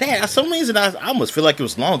 Damn, for some reason I almost feel like it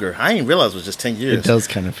was longer. I didn't realize it was just 10 years. It does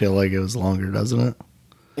kind of feel like it was longer, doesn't it?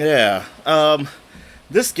 Yeah.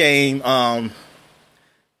 This game, I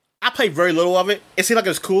played very little of it. It seemed like it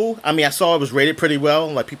was cool. I mean, I saw it was rated pretty well.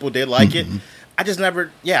 Like, people did like it. I just never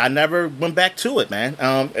went back to it, man.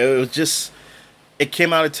 It was just, it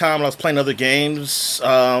came out at a time when I was playing other games.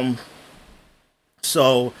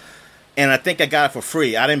 And I think I got it for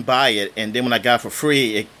free. I didn't buy it, and then when I got it for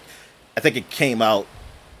free, I think it came out.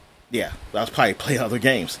 Yeah, I was probably playing other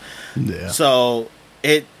games. Yeah. So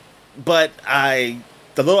the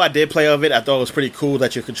little I did play of it, I thought it was pretty cool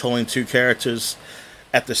that you're controlling two characters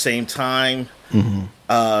at the same time.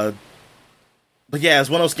 But yeah, it's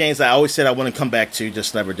one of those games that I always said I wouldn't come back to,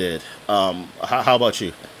 just never did. How about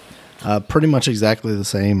you? Pretty much exactly the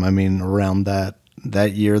same. I mean, around that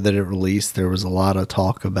year that it released, there was a lot of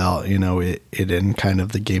talk about, it in kind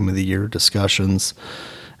of the Game of the Year discussions,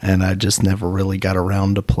 and I just never really got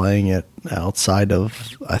around to playing it outside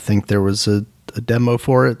of, I think there was a demo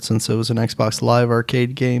for it since it was an Xbox Live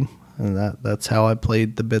Arcade game, and that's how I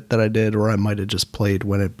played the bit that I did, or I might have just played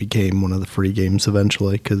when it became one of the free games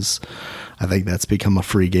eventually, because I think that's become a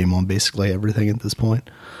free game on basically everything at this point.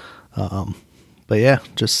 But yeah,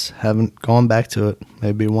 just haven't gone back to it.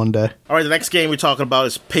 Maybe one day. All right, the next game we're talking about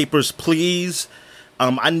is Papers, Please.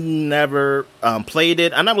 I never played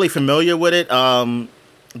it. I'm not really familiar with it. I've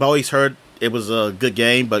always heard it was a good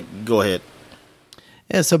game, but go ahead.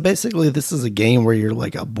 Yeah, so basically this is a game where you're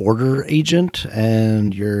like a border agent,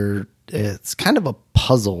 and it's kind of a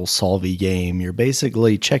puzzle solving game. You're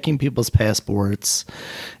basically checking people's passports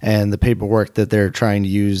and the paperwork that they're trying to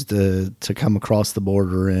use to come across the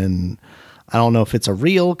border. And I don't know if it's a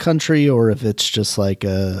real country or if it's just like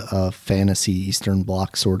a fantasy Eastern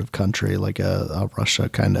Bloc sort of country, like a Russia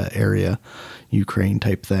kind of area, Ukraine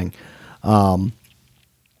type thing.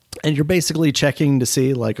 And you're basically checking to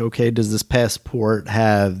see, like, okay, does this passport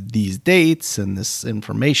have these dates and this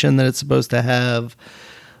information that it's supposed to have?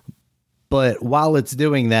 But while it's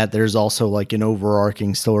doing that, there's also like an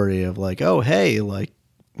overarching story of like, oh, hey, like,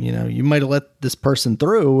 you might have let this person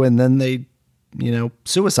through and then they,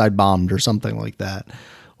 suicide bombed or something like that.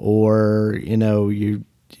 Or, you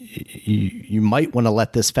might want to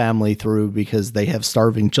let this family through because they have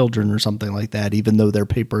starving children or something like that, even though their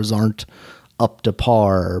papers aren't up to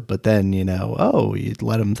par. But then, you'd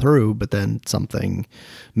let them through, but then something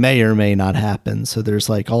may or may not happen. So there's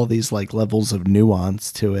like all these like levels of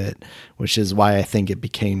nuance to it, which is why I think it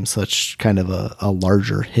became such kind of a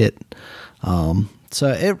larger hit. So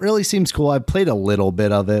it really seems cool. I played a little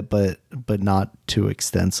bit of it, but not too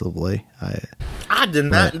extensively. I did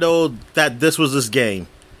not know that this was this game.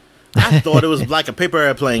 I thought it was like a paper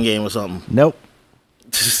airplane game or something. Nope.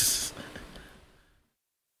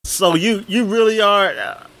 So you really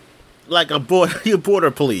are like you're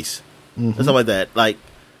border police or something like that. Like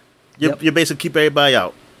you basically keep everybody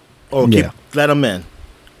out or let them in.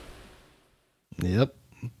 Yep.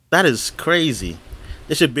 That is crazy.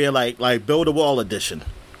 It should be like Build a Wall edition.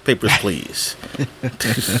 Papers, Please.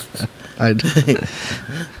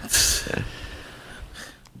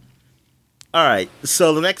 All right.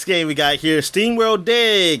 So the next game we got here, SteamWorld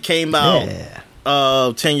Dig, came out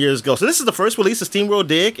 10 years ago. So this is the first release of SteamWorld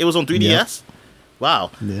Dig. It was on 3DS. Yep.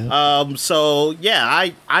 Wow. Yeah. So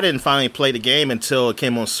yeah, I didn't finally play the game until it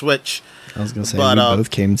came on Switch. I was gonna say we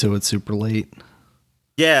both came to it super late.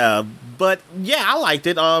 Yeah, but yeah, I liked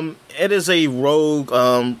it. It is a rogue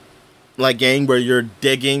like game where you're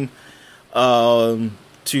digging to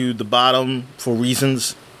the bottom for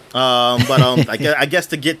reasons. But I guess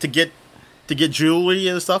to get jewelry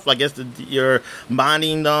and stuff. I guess you're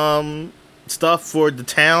mining stuff for the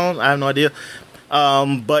town. I have no idea.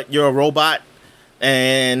 But you're a robot,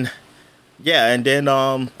 and yeah, and then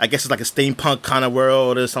I guess it's like a steampunk kind of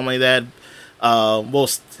world or something like that. Well,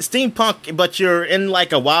 steampunk, but you're in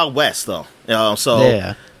like a Wild West though.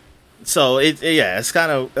 So it's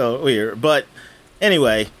kind of weird. But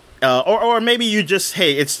anyway, or maybe you just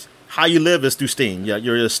it's how you live is through steam. Yeah,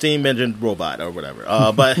 you're a steam engine robot or whatever.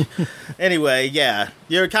 But anyway, yeah,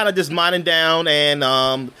 you're kind of just mining down, and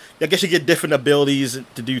I guess you get different abilities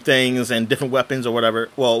to do things and different weapons or whatever.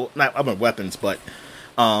 Well, not weapons, but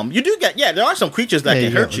you do get there are some creatures that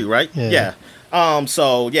can hurt you, right? Yeah.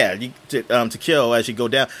 So yeah, to kill as you go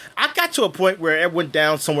down. I got to a point where it went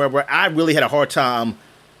down somewhere where I really had a hard time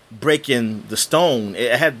breaking the stone.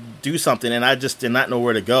 It had to do something, and I just did not know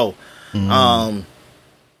where to go.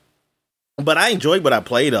 But I enjoyed what I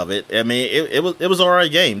played of it. I mean, it was an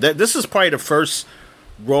alright game. This is probably the first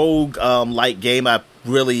rogue like game I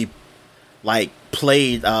really like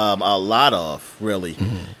played a lot of really.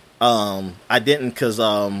 I didn't because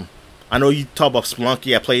I know you talk about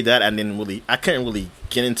Spelunky. I played that. I couldn't really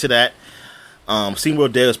get into that.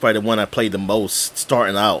 SteamWorld Day was probably the one I played the most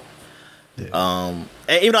starting out. Yeah.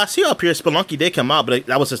 And even though I see up here Spelunky did come out, but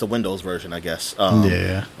that was just a Windows version, I guess. But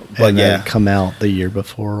and it come out the year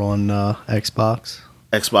before on Xbox.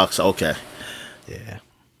 Xbox, okay. Yeah.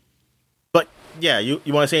 But yeah, you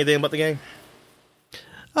want to say anything about the game?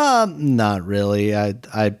 Not really.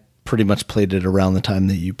 I pretty much played it around the time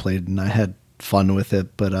that you played, and I had fun with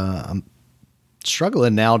it. But I'm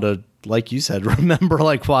struggling now to, like you said, remember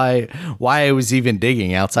like why I was even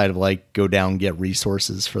digging outside of like go down and get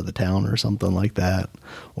resources for the town or something like that,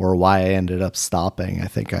 or why I ended up stopping. I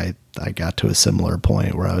think I got to a similar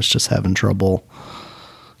point where I was just having trouble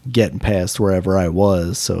getting past wherever I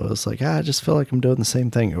was. So I was like, I just feel like I'm doing the same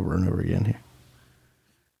thing over and over again here.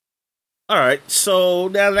 All right, so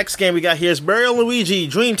now the next game we got here is Mario & Luigi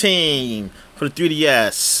Dream Team for the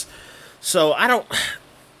 3DS. So I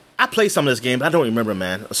played some of this game, but I don't remember,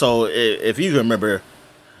 man. So if you remember,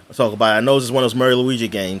 I'll talk about it. I know this is one of those Mario & Luigi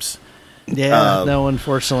games. Yeah, no,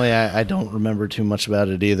 unfortunately, I don't remember too much about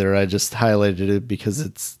it either. I just highlighted it because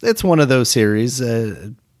it's one of those series,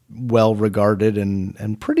 well regarded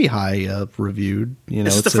and pretty high reviewed. You know,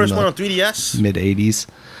 this is the first one on 3DS? Mid 80s.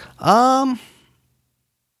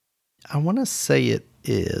 I want to say it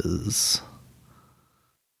is.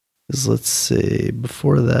 Because let's see,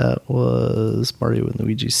 before that was Mario &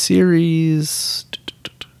 Luigi series,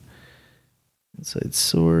 Inside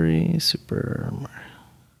Story, Super Mario.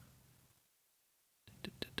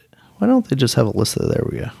 Why don't they just have a list of, there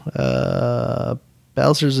we go.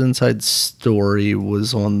 Bowser's Inside Story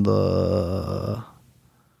was on the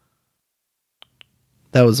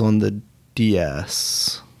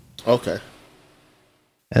DS. Okay.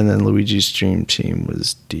 And then Luigi's Dream Team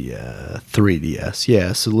was 3DS.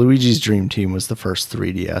 Yeah, so Luigi's Dream Team was the first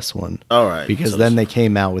 3DS one. All right. Because then they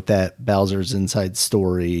came out with that Bowser's Inside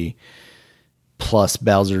Story plus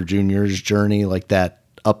Bowser Jr.'s Journey, like that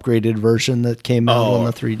upgraded version that came out on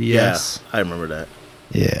the 3DS. Yeah, I remember that.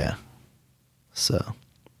 Yeah. So,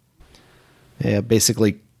 yeah,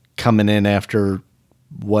 basically coming in after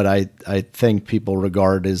what I think people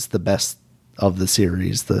regard as the best of the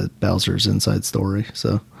series, the Bowser's Inside Story.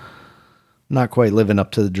 So not quite living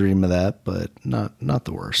up to the dream of that, but not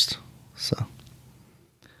the worst. So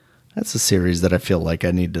that's a series that I feel like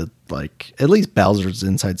I need to, like, at least Bowser's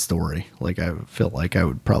Inside Story. Like, I feel like I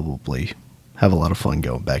would probably have a lot of fun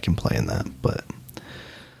going back and playing that, but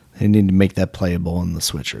they need to make that playable on the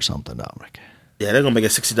Switch or something, Dominic. Yeah, they're going to make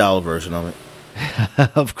a $60 version of it.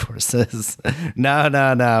 Of course.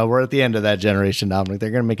 No. We're at the end of that generation, Dominic. They're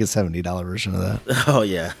going to make a $70 version of that. Oh,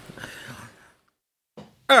 yeah.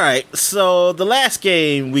 All right. So the last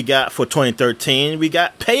game we got for 2013, we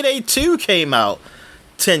got Payday 2 came out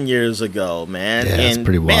 10 years ago, man. Yeah, that's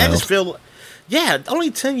pretty wild. Man, I just feel, only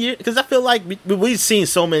 10 years. Because I feel like we've seen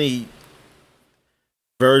so many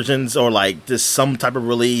versions or like this some type of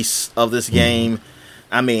release of this game.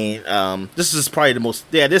 I mean, this is probably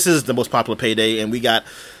this is the most popular Payday, and we got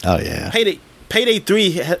Payday 3,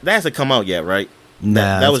 that hasn't come out yet, right?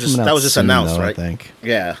 Nah, that was just announced, right? I think.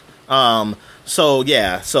 Yeah. So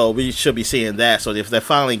we should be seeing that. So if they're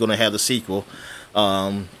finally going to have the sequel,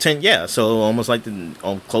 so almost like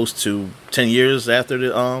close to 10 years after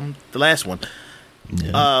the last one.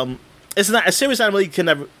 Yeah. It's not a series I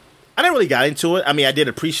didn't really get into it. I mean, I did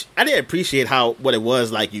appreciate what it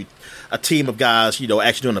was like. A team of guys,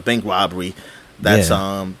 actually doing a bank robbery that's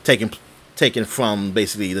taken from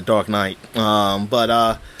basically the Dark Knight. And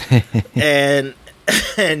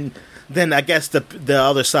then I guess the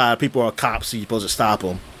other side, people are cops, so you're supposed to stop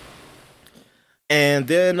them. And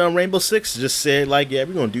then Rainbow Six just said like, yeah,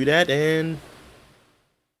 we're gonna do that, and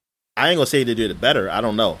I ain't gonna say they did it better. I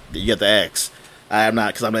don't know. You have to ask. I'm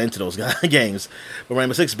not, because I'm not into those games. But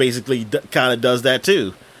Rainbow Six basically kind of does that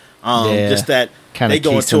too. Just that kind of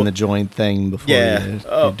keysing the joint thing before you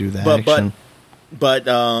do the action. But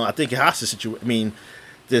I think in hostage situation, I mean,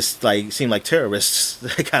 this like seemed like terrorists,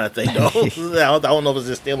 that kind of thing. Though I don't know if it's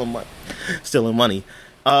just stealing money.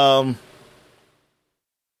 But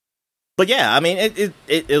yeah, I mean, it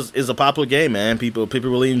is a popular game, man. People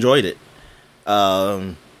really enjoyed it.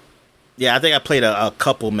 Yeah, I think I played a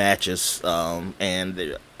couple matches,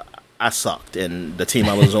 and I sucked, and the team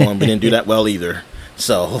I was on, we didn't do that well either.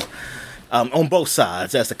 So, on both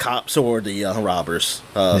sides, as the cops or the robbers.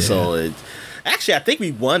 So, actually, I think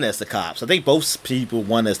we won as the cops. I think both people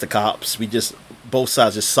won as the cops. Both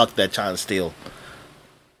sides just sucked at trying to steal.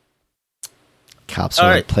 Cops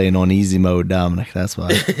are like playing on easy mode, Dominic. That's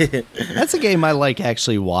why. That's a game I like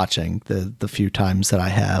actually watching the few times that I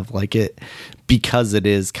have. Like it, because it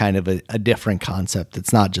is kind of a different concept.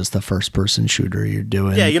 It's not just a first person shooter you're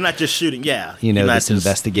doing. Yeah, you're not just shooting. Yeah. You know, this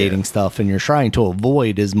investigating stuff, and you're trying to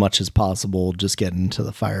avoid as much as possible just getting into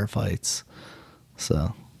the firefights.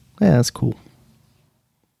 So, yeah, that's cool.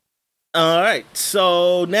 All right.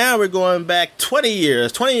 So now we're going back 20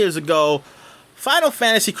 years. 20 years ago, Final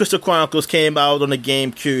Fantasy Crystal Chronicles came out on the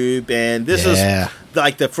GameCube, and this is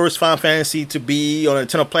like the first Final Fantasy to be on a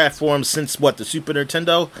Nintendo platform since the Super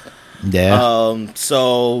Nintendo. Yeah.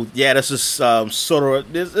 So yeah, this is sort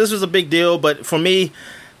of this was a big deal, but for me,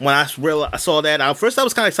 when I saw that, first I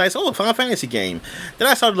was kind of excited. Oh, Final Fantasy game. Then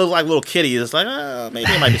I started to look like little kitties. It's like,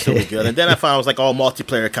 maybe it might be still be good. And then I found it was like all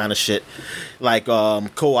multiplayer kind of shit, like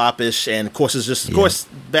co-op-ish. And of course, of course,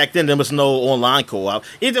 back then there was no online co-op.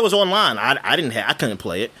 If there was online, I couldn't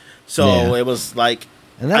play it. So it was like,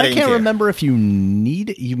 and then I can't remember if you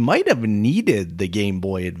might have needed the Game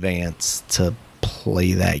Boy Advance to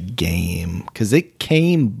play that game because it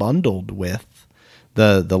came bundled with.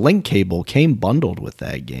 The link cable came bundled with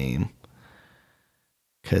that game,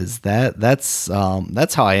 because that's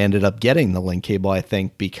how I ended up getting the link cable, I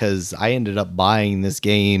think, because I ended up buying this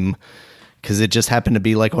game because it just happened to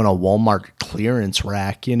be like on a Walmart clearance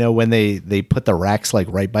rack, you know, when they put the racks like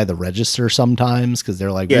right by the register sometimes, because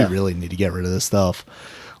they're like, we really need to get rid of this stuff.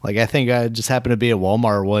 Like, I think I just happened to be at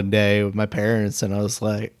Walmart one day with my parents, and I was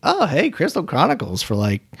like, oh, hey, Crystal Chronicles for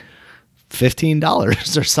like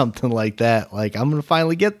 $15 or something like that. Like, I'm gonna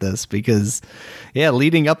finally get this, because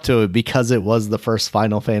leading up to it, because it was the first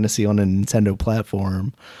Final Fantasy on a Nintendo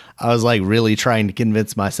platform, I was like really trying to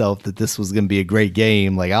convince myself that this was gonna be a great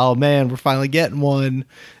game. Like, oh man, we're finally getting one,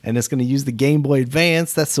 and it's gonna use the Game Boy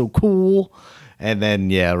Advance. That's so cool. And then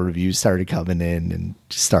reviews started coming in, and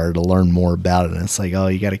started to learn more about it, and it's like, oh,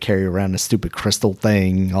 you got to carry around a stupid crystal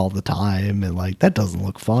thing all the time, and like, that doesn't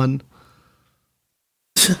look fun.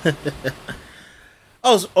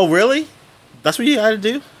 Oh, really? That's what you had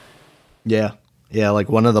to do? Yeah. Like,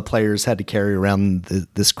 one of the players had to carry around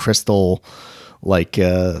this crystal, like,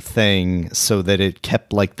 thing, so that it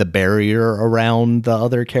kept like the barrier around the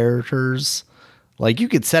other characters. Like, you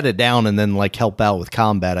could set it down and then like help out with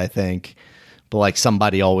combat, I think, but like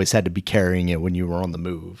somebody always had to be carrying it when you were on the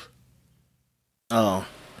move. Oh.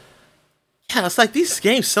 Yeah, it's like these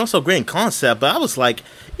games sound so great in concept, but I was like,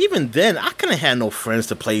 even then, I couldn't have no friends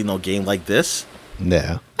to play no game like this.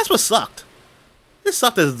 Yeah. That's what sucked. It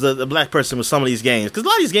sucked as the black person with some of these games, because a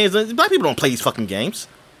lot of these games, black people don't play these fucking games,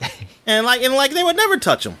 and they would never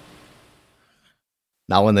touch them.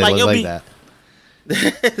 Not when they look like that.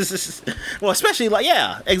 Well, especially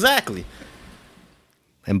exactly.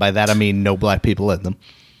 And by that I mean no black people in them.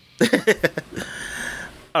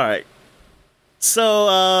 All right. So,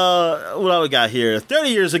 what do we got here? 30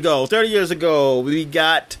 years ago, we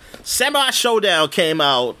got Samurai Shodown came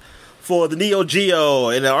out for the Neo Geo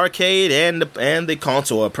in the arcade and the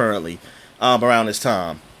console, apparently, around this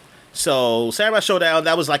time. So, Samurai Shodown,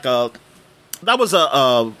 that was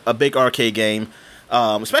a big arcade game,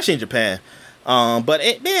 especially in Japan. But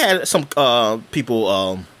they had some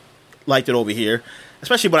people liked it over here,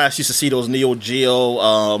 especially when I used to see those Neo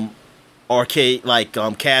Geo arcade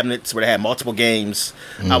cabinets where they had multiple games.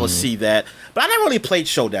 I would see that, but I never really played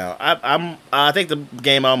Showdown. I think the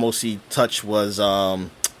game I almost touched was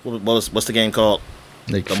what's the game called?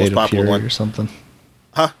 Like the Fatal most popular Fury one or something?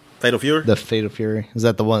 Huh? Fatal Fury? The Fatal Fury, is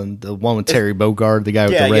that the one with Terry Bogard, the guy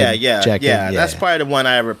with the red jacket? Yeah, that's probably the one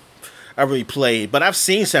I really played. But I've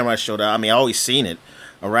seen Samurai Shodown. I mean, I always seen it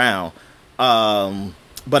around.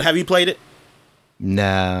 But have you played it?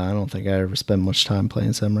 Nah, I don't think I ever spent much time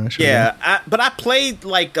playing Samurai Shodown. Yeah, but I played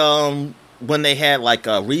when they had like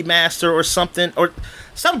a remaster or something, or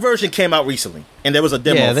some version came out recently, and there was a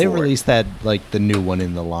demo. Yeah, they released that like the new one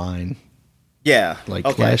in the line. Yeah,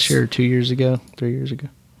 last year, 2 years ago, 3 years ago,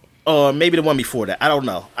 or maybe the one before that. I don't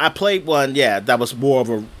know. I played one. Yeah, that was more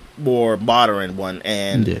of a more modern one,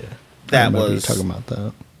 and that was you talking about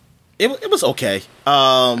that. It was okay.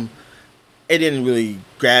 It didn't really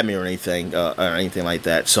grab me or anything like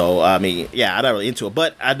that. So I mean, I'm not really into it,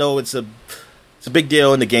 but I know it's a big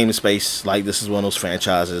deal in the gaming space. Like, this is one of those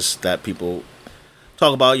franchises that people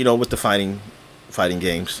talk about, with the fighting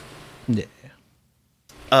games. Yeah.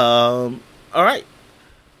 All right.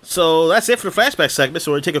 So that's it for the flashback segment.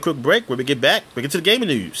 So we're gonna take a quick break. When we get back, we get to the gaming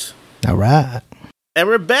news. All right. And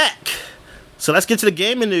we're back. So let's get to the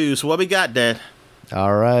gaming news. What we got, Dan?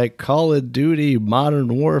 All right, Call of Duty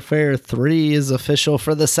Modern Warfare 3 is official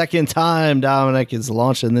for the second time, Dominic. It's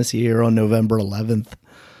launching this year on November 11th.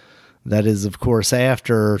 That is, of course,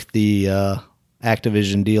 after the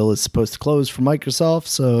Activision deal is supposed to close for Microsoft.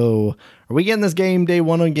 So are we getting this game day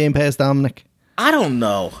one on Game Pass, Dominic? I don't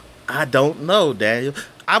know, Daniel.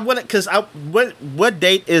 I wouldn't, because what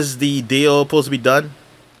date is the deal supposed to be done?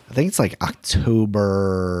 I think it's like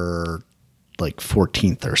October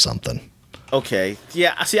 14th or something. Okay.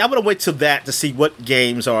 Yeah, see, I want to wait till that to see what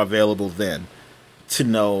games are available then to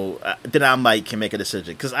know. Then I might can make a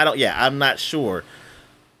decision. Because I'm not sure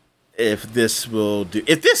if this will do.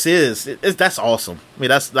 If this that's awesome. I mean,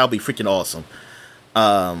 that'll be freaking awesome.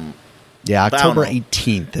 Yeah, October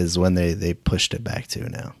 18th is when they pushed it back to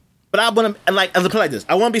now. But I want to, like, as I put it like this,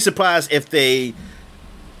 I won't be surprised if they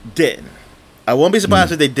didn't. I won't be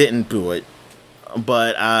surprised if they didn't do it.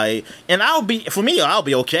 But I'll be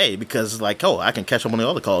okay because I can catch up on the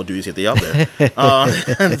other Call of Duties if they're out there.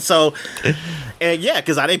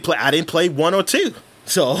 Because I didn't play 1 or 2,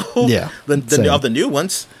 so the new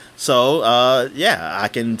ones. So I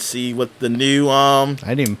can see what the new. I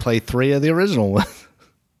didn't even play 3 of the original ones.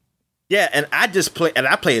 Yeah, and I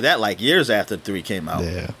played that years after 3 came out.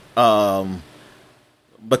 Yeah.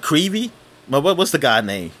 McCreevy, what's the guy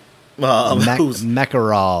name?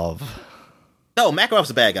 Makarov. No, Makarov's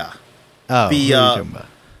the bad guy. Oh,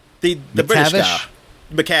 the British guy,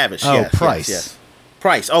 McCavish. Oh, yes, Price. Yes.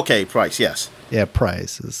 Price. Okay, Price. Yes. Yeah,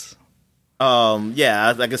 Price is.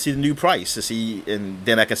 Yeah, I can see the new Price to see, and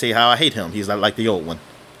then I can say how I hate him. He's not like the old one.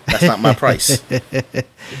 That's not my Price.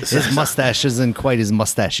 His mustache isn't quite as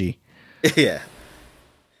mustachy. Yeah.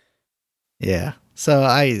 Yeah. So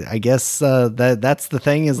I guess that's the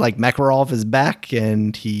thing is Makarov is back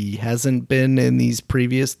and he hasn't been in these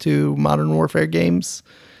previous 2 Modern Warfare games,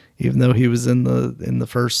 even though he was in the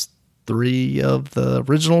first 3 of the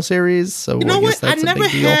original series. So you know I guess what? that's a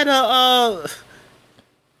big deal.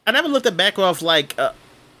 I never looked at Makarov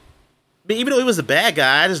even though he was a bad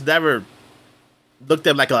guy, I just never looked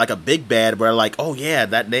at him like a big bad where oh yeah,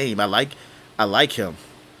 that name I like him.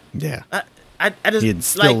 Yeah. I just, he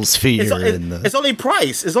instills fear it's only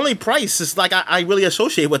Price. It's only Price. It's I really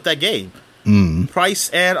associate with that game.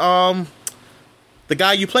 Price and the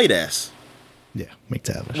guy you played as. Yeah,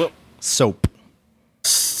 McTavish. Well,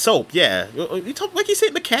 Soap, yeah. You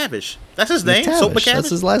said McCavish. That's his name? Soap McCavish? That's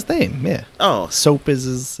his last name, yeah. Oh. Soap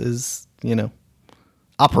is his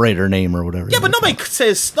operator name or whatever. Yeah, but nobody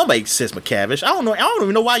says McCavish. I don't know. I don't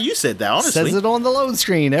even know why you said that, honestly. Says it on the load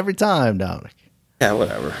screen every time, Dominic. Yeah,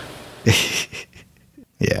 whatever.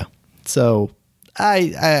 Yeah. So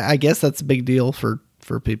I guess that's a big deal for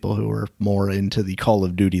people who are more into the Call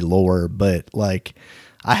of Duty lore, but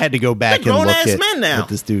I had to go back and look at what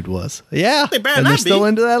this dude was. Yeah. They're still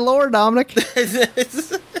into that lore, Dominic.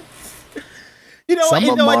 You know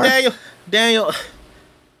what, Daniel,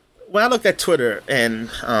 when I look at Twitter and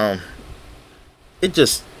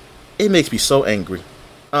it makes me so angry.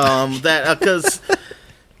 That because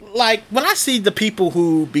when I see the people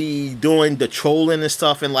who be doing the trolling and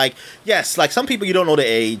stuff, and some people you don't know the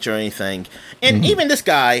age or anything, and even this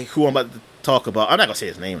guy who I'm about to talk about, I'm not gonna say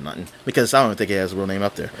his name or nothing because I don't think he has a real name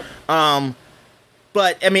up there.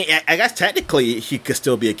 But I mean, I guess technically he could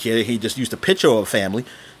still be a kid. He just used a picture of a family,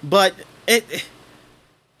 but it's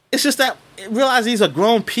just that realize these are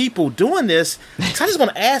grown people doing this. So I just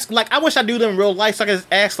want to ask, I wish I knew them in real life, so I could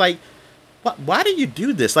ask, why do you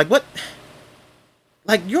do this? What?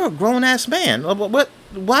 You're a grown ass man. What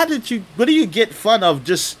do you get fun of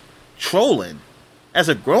just trolling as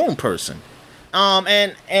a grown person?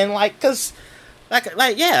 Cause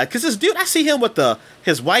this dude, I see him with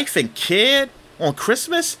his wife and kid on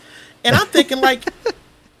Christmas, and I'm thinking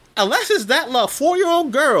unless it's that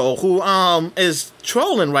 4-year-old girl who is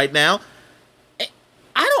trolling right now,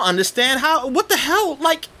 I don't understand what the hell,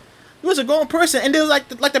 he was a grown person, and there's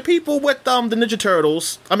the people with the Ninja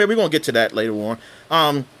Turtles. I mean, we're gonna get to that later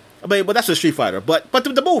on. But that's a Street Fighter. But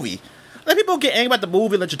the movie, people get angry about the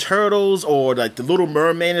movie Ninja Turtles or the Little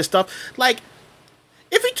Mermaid and stuff.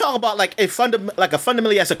 If we talk about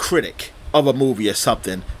fundamentally as a critic of a movie or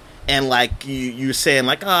something, and you're saying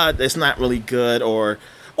it's not really good, or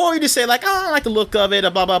you just say I don't like the look of it, or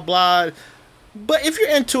blah blah blah. But if you're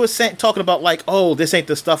into talking about this ain't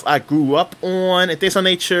the stuff I grew up on and things of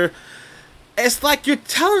nature, it's you're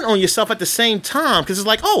telling on yourself at the same time, because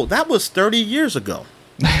it's that was 30 years ago.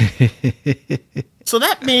 So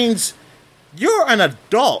that means you're an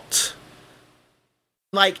adult.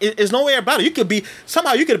 There's no way about it. You could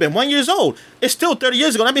have been 1 year old. It's still 30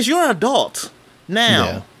 years ago. That means you're an adult now.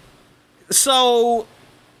 Yeah. So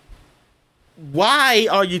why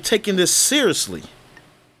are you taking this seriously?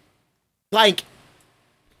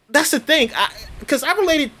 That's the thing. Because I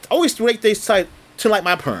always relate this to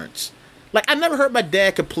my parents. Like, I never heard my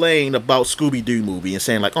dad complain about Scooby-Doo movie and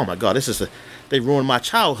saying, like, oh my God, they ruined my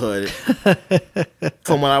childhood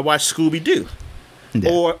from when I watched Scooby-Doo.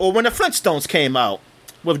 Yeah. Or when the Flintstones came out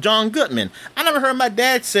with John Goodman. I never heard my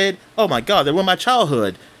dad said, oh my God, they ruined my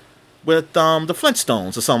childhood with the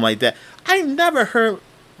Flintstones or something like that. I never heard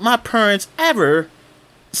my parents ever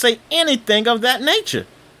say anything of that nature.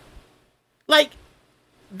 Like,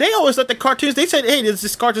 they always let the cartoons, they said, hey, there's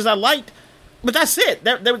this cartoons I liked, but that's it.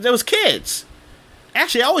 There was kids.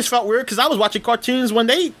 Actually, I always felt weird because I was watching cartoons when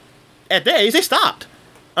at their age, they stopped.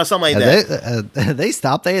 Or something like that. They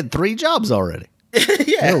stopped. They had 3 jobs already.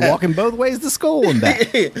 Yeah. They were walking both ways to school and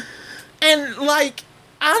back. And, like,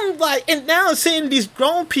 I'm like, and now I'm seeing these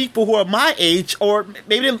grown people who are my age, or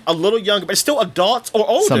maybe a little younger, but still adults or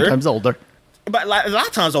older. Sometimes older. But like, a lot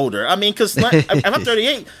of times older. I mean, because I'm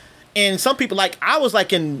 38, and some people, like, when I was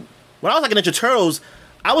like in Ninja Turtles,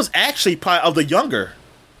 I was actually part of the younger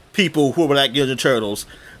people who were like Ninja Turtles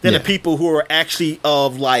than the people who were actually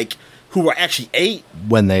who were actually 8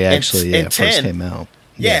 when they actually and 10. First came out.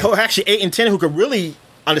 Yeah, who were actually 8 and 10 who could really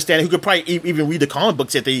understand it, who could probably even read the comic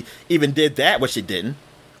books if they even did that, which they didn't,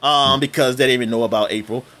 because they didn't even know about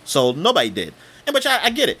April. So nobody did. And which I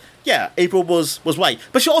get it. Yeah, April was white,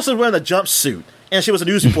 but she also wearing a jumpsuit. And she was a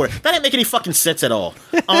news reporter. That didn't make any fucking sense at all.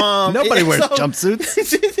 Nobody wears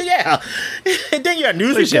jumpsuits. Yeah. And then you're a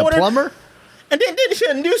news reporter. Is she a plumber? And then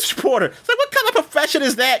you're a news reporter. It's like, what kind of profession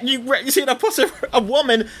is that? You see, a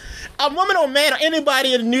woman or man or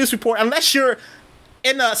anybody in a news report, unless you're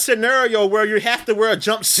in a scenario where you have to wear a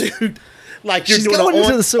jumpsuit, like you're doing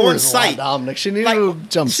on site. Dominic, she needed a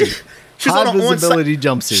jumpsuit. She's high on visibility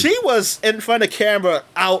jumpsuit. She was in front of camera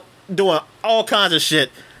out doing all kinds of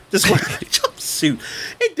shit. Just wearing a jumpsuit.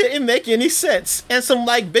 It didn't make any sense. And some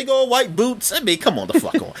like big old white boots. I mean, come on the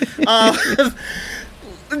fuck on.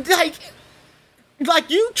 Like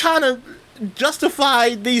you trying to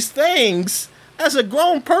justify these things as a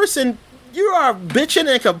grown person, you are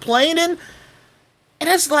bitching and complaining. And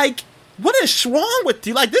it's like, what is wrong with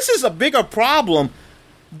you? Like, this is a bigger problem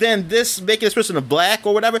than this making this person a black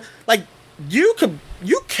or whatever. Like, you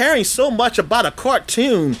caring so much about a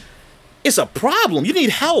cartoon is a problem. You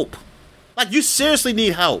need help. Like, you seriously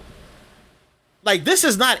need help. Like, this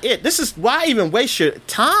is not it. This is why even waste your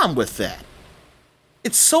time with that.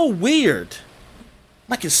 It's so weird.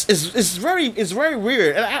 Like, it's very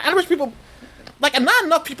weird. And I wish people, like, not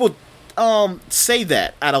enough people say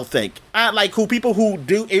that, I don't think. People who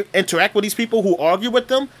do interact with these people who argue with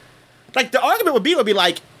them. Like, the argument would be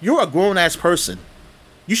like, you're a grown-ass person.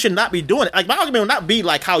 You should not be doing it. Like, my argument would not be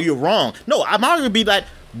like how you're wrong. No, my argument would be like,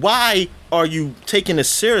 why are you taking this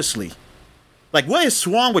seriously? Like, what is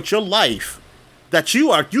wrong with your life that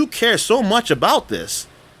you care so much about this?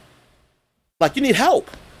 Like, you need help.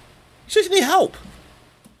 You just need help.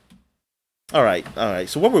 All right.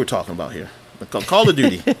 So what were we talking about here? Call of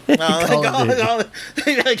Duty. But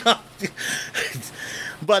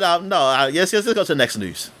no. Yes. Let's go to the next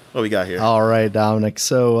news. What we got here? All right, Dominic.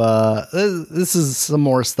 So this is some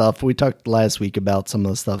more stuff. We talked last week about some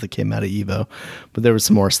of the stuff that came out of EVO, but there was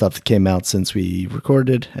some more stuff that came out since we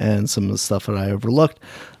recorded and some of the stuff that I overlooked.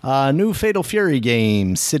 New Fatal Fury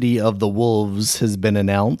game, City of the Wolves, has been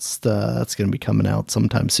announced. That's going to be coming out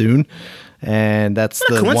sometime soon. And that's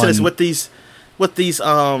what the coincidence one... with these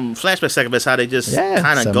flashback segments, how they just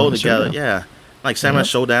kind of go together. Showdown. Yeah. Like Samurai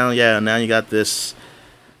Showdown. Yeah. Now you got this...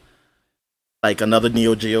 Like another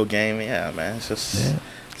Neo Geo game, yeah, man. It's just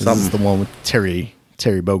This is the one with Terry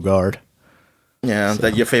Bogard. Yeah, so.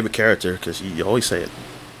 That's your favorite character because you always say it.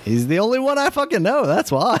 He's the only one I fucking know.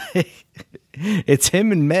 That's why. It's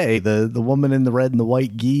him and May, the woman in the red and the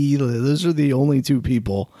white gi. Those are the only 2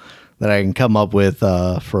 people that I can come up with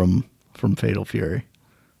from Fatal Fury.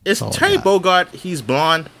 Is Terry Bogard? He's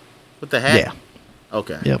blonde with the hat. Yeah.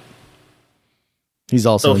 Okay. Yep. He's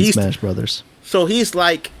also in Smash Brothers. So he's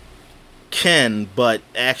like Ken, but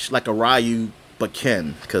actually like a Ryu, but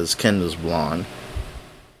Ken, because Ken is blonde.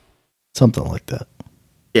 Something like that.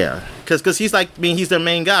 Yeah, because he's like, he's their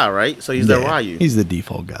main guy, right? So he's their Ryu. He's the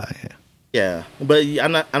default guy. Yeah, but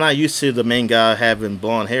I'm not used to the main guy having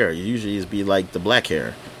blonde hair. Usually it's be like the black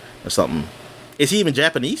hair or something. Is he even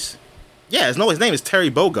Japanese? Yeah, his name is Terry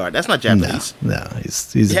Bogard. That's not Japanese. No,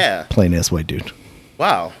 he's a plain ass white dude.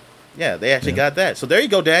 Wow. Yeah, they actually got that. So there you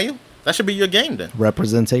go, Daniel. That should be your game then.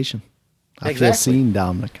 Representation. I feel seen,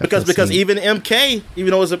 Dominic. Because even MK,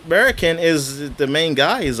 even though he's American, is the main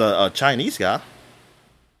guy is a Chinese guy.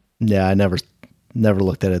 Yeah, I never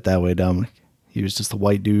looked at it that way, Dominic. He was just a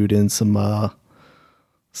white dude in some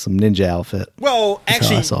ninja outfit. Well,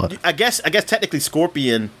 actually, I guess technically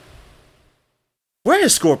Scorpion. Where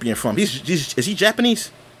is Scorpion from? Is he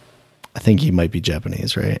Japanese? I think he might be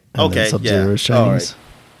Japanese, right? And Okay, Sub-Zero is yeah. All Chinese. right.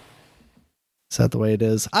 Is that the way it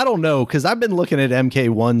is? I don't know, because I've been looking at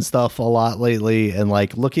MK1 stuff a lot lately, and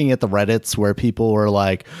like looking at the Reddits where people were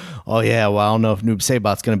like, "Oh yeah, well I don't know if Noob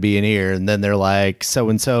Saibot's going to be in here," and then they're like, "So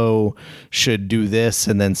and so should do this,"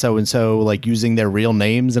 and then so and so like using their real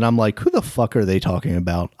names, and I'm like, "Who the fuck are they talking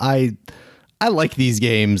about?" I like these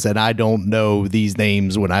games, and I don't know these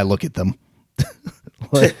names when I look at them.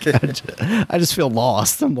 Like I just feel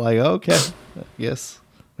lost. I'm like, okay, I guess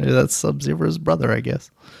maybe that's Sub-Zero's brother, I guess.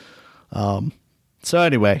 So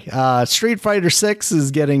anyway, Street Fighter 6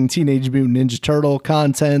 is getting Teenage Mutant Ninja Turtle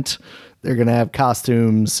content. They're gonna have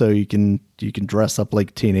costumes, so you can dress up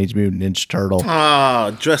like Teenage Mutant Ninja Turtle.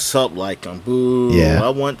 Dress up like them. Boo. Yeah.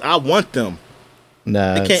 I want them.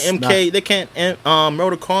 Nah, They can't They can't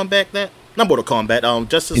Mortal Kombat that. Not Mortal Kombat.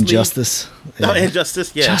 Justice League. Injustice. No,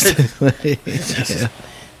 Injustice. Yeah. Yeah.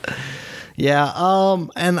 Yeah,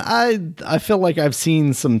 and I feel like I've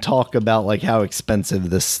seen some talk about like how expensive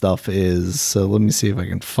this stuff is. So let me see if I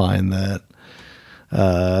can find that.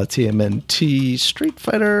 TMNT Street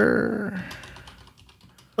Fighter.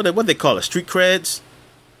 What they call it? Street creds?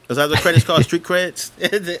 Is that the credits called? Street creds?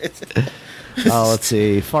 Let's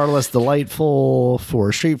see. Far less delightful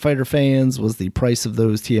for Street Fighter fans was the price of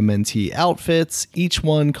those TMNT outfits. Each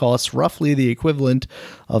one costs roughly the equivalent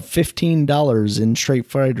of $15 in Street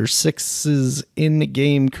Fighter 6's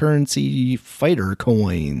in-game currency fighter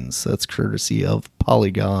coins. That's courtesy of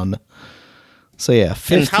Polygon. So yeah,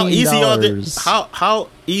 $15. And how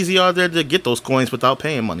easy are they to get those coins without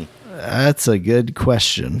paying money? That's a good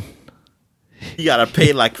question. You gotta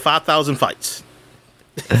pay like 5,000 fights.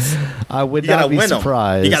 I would not be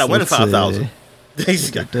surprised. You gotta win 5,000.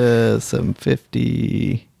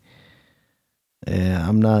 750. Yeah,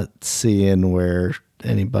 I'm not seeing where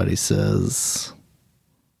anybody says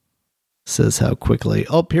how quickly.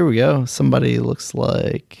 Oh, here we go. Somebody looks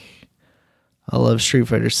like, I love Street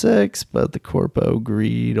Fighter 6, but the Corpo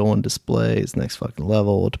greed on display is next fucking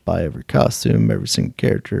level to buy every costume, every single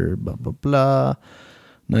character, blah, blah, blah.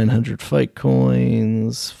 900 fight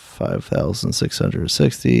coins,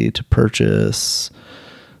 5,660 to purchase.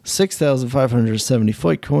 6,570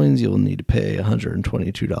 fight coins. You'll need to pay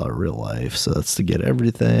 $122 real life. So that's to get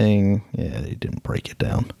everything. Yeah, they didn't break it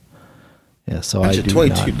down. Yeah, so I do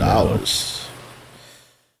not know.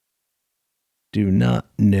 Do not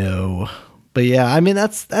know. But yeah, I mean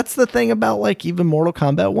that's the thing about like even Mortal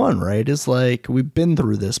Kombat 1, right? Is like we've been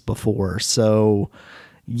through this before. So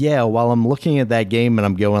yeah, while I'm looking at that game and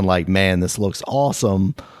I'm going like, man, this looks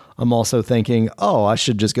awesome, I'm also thinking, oh, I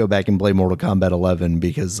should just go back and play Mortal Kombat 11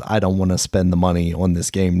 because I don't want to spend the money on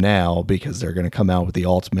this game now because they're going to come out with the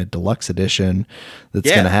Ultimate Deluxe Edition that's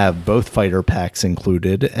going to have both fighter packs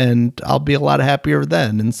included, and I'll be a lot happier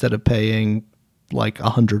then instead of paying like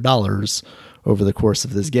 $100 over the course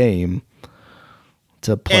of this game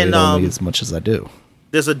to play it only as much as I do.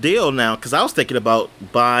 There's a deal now because I was thinking about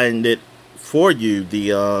buying it for you,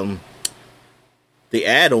 the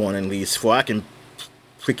add-on at least, for I can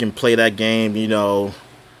freaking play that game, you know.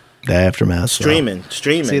 The Aftermath. Streaming.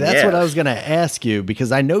 See, that's what I was going to ask you,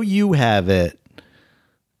 because I know you have it,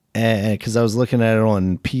 and because I was looking at it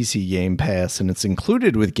on PC Game Pass, and it's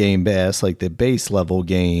included with Game Pass, like the base level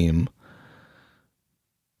game.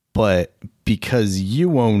 But because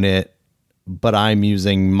you own it, but I'm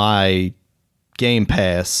using my Game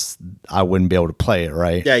Pass, I wouldn't be able to play it,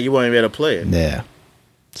 right? Yeah, you wouldn't be able to play it. Yeah.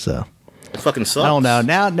 So it fucking sucks. I don't know.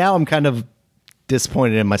 Now I'm kind of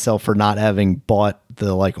disappointed in myself for not having bought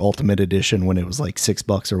the like Ultimate Edition when it was like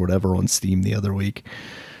 $6 or whatever on Steam the other week.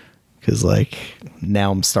 Because like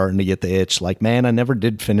now I'm starting to get the itch. Like, man, I never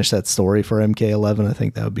did finish that story for MK11. I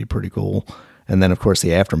think that would be pretty cool. And then of course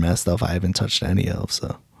the Aftermath stuff I haven't touched any of.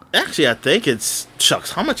 So actually, I think it's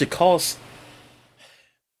shucks. How much it costs?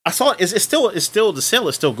 I saw it's still the sale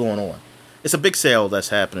is still going on. It's a big sale that's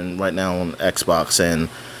happening right now on Xbox and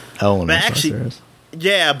actually,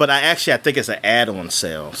 yeah, but I think it's an add-on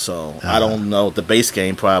sale. So I don't know. The base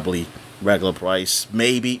game probably regular price,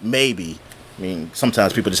 maybe. I mean,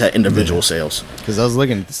 sometimes people just have individual sales. Because I was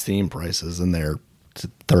looking at the Steam prices and they're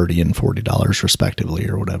 $30 and $40 respectively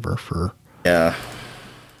or whatever for. Yeah.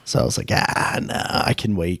 So I was like, I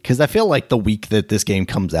can wait. Because I feel like the week that this game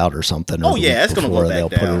comes out or something. Oh, yeah, it's going to go back down.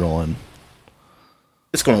 Put it on.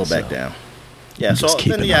 It's going to go back down. Yeah, so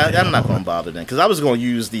then, I'm not going to bother then. Because I was going to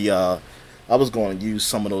use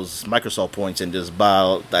some of those Microsoft points and just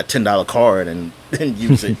buy that $10 card and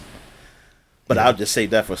use it. But I'll just save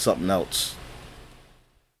that for something else.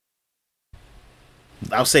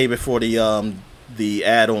 I'll save it for the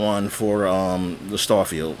add-on for the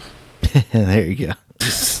Starfield. There you go.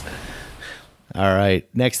 All right.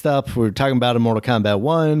 Next up, we're talking about Mortal Kombat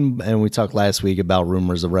 1, and we talked last week about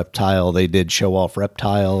rumors of Reptile. They did show off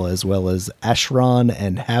Reptile as well as Ashron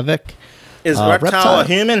and Havoc. Is Reptile a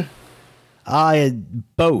human?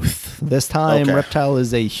 Both. This time, Okay. Reptile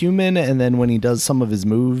is a human, and then when he does some of his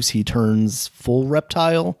moves, he turns full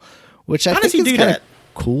Reptile, which I How does think he is do kind of that?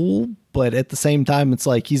 cool, but at the same time, it's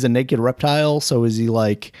like he's a naked reptile, so is he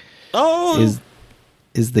like... Oh,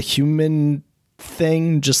 Is the human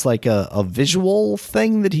thing just like a visual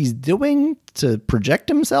thing that he's doing to project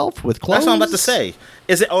himself with clothes? that's what I'm about to say.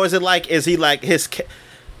 Is he like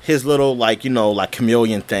his little like like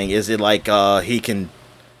chameleon thing? Is it like he can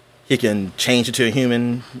change into a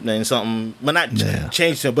human and something, but not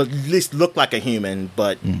change to, but at least look like a human?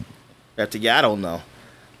 But I don't know.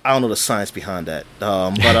 I don't know the science behind that.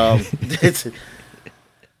 It's.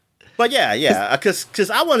 But yeah, because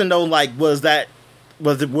I want to know, like, was that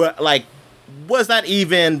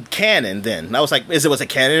even canon then? I was like, was it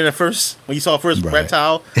canon at first when you saw first Right.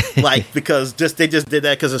 Reptile? Like, because they just did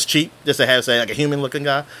that because it's cheap, just to have say like a human looking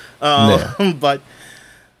guy. But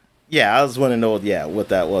yeah, I was want to know what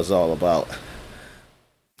that was all about.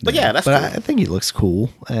 But yeah, that's But cool. I think he looks cool,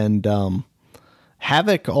 and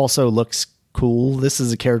Havoc also looks cool. This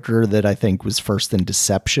is a character that I think was first in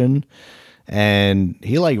Deception, and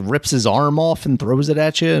he like rips his arm off and throws it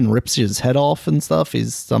at you and rips his head off and stuff.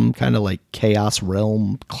 He's some kind of like Chaos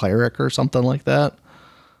Realm cleric or something like that.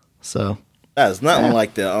 So That's nothing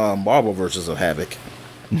like the Marvel versions of Havoc.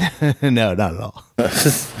 no, not at all.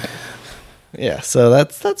 Yeah, so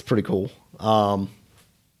that's pretty cool.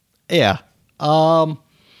 Yeah.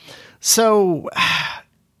 So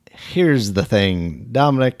here's the thing,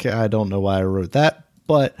 Dominic, I don't know why I wrote that,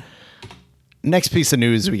 but next piece of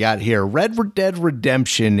news we got here, Red Dead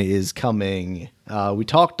Redemption is coming. We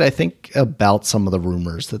talked, I think, about some of the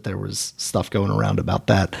rumors that there was stuff going around about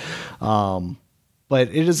that. But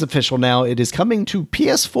it is official now. It is coming to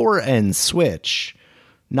PS4 and Switch.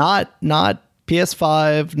 Not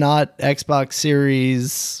PS5, not Xbox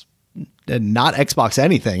Series, not Xbox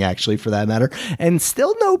anything, actually, for that matter. And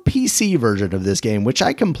still no PC version of this game, which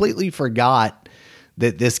I completely forgot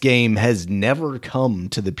that this game has never come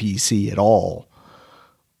to the PC at all.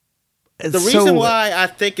 The reason why I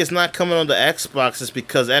think it's not coming on the Xbox is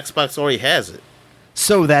because Xbox already has it.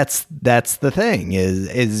 So that's the thing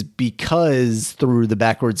is because through the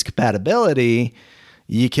backwards compatibility,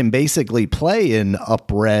 you can basically play an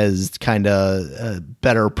up-resed kind of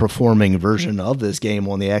better performing version of this game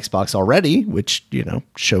on the Xbox already, which,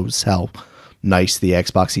 shows how nice the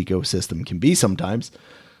Xbox ecosystem can be sometimes.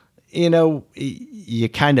 You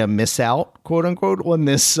kind of miss out, quote unquote, on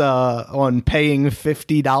this, on paying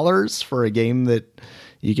 $50 for a game that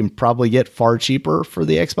you can probably get far cheaper for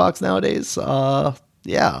the Xbox nowadays.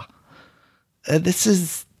 Yeah.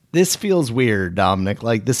 This feels weird, Dominic.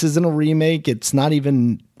 Like, this isn't a remake. It's not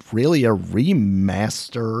even really a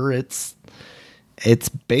remaster. It's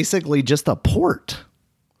basically just a port,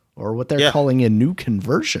 or what they're calling a new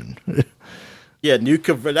conversion. Yeah,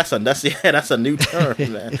 that's a new term,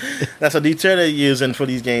 man. That's a new term they're using for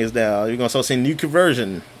these games now. You're gonna start seeing new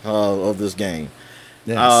conversion of this game.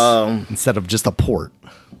 Yes. Instead of just a port.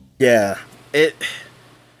 Yeah,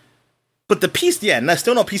 but the PC,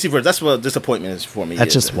 still no PC version. That's what disappointment is for me.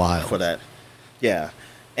 That's just wild for that. Yeah,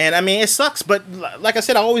 and I mean it sucks, but like I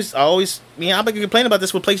said, I've been complaining about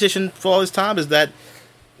this with PlayStation for all this time is that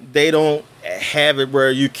they don't have it where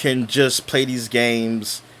you can just play these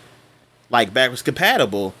games like backwards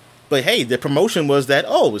compatible. But hey, the promotion was that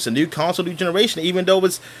it's a new console, new generation, even though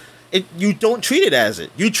you don't treat it as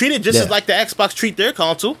it. You treat it just as like the Xbox treat their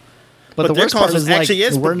console. But the their worst part console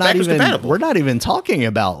is like we're not even talking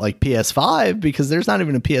about like PS5 because there's not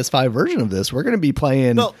even a PS5 version of this. We're going to be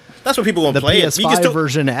playing. Well, that's what people want to play. The PS5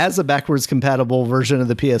 version as a backwards compatible version of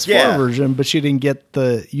the PS4 version, but you didn't get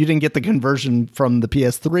the conversion from the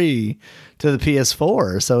PS3 to the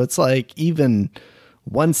PS4. So it's like even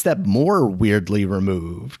one step more weirdly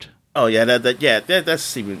removed. Oh yeah,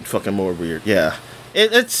 that's even fucking more weird. Yeah,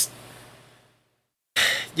 that's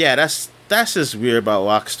just weird about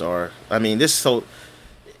Rockstar. I mean, it's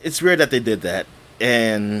weird that they did that,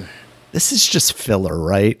 and this is just filler,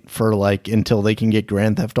 right? For like until they can get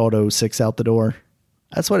Grand Theft Auto 6 out the door.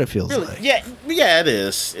 That's what it feels like. Yeah, it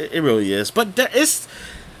is. It really is. But it's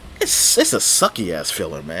a sucky ass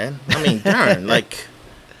filler, man. I mean, darn, like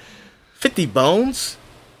 50 bones.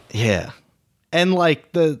 Yeah, and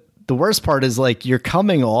like the worst part is like you're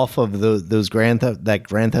coming off of those Grand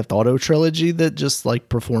Theft Auto trilogy that just like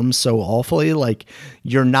performs so awfully. Like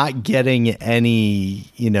you're not getting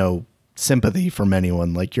any sympathy from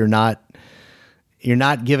anyone. Like you're not We're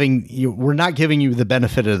not giving you the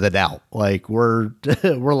benefit of the doubt. Like we're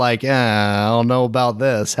like, I don't know about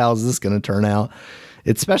this. How's this going to turn out?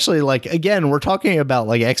 Especially like, again, we're talking about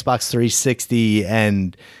like Xbox 360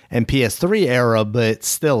 and PS3 era, but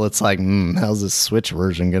still it's like, how's this Switch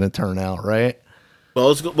version going to turn out? Right. Well,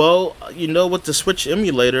 with the Switch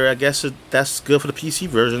emulator, I guess that's good for the PC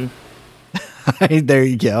version. There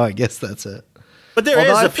you go. I guess that's it. But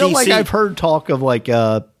I feel PC. like I've heard talk of like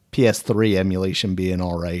PS3 emulation being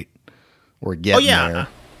all right. We're getting there.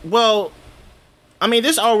 Well, I mean,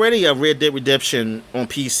 there's already a Red Dead Redemption on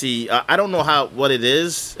PC. I don't know what it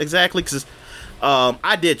is exactly because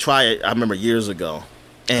I did try it. I remember years ago,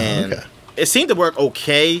 and it seemed to work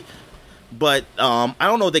okay. But I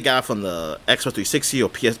don't know if they got it from the Xbox 360 or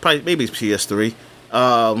probably maybe it's PS3.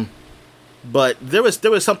 But there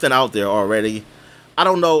was something out there already. I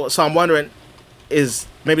don't know. So I'm wondering, is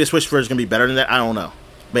maybe the Switch version gonna be better than that? I don't know.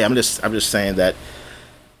 But I'm just saying that.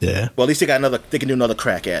 Yeah. Well, at least they can do another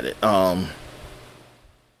crack at it.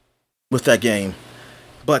 With that game.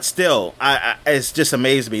 But still, it's just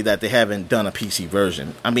amazed me that they haven't done a PC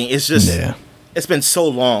version. I mean, it's just it's been so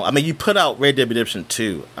long. I mean, you put out Red Dead Redemption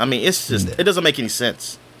 2. I mean, it's just it doesn't make any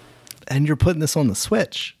sense. And you're putting this on the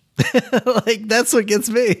Switch. Like that's what gets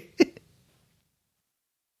me.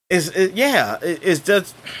 It's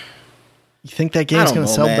just. You think that game's going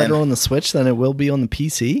to sell better on the Switch than it will be on the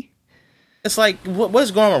PC? It's like, what's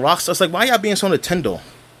going on with Rockstar? It's like, why y'all being so Nintendo?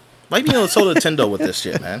 Why you being so Nintendo with this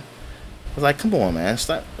shit, man? It's like, come on, man.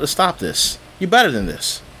 Stop this. You're better than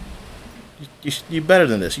this. You're better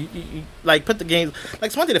than this. You like, put the game... Like,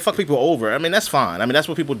 it's one thing to fuck people over. I mean, that's fine. I mean, that's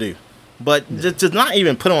what people do. But to not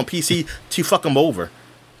even put them on PC to fuck them over.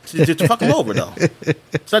 To fuck them over, though.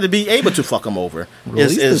 So to be able to fuck them over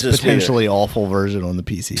is just potentially weird. awful version on the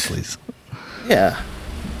PC, please. Yeah.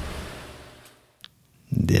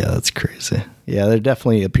 Yeah, that's crazy. Yeah, there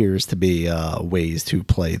definitely appears to be ways to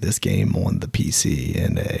play this game on the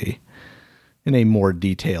PC in a more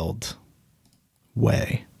detailed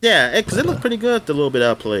way. Yeah, because it looked pretty good the little bit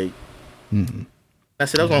I played. Mm-hmm. I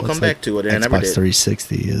said I was going to come back to it, and I never did. Xbox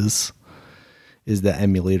 360 is the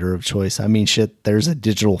emulator of choice. I mean, shit, there's a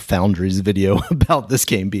Digital Foundry's video about this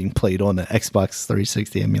game being played on the Xbox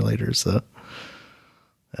 360 emulator, so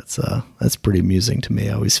that's pretty amusing to me.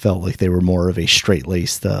 I always felt like they were more of a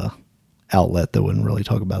straight-laced outlet that wouldn't really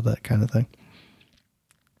talk about that kind of thing.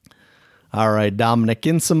 All right, Dominic,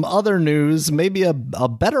 in some other news, maybe a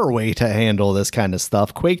better way to handle this kind of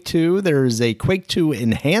stuff. Quake 2, there's a Quake 2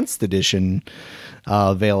 Enhanced Edition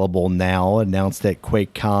available now, announced at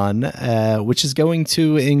QuakeCon, which is going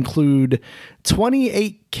to include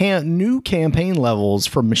 28 new campaign levels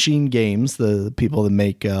from Machine Games, the people that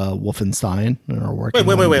make Wolfenstein, and are working.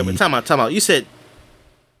 Wait! Time out! You said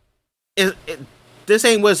this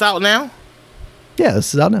ain't what's out now? Yeah,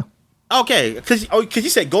 this is out now. Okay, because you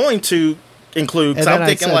said going to include. And then I'm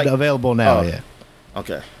thinking I said available now. Yeah.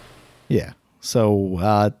 Okay. Yeah.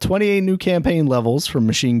 So 28 new campaign levels from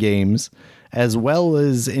Machine Games, as well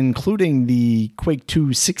as including the Quake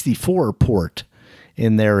 2 64 port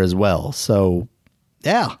in there as well. So,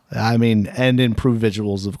 yeah, I mean, and improved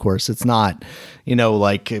visuals, of course. It's not,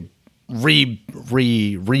 like a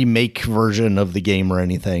remake version of the game or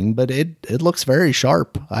anything, but it looks very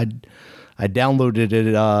sharp. I downloaded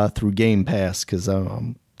it through Game Pass because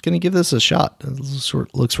I'm going to give this a shot. It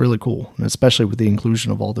looks really cool, and especially with the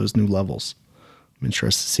inclusion of all those new levels. I'm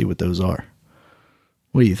interested to see what those are.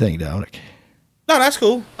 What do you think, Dominic? No, that's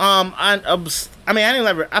cool.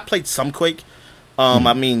 I played some Quake.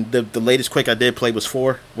 I mean, the latest Quake I did play was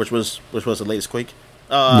 4, which was the latest Quake.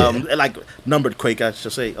 Like numbered Quake, I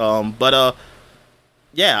should say. I'm gonna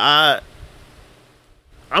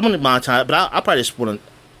mind time, but I probably just want to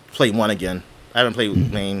play 1 again. I haven't played. I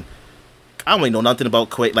mean, I don't really know nothing about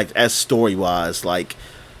Quake, like as story wise, like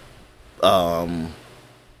Quake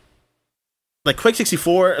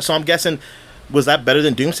 64. So I'm guessing, was that better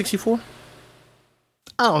than Doom 64?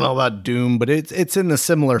 I don't know about Doom, but it's in the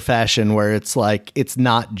similar fashion where it's like it's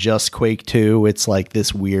not just Quake 2. It's like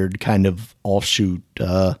this weird kind of offshoot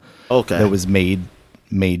that was made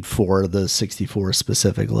for the 64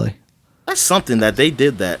 specifically. That's something that they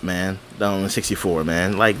did that, man, on the 64,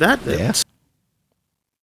 man. Like that. Yeah.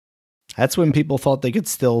 That's when people thought they could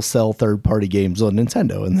still sell third-party games on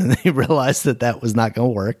Nintendo, and then they realized that was not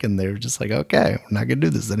going to work, and they were just like, okay, we're not going to do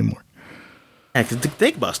this anymore. And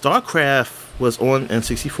think about it, StarCraft was on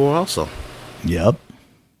N64 also. Yep.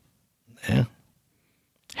 Yeah.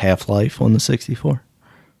 Half-Life on the 64.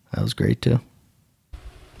 That was great, too.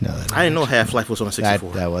 No, I didn't know Half-Life was on the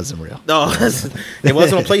 64. That wasn't real. No, it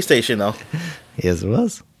wasn't on PlayStation, though. Yes, it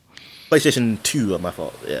was. PlayStation 2, my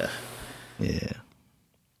fault, yeah. Yeah.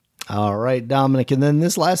 All right, Dominic. And then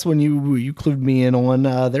this last one you clued me in on.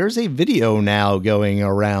 There's a video now going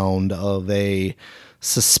around of a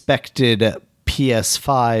suspected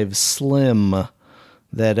PS5 Slim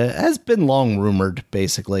that has been long rumored,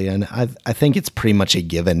 basically. And I think it's pretty much a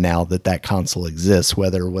given now that console exists.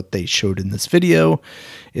 Whether what they showed in this video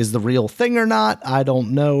is the real thing or not, I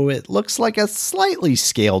don't know. It looks like a slightly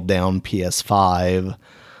scaled down PS5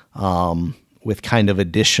 with kind of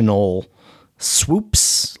additional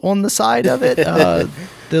swoops on the side of it. That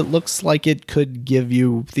looks like it could give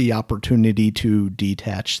you the opportunity to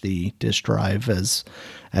detach the disk drive as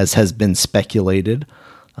has been speculated.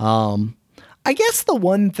 I guess the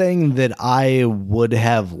one thing that I would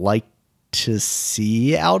have liked to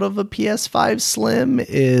see out of a PS5 Slim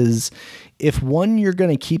is if you're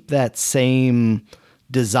going to keep that same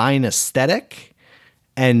design aesthetic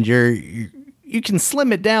and you can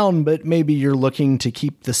slim it down, but maybe you're looking to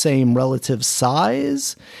keep the same relative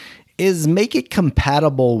size, is make it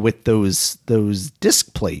compatible with those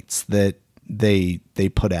disc plates that they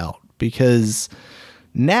put out. Because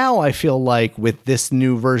now I feel like with this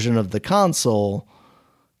new version of the console,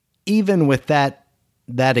 even with that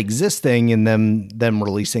existing and them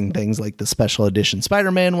releasing things like the special edition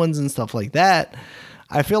Spider-Man ones and stuff like that,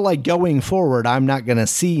 I feel like going forward, I'm not going to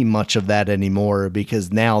see much of that anymore,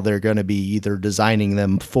 because now they're going to be either designing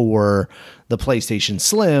them for the PlayStation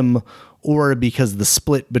Slim, or because the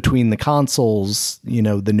split between the consoles, the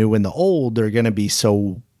new and the old, they're going to be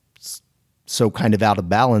so kind of out of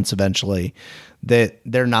balance eventually that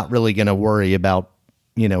they're not really going to worry about,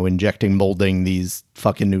 injecting molding these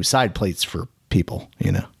fucking new side plates for people,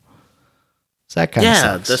 So that kind of sucks.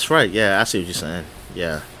 Yeah, that's right. Yeah, I see what you're saying.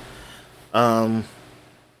 Yeah.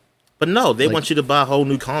 But no, they want you to buy whole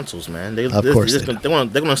new consoles, man. They're going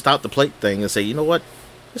to stop the plate thing and say, you know what?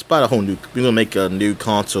 Let's buy we're going to make a new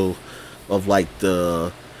console of like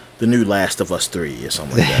the new Last of Us 3 or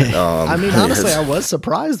something like that. I mean, honestly, I was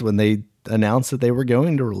surprised when they announced that they were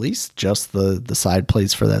going to release just the side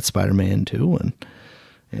plates for that Spider-Man 2, and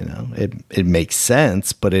it makes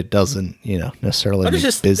sense, but it doesn't necessarily make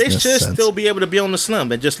business sense. They should still be able to be on the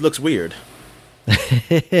Slim. It just looks weird.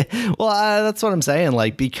 Well, that's what I'm saying.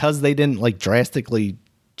 Like, because they didn't like drastically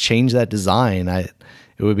change that design, it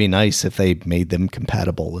would be nice if they made them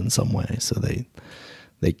compatible in some way. So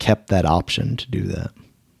they kept that option to do that.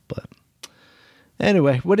 But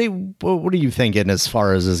anyway, what are you thinking as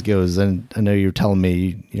far as this goes? And I know you're telling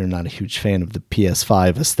me you're not a huge fan of the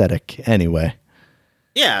PS5 aesthetic anyway.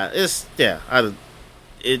 Yeah,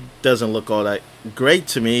 it doesn't look all that great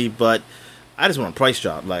to me, but I just want a price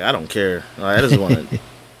drop. Like, I don't care. Like, I just want a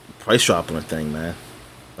price drop on a thing, man.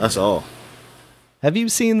 That's all. Have you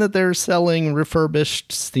seen that they're selling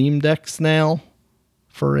refurbished Steam Decks now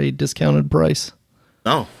for a discounted price?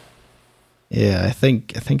 No. Yeah, I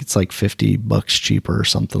think it's like $50 cheaper or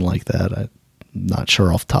something like that. I'm not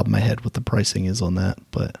sure off the top of my head what the pricing is on that,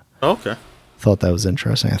 but okay. Thought that was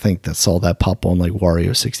interesting. I think I saw that pop on like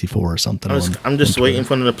Wario 64 or something. I'm just waiting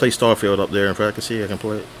for them to play Starfield up there, and if I can see, I can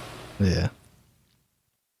play it. Yeah.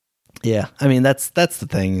 Yeah, I mean, that's the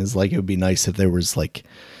thing, is like, it would be nice if there was like,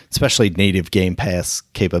 especially native Game Pass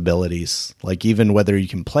capabilities. Like, even whether you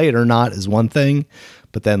can play it or not is one thing,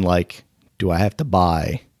 but then like, do I have to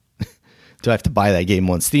buy that game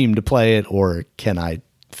on Steam to play it, or can I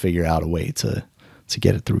figure out a way to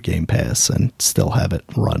get it through Game Pass and still have it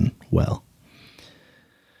run well?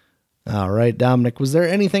 All right, Dominic, was there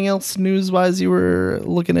anything else news-wise you were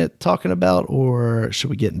looking at talking about, or should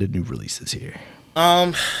we get into new releases here?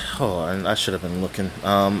 I should have been looking.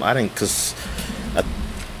 I didn't, because I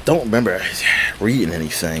don't remember reading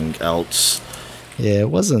anything else. Yeah, it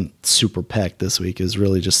wasn't super packed this week. It was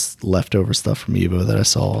really just leftover stuff from Evo that I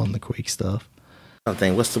saw on the Quake stuff. I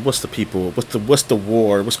think what's the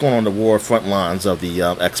war? What's going on the war front lines of the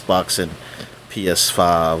Xbox and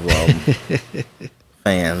PS5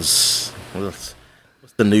 fans? What's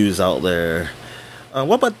the news out there?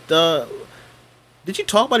 What about did you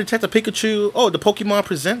talk about Detective Pikachu? Oh, the Pokemon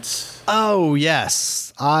Presents? Oh,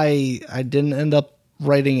 yes. I didn't end up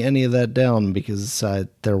writing any of that down because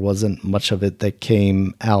there wasn't much of it that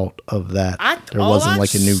came out of that. There wasn't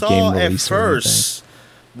like a new game release. At first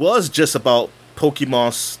was just about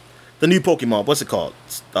Pokemon's, the new Pokemon. What's it called?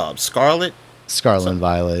 Scarlet and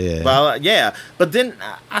Violet. Yeah. Violet, yeah. But then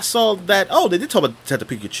I saw that. Oh, they did talk about Detective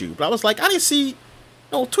Pikachu, but I was like, I didn't see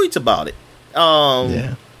no tweets about it.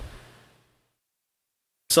 Yeah.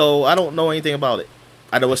 So I don't know anything about it.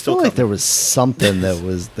 I know it's still coming. Like there was something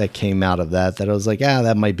that came out of that I was like,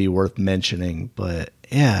 that might be worth mentioning. But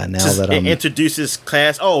yeah, now just that it introduces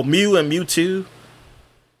class. Oh, Mew and Mewtwo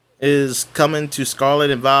is coming to Scarlet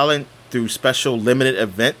and Violet through special limited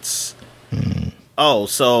events. Oh,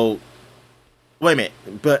 so wait a minute.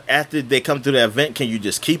 But after they come through the event, can you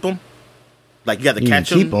just keep them? Like you got to catch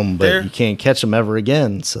them. You can keep them, but you can't catch them ever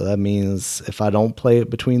again. So that means if I don't play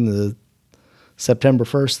it between the September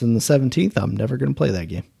 1st and the 17th, I'm never going to play that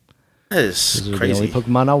game. That is crazy. The only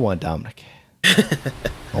Pokemon I want, Dominic.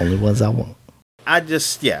 Only ones I want.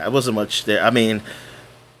 It wasn't much there. I mean,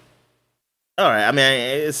 all right. I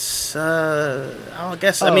mean, it's, I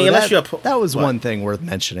guess, unless you're that was one thing worth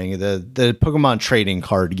mentioning. The Pokemon trading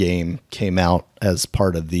card game came out as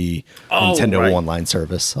part of the Nintendo Online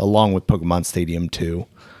service, along with Pokemon Stadium 2.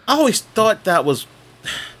 I always thought that was,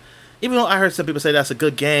 even though I heard some people say that's a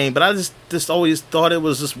good game, but I just always thought it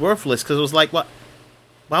was just worthless because it was like,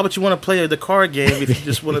 why would you want to play the card game if you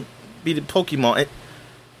just want to be the Pokemon?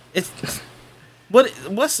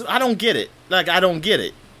 I don't get it. Like, I don't get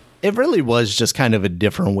it. It really was just kind of a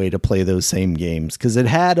different way to play those same games because it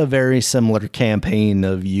had a very similar campaign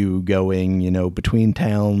of you going, between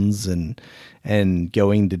towns and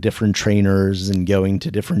going to different trainers and going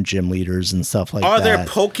to different gym leaders and stuff like that. Are there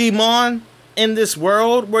Pokemon in this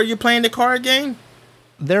world where you're playing the card game?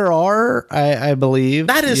 There are, I believe.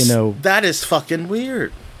 That is fucking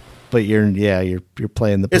weird. But you're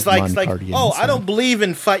playing the Pokemon card game. I don't believe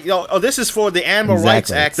in fight. This is for the animal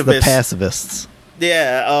rights activists, the pacifists.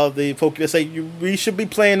 Yeah, the Pokemon say we should be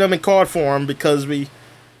playing them in card form because we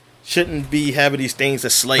shouldn't be having these things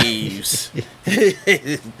as slaves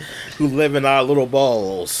who live in our little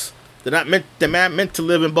balls. They're not meant to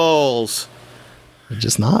live in balls. They're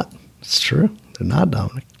just not. It's true. They're not,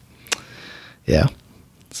 Dominic. Yeah.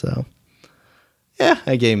 So, yeah,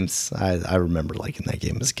 that game's. I remember liking that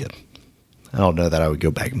game as a kid. I don't know that I would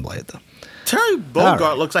go back and play it though. Terry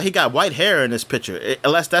Bogard looks like he got white hair in this picture,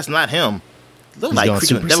 unless that's not him. Look like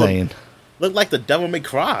Super Saiyan. Look like the Devil May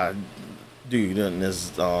Cry dude in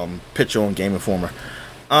this picture on Game Informer.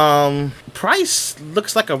 Price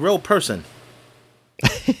looks like a real person.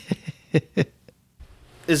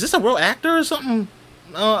 Is this a real actor or something?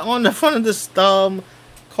 On the front of this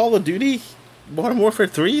Call of Duty Modern Warfare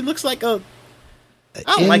 3 looks like a.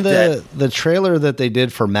 I don't like that. The trailer that they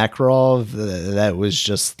did for Makarov, that was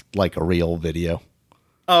just like a real video.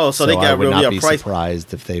 Oh, so they got really a price. Price.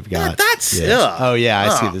 Surprised if they've got. Oh yeah,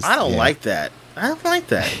 I see this. I don't like that. I don't like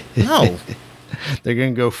that. No. They're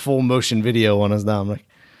gonna go full motion video on us, Dominic.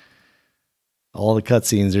 All the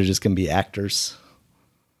cutscenes are just gonna be actors.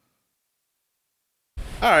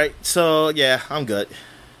 All right, so yeah, I'm good.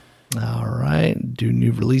 All right, do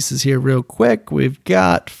new releases here real quick. We've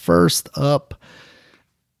got first up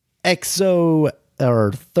EXO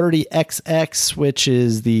or 30XX, which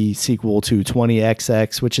is the sequel to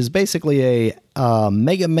 20XX, which is basically a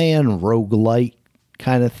Mega Man roguelite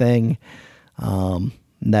kind of thing.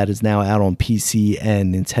 That is now out on PC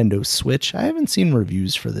and Nintendo Switch. I haven't seen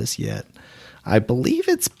reviews for this yet. I believe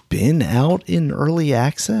it's been out in early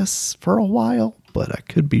access for a while, but I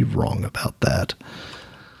could be wrong about that.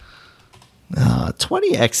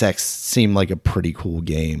 20XX seemed like a pretty cool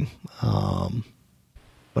game,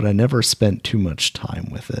 but I never spent too much time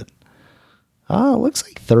with it. Looks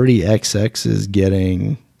like 30XX is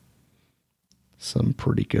getting some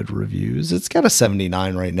pretty good reviews. It's got a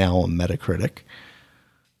 79 right now on Metacritic.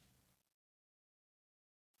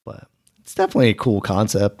 But it's definitely a cool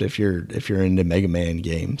concept if you're into Mega Man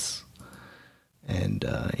games. And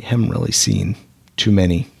you haven't really seen too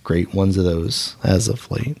many great ones of those as of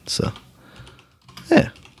late. So, yeah.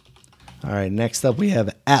 All right, next up we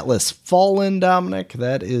have Atlas Fallen, Dominic.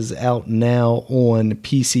 That is out now on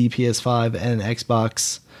PC, PS5, and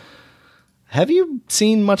Xbox. Have you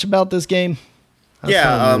seen much about this game?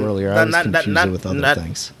 Earlier. I was confused with other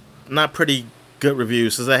things. Not pretty good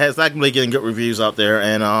reviews. It's not really getting good reviews out there.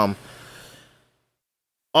 And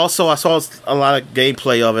also, I saw a lot of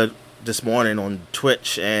gameplay of it this morning on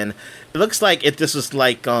Twitch, and it looks like this is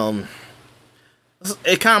like it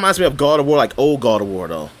kind of reminds me of God of War, like old God of War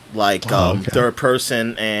though, like third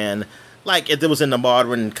person, and like if it was in the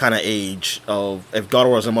modern kind of age of if God of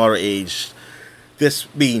War was in modern age, this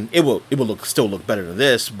it will still look better than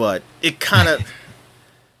this, but it kind of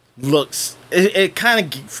looks it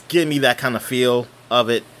kind of give me that kind of feel of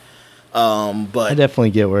it. But I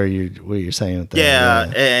definitely get what you're saying with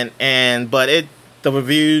that. Yeah, but the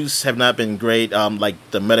reviews have not been great. Like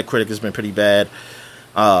the Metacritic has been pretty bad.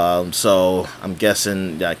 So I'm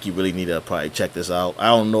guessing like you really need to probably check this out. I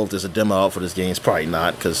don't know if there's a demo out for this game. It's probably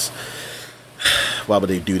not, because why would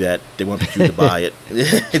they do that? They want you to buy it.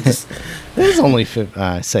 It's only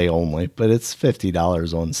I say only, but it's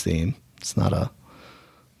 $50 on Steam. It's not a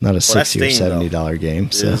 $60 or $70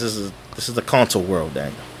 game. So this is the console world,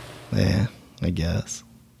 Daniel. Yeah, I guess.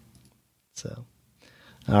 So,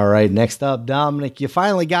 all right, next up, Dominic, you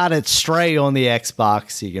finally got it Stray on the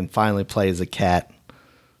Xbox. You can finally play as a cat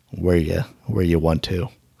where you want to.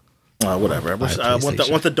 Whatever. I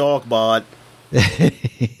want the dog bod.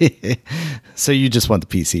 So you just want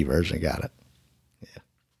the PC version. Got it. Yeah.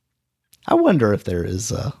 I wonder if there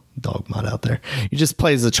is a dog mod out there. You just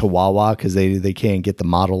play as a Chihuahua because they can't get the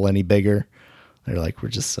model any bigger. They're like, we're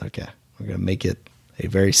going to make it a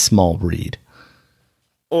very small breed.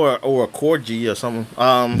 Or a Corgi or something.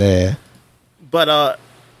 Yeah. But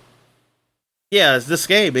yeah, it's this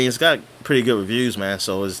game. It's got pretty good reviews, man.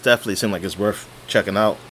 So it's definitely seemed like it's worth checking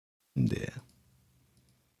out. Yeah.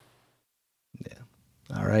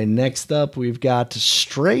 All right, next up, we've got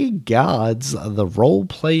Stray Gods, the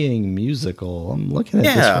role-playing musical. I'm looking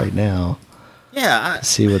at this right now. Yeah.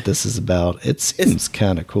 See what this is about. It seems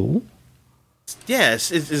kind of cool. Yeah,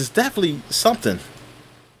 it's definitely something.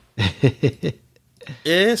 It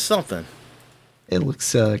is something. It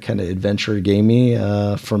looks kind of adventure gamey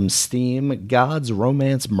from Steam. Gods,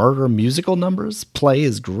 romance, murder, musical numbers. Play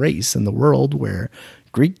as Grace in the world where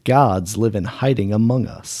Greek gods live in hiding among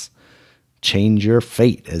us. Change your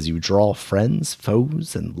fate as you draw friends,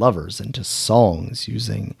 foes, and lovers into songs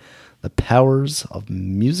using the powers of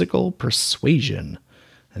musical persuasion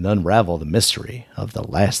and unravel the mystery of the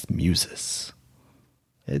last muses.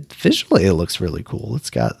 Visually, it looks really cool. It's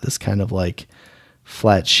got this kind of like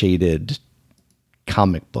flat shaded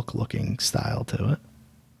comic book looking style to it.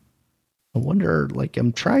 I wonder, like,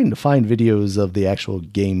 I'm trying to find videos of the actual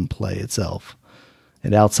gameplay itself.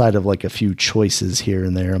 And outside of like a few choices here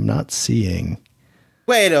and there, I'm not seeing.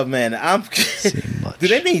 Wait a minute, much. Do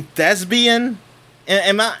they mean thespian?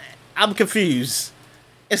 I'm confused.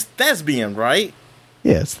 It's thespian, right?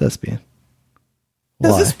 Yeah, it's thespian.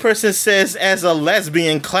 Because this person says as a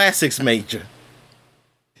lesbian classics major.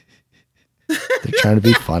 They're trying to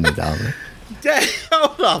be funny, Dominic. Yeah,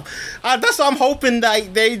 hold up. That's what I'm hoping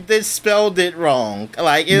that they spelled it wrong.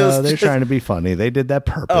 Like they're trying to be funny. They did that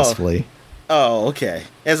purposefully. Oh, okay.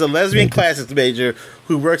 As a lesbian classics major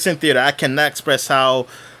who works in theater, I cannot express how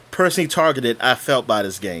personally targeted I felt by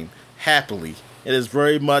this game. Happily, it has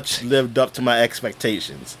very much lived up to my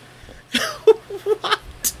expectations.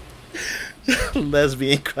 What?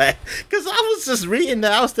 Lesbian class? Because I was just reading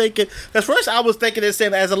that. I was thinking, because first I was thinking it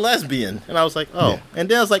said as a lesbian, and I was like, oh. Yeah. And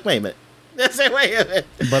then I was like, wait a minute. Wait a minute.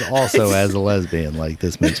 But also as a lesbian, like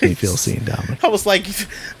this makes me feel seen, Dominic. I was like,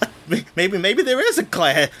 maybe there is a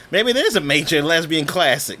class. Maybe there is a major in lesbian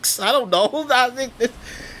classics. I don't know. I think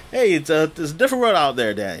there's a different world out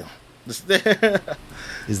there, Daniel.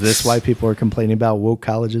 Is this why people are complaining about woke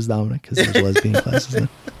colleges, Dominic? Because there's lesbian classes now?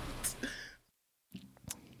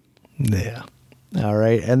 Yeah. All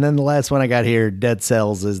right. And then the last one I got here, Dead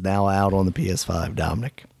Cells, is now out on the PS5,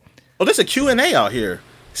 Dominic. Oh, there's a Q&A out here.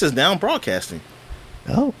 It says Down Broadcasting.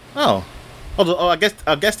 Oh. I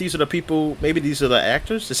guess these are the people. Maybe these are the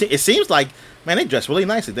actors. It seems like, man, they dress really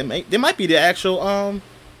nicely. They might be the actual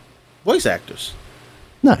voice actors.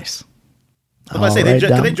 Nice.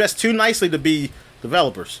 They dress too nicely to be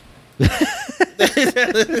developers.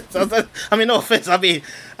 I mean, no offense. I mean,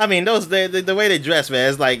 those the way they dress, man.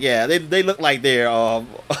 It's like, yeah, they look like they're a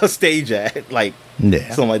stage act, like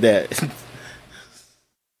something like that.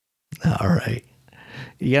 All right.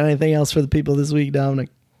 You got anything else for the people this week, Dominic?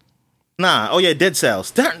 Nah. Oh yeah, Dead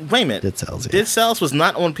Cells. Wait a minute. Dead Cells. Yeah. Dead Cells was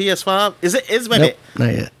not on PS5. Is it? Nope,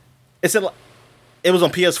 not yet. It was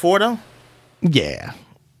on PS4 though. Yeah.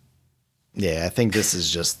 Yeah, I think this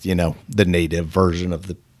is just the native version of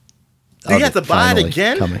the. Do you have to buy it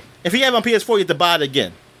again? Coming. If you have it on PS4, you have to buy it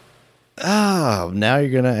again. Oh, now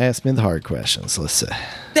you're gonna ask me the hard questions. Let's see.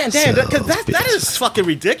 Damn, because that is fucking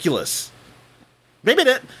ridiculous. Maybe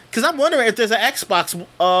because I'm wondering if there's an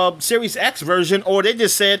Xbox Series X version, or they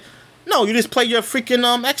just said, no, you just play your freaking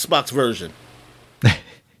Xbox version.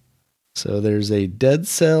 So there's a Dead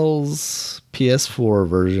Cells PS4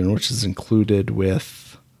 version, which is included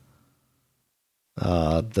with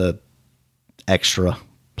the extra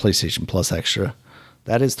PlayStation Plus extra.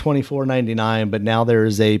 That is $24.99, but now there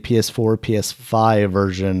is a PS4, PS5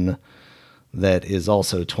 version that is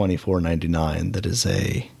also $24.99. That is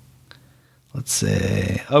let's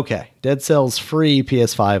say, okay, Dead Cells free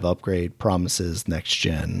PS5 upgrade promises next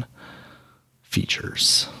gen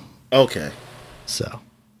features. Okay. So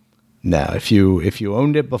now if you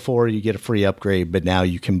owned it before, you get a free upgrade, but now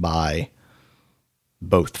you can buy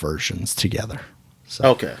both versions together. So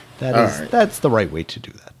okay. That's the right way to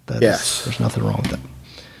do that. Yes. There's nothing wrong with that.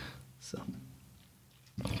 So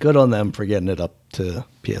good on them for getting it up to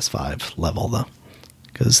PS5 level though,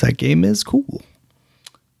 because that game is cool.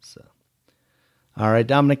 So, all right,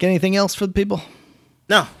 Dominic, anything else for the people?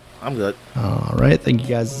 No. I'm good. All right. Thank you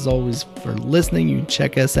guys as always for listening. You can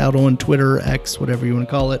check us out on Twitter, X, whatever you want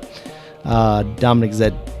to call it. Dominic's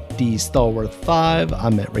at D Stallworth 5.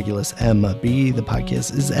 I'm at Regulus MB. The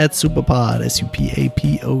podcast is at Supapod,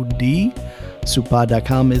 SUPAPOD.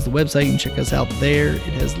 Supapod.com is the website. You can check us out there. It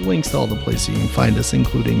has links to all the places you can find us,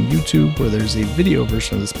 including YouTube, where there's a video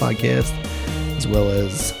version of this podcast, as well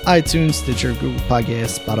as iTunes, Stitcher, Google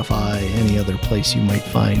Podcasts, Spotify, any other place you might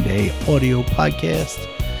find a audio podcast.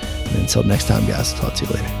 And until next time, guys, talk to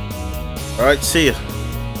you later. All right, see ya.